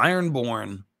 The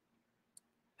Ironborn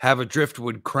have a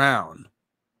driftwood crown,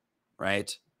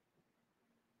 right?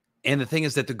 And the thing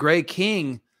is that the Gray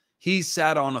King, he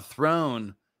sat on a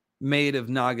throne made of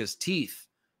Naga's teeth.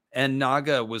 And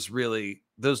Naga was really,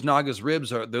 those Naga's ribs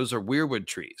those are weirwood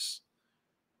trees.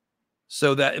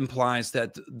 So that implies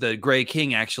that the Gray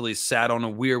King actually sat on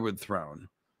a weirwood throne,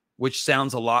 which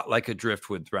sounds a lot like a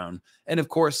driftwood throne. And of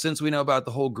course, since we know about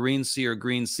the whole green sea or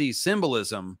green sea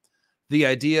symbolism, the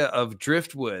idea of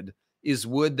driftwood is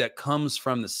wood that comes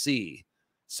from the sea.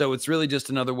 So it's really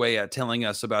just another way of telling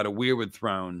us about a weirwood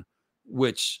throne,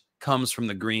 which comes from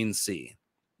the green sea,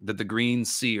 that the green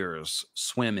seers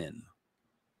swim in.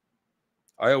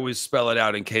 I always spell it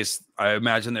out in case, I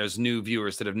imagine there's new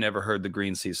viewers that have never heard the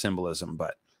green sea symbolism,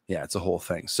 but yeah, it's a whole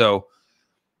thing. So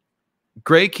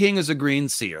Gray King is a green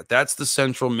seer. That's the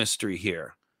central mystery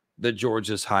here that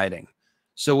George is hiding.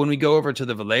 So when we go over to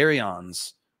the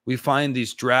Valerians, we find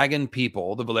these dragon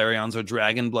people. The Valerians are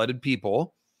dragon-blooded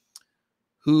people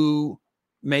who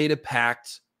made a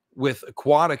pact with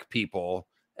aquatic people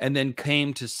and then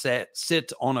came to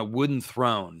sit on a wooden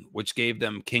throne, which gave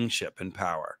them kingship and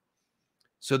power.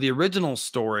 So the original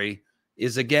story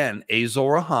is, again,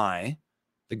 Azor Ahai.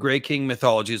 The Gray King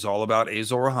mythology is all about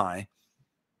Azor Ahai.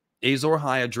 Azor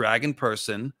Ahai, a dragon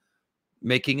person,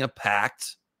 making a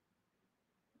pact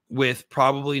with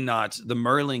probably not the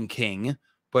Merling King,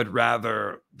 but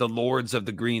rather the lords of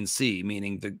the Green Sea,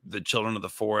 meaning the children of the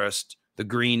forest, the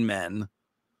green men,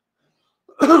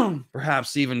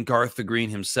 perhaps even Garth the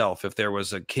Green himself, if there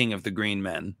was a king of the green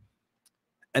men,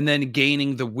 and then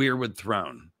gaining the weirwood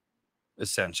throne,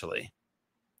 essentially.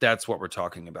 That's what we're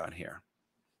talking about here.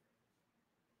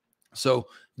 So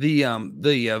the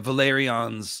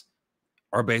Valerians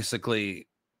are basically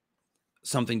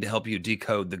something to help you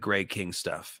decode the Gray King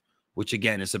stuff, which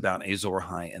again is about Azor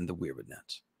Ahai and the Weirwood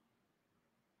Net.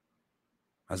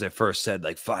 As I first said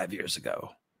like 5 years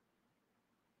ago.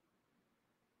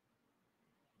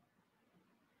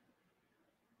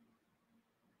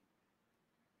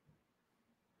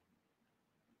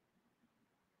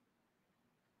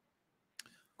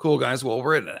 Cool, guys. Well,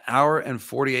 we're at 1 hour and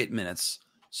 48 minutes.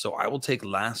 So I will take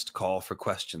last call for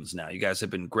questions now. You guys have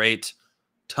been great.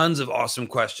 Tons of awesome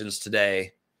questions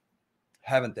today.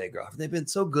 Haven't they, girl? Have they been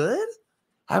so good?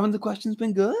 Haven't the questions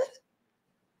been good?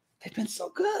 They've been so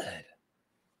good.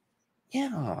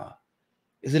 Yeah.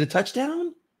 Is it a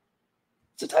touchdown?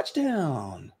 It's a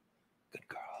touchdown. Good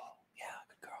girl. Yeah,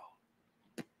 good girl.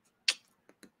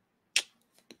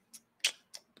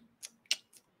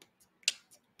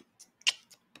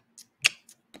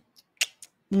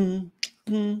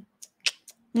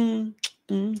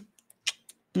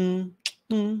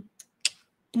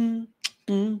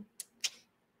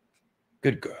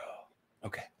 Good girl.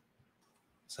 Okay.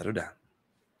 Settle down.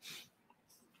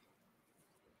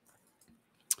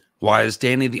 Why is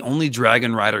Dany the only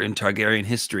dragon rider in Targaryen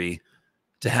history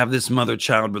to have this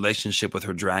mother-child relationship with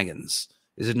her dragons?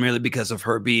 Is it merely because of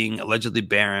her being allegedly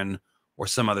barren or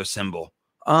some other symbol?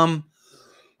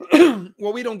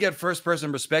 Well, we don't get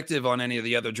first-person perspective on any of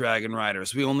the other dragon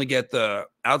riders. We only get the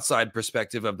outside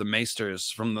perspective of the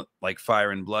maesters from the like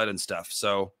Fire and Blood and stuff.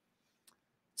 So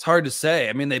it's hard to say.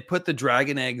 I mean, they put the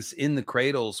dragon eggs in the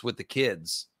cradles with the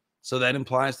kids, so that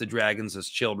implies the dragons as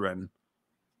children.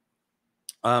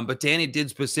 But Dany did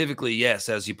specifically, yes,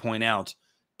 as you point out,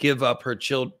 give up her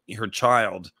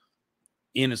child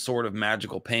in a sort of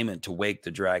magical payment to wake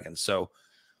the dragon. So,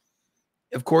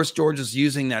 of course, George is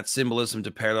using that symbolism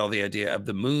to parallel the idea of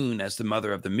the moon as the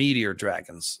mother of the meteor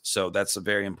dragons. So that's a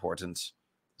very important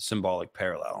symbolic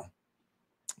parallel.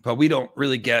 But we don't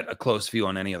really get a close view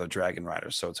on any other dragon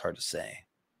riders, so it's hard to say.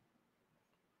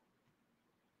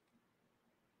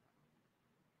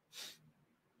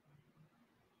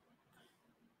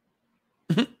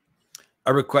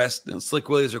 A request, Slick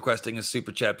Willie is requesting a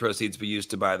super chat proceeds be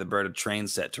used to buy the Bird of Train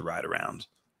set to ride around.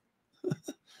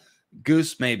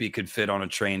 Goose maybe could fit on a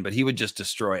train, but he would just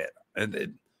destroy it.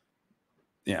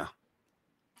 Yeah.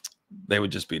 They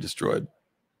would just be destroyed.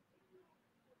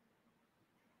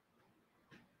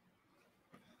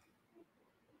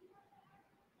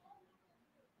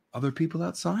 Other people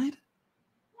outside?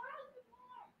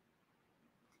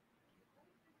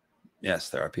 Yes,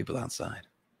 there are people outside.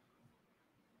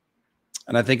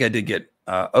 And I think I did get,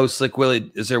 oh, Slick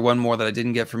Willie, is there one more that I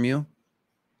didn't get from you?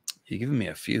 You're giving me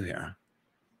a few here.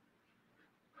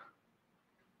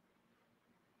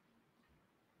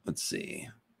 Let's see.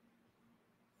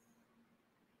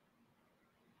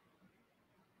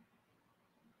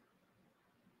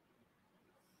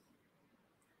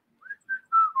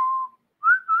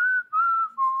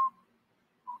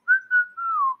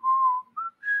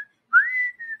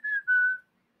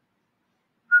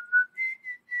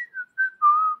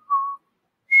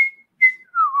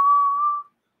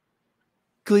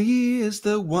 Glee is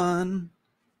the one.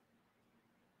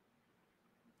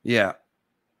 Yeah.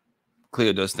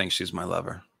 Cleo does think she's my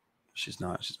lover. She's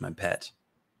not. She's my pet.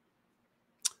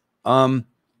 I'm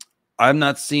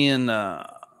not seeing. Yeah,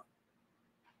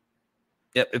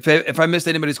 if I missed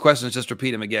anybody's questions, just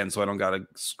repeat them again, so I don't gotta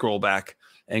scroll back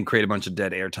and create a bunch of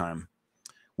dead airtime.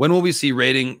 When will we see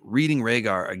reading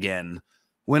Rhaegar again?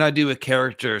 When I do a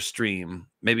character stream,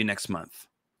 maybe next month.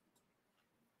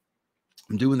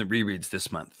 I'm doing the rereads this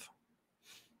month.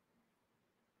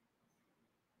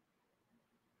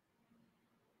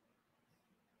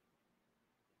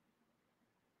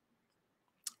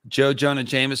 Joe Jonah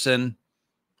Jameson,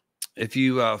 if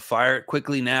you fire it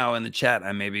quickly now in the chat,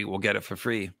 I maybe will get it for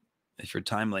free if you're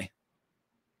timely.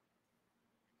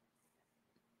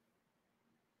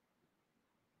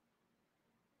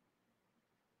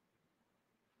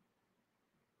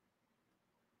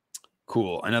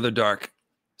 Cool. Another Dark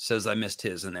says I missed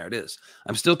his, and there it is.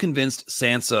 I'm still convinced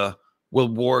Sansa will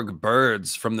warg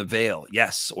birds from the Vale.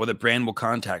 Yes. Or that Bran will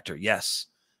contact her. Yes.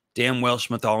 Damn Welsh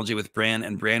mythology with Bran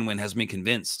and Branwen has me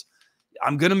convinced.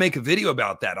 I'm going to make a video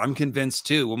about that. I'm convinced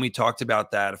too. When we talked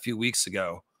about that a few weeks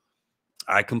ago,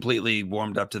 I completely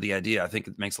warmed up to the idea. I think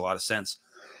it makes a lot of sense.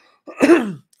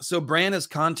 So Bran has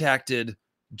contacted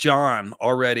Jon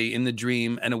already in the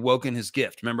dream and awoken his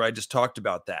gift. Remember, I just talked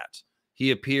about that.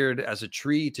 He appeared as a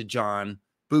tree to Jon,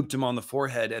 booped him on the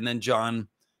forehead, and then Jon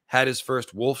had his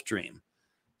first wolf dream.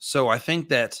 So I think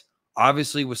that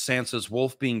obviously with Sansa's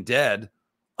wolf being dead,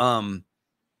 the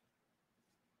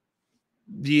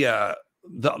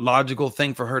logical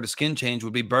thing for her to skin change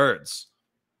would be birds.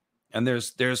 And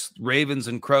there's ravens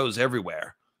and crows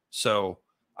everywhere. So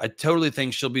I totally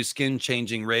think she'll be skin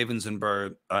changing ravens and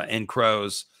and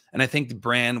crows. And I think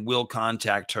Bran will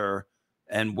contact her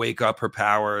and wake up her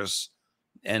powers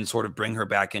and sort of bring her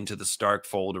back into the Stark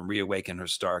fold and reawaken her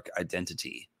Stark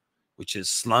identity, which is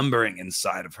slumbering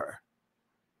inside of her.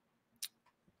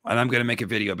 And I'm going to make a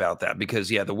video about that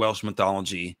because, yeah, the Welsh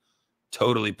mythology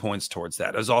totally points towards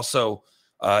that. There's also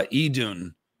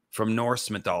Idun from Norse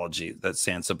mythology that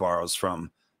Sansa borrows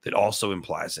from that also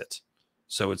implies it.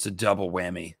 So it's a double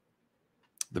whammy.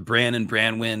 The Bran and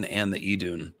Branwen and the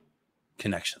Idun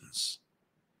connections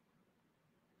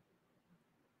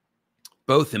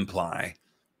both imply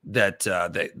that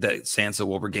that Sansa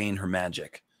will regain her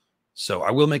magic. So I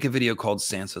will make a video called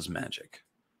Sansa's Magic,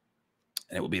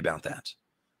 and it will be about that.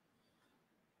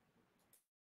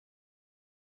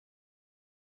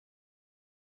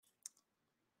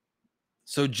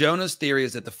 So Jonah's theory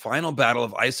is that the final battle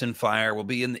of Ice and Fire will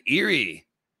be in the Eyrie.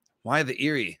 Why the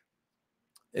Eyrie?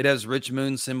 It has rich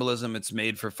moon symbolism. It's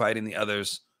made for fighting the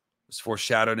others. It's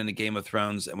foreshadowed in the Game of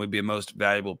Thrones and would be a most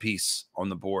valuable piece on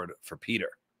the board for Peter.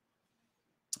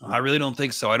 I really don't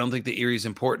think so. I don't think the Eyrie is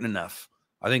important enough.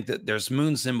 I think that there's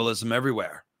moon symbolism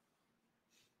everywhere.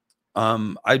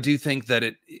 I do think that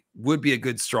it would be a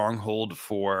good stronghold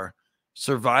for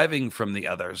surviving from the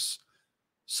others.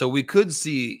 So we could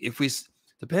see if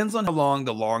depends on how long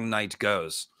the long night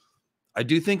goes. I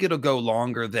do think it'll go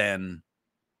longer than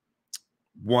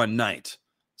one night.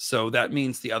 So that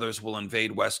means the others will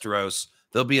invade Westeros.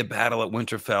 There'll be a battle at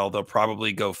Winterfell. They'll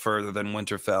probably go further than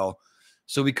Winterfell.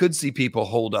 So we could see people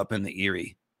hold up in the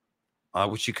Eyrie,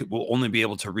 which will only be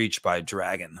able to reach by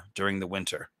dragon during the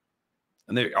winter.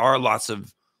 And there are lots of,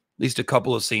 at least a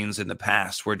couple of scenes in the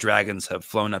past where dragons have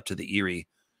flown up to the Eyrie,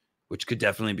 which could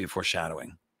definitely be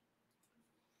foreshadowing.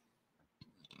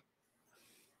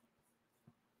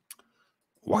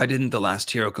 Why didn't the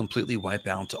last hero completely wipe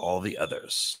out all the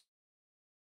others?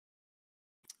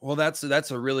 Well,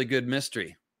 that's a really good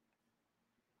mystery.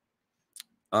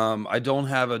 I don't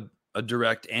have a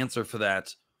direct answer for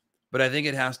that, but I think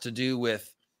it has to do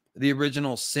with the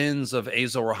original sins of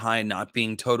Azor Ahai not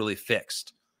being totally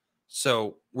fixed.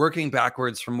 So working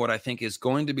backwards from what I think is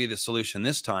going to be the solution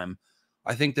this time,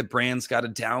 I think that Bran's got to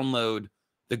download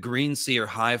the Green Seer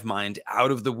hive mind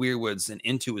out of the Weirwoods and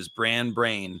into his Bran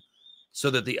brain so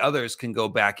that the others can go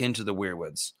back into the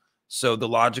Weirwoods. So the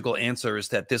logical answer is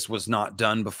that this was not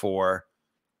done before.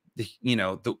 The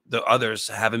others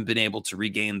haven't been able to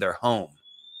regain their home.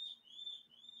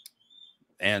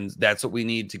 And that's what we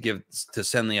need to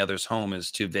send the others home,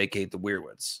 is to vacate the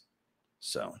Weirwoods.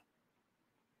 So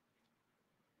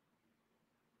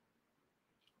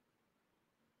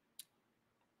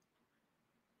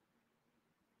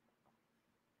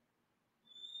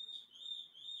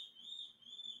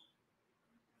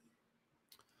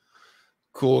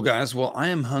cool, guys. Well, I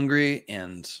am hungry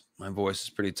and my voice is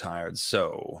pretty tired.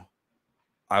 So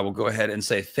I will go ahead and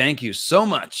say thank you so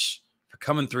much for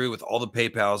coming through with all the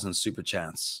PayPals and Super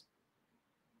Chats.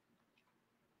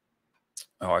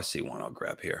 Oh, I see one. I'll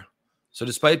grab here. So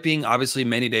despite being obviously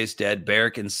many days dead,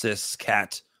 Beric insists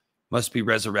Cat must be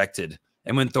resurrected.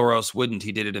 And when Thoros wouldn't,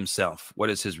 he did it himself.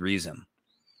 What is his reason?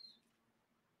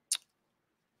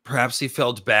 Perhaps he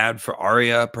felt bad for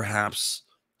Arya. Perhaps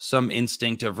some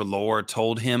instinct of R'hllor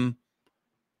told him.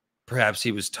 Perhaps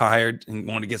he was tired and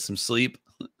wanted to get some sleep.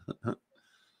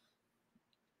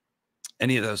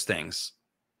 Any of those things.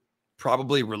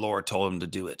 Probably R'hllor told him to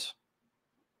do it.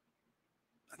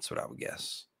 That's what I would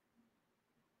guess.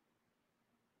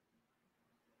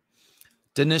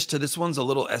 Danishta, this one's a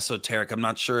little esoteric. I'm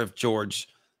not sure if George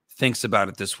thinks about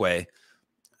it this way.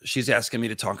 She's asking me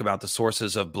to talk about the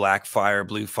sources of black fire,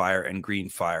 blue fire, and green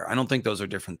fire. I don't think those are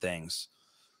different things.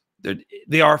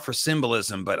 They are for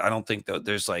symbolism, but I don't think that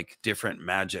there's like different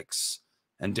magics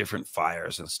and different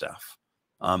fires and stuff.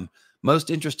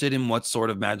 Most interested in what sort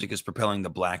of magic is propelling the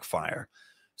black fire.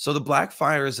 So the black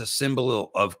fire is a symbol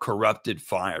of corrupted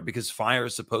fire because fire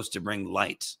is supposed to bring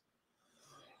light.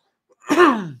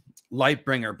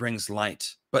 Lightbringer brings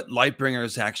light, but Lightbringer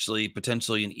is actually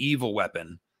potentially an evil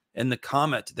weapon. And the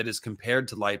comet that is compared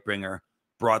to Lightbringer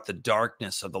brought the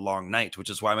darkness of the long night,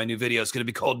 which is why my new video is going to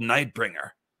be called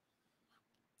Nightbringer.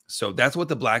 So that's what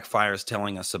the black fire is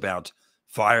telling us about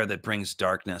fire that brings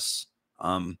darkness.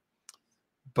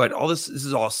 But all this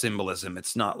is all symbolism.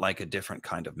 It's not like a different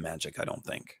kind of magic, I don't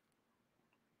think.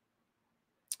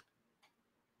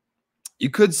 You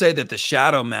could say that the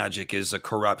shadow magic is a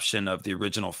corruption of the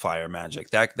original fire magic.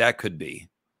 That could be.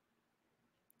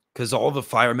 Because all the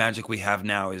fire magic we have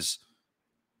now is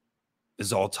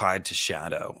all tied to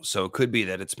shadow. So it could be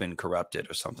that it's been corrupted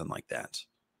or something like that.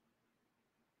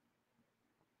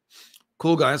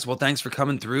 Cool, guys. Well, thanks for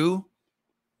coming through.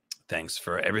 Thanks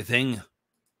for everything.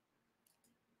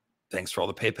 Thanks for all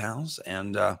the PayPals.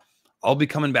 And I'll be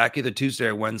coming back either Tuesday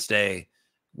or Wednesday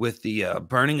with the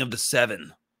Burning of the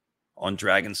Seven on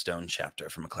Dragonstone chapter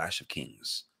from A Clash of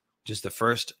Kings. Just the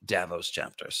first Davos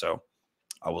chapter. So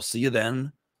I will see you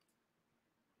then.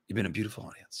 You've been a beautiful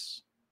audience.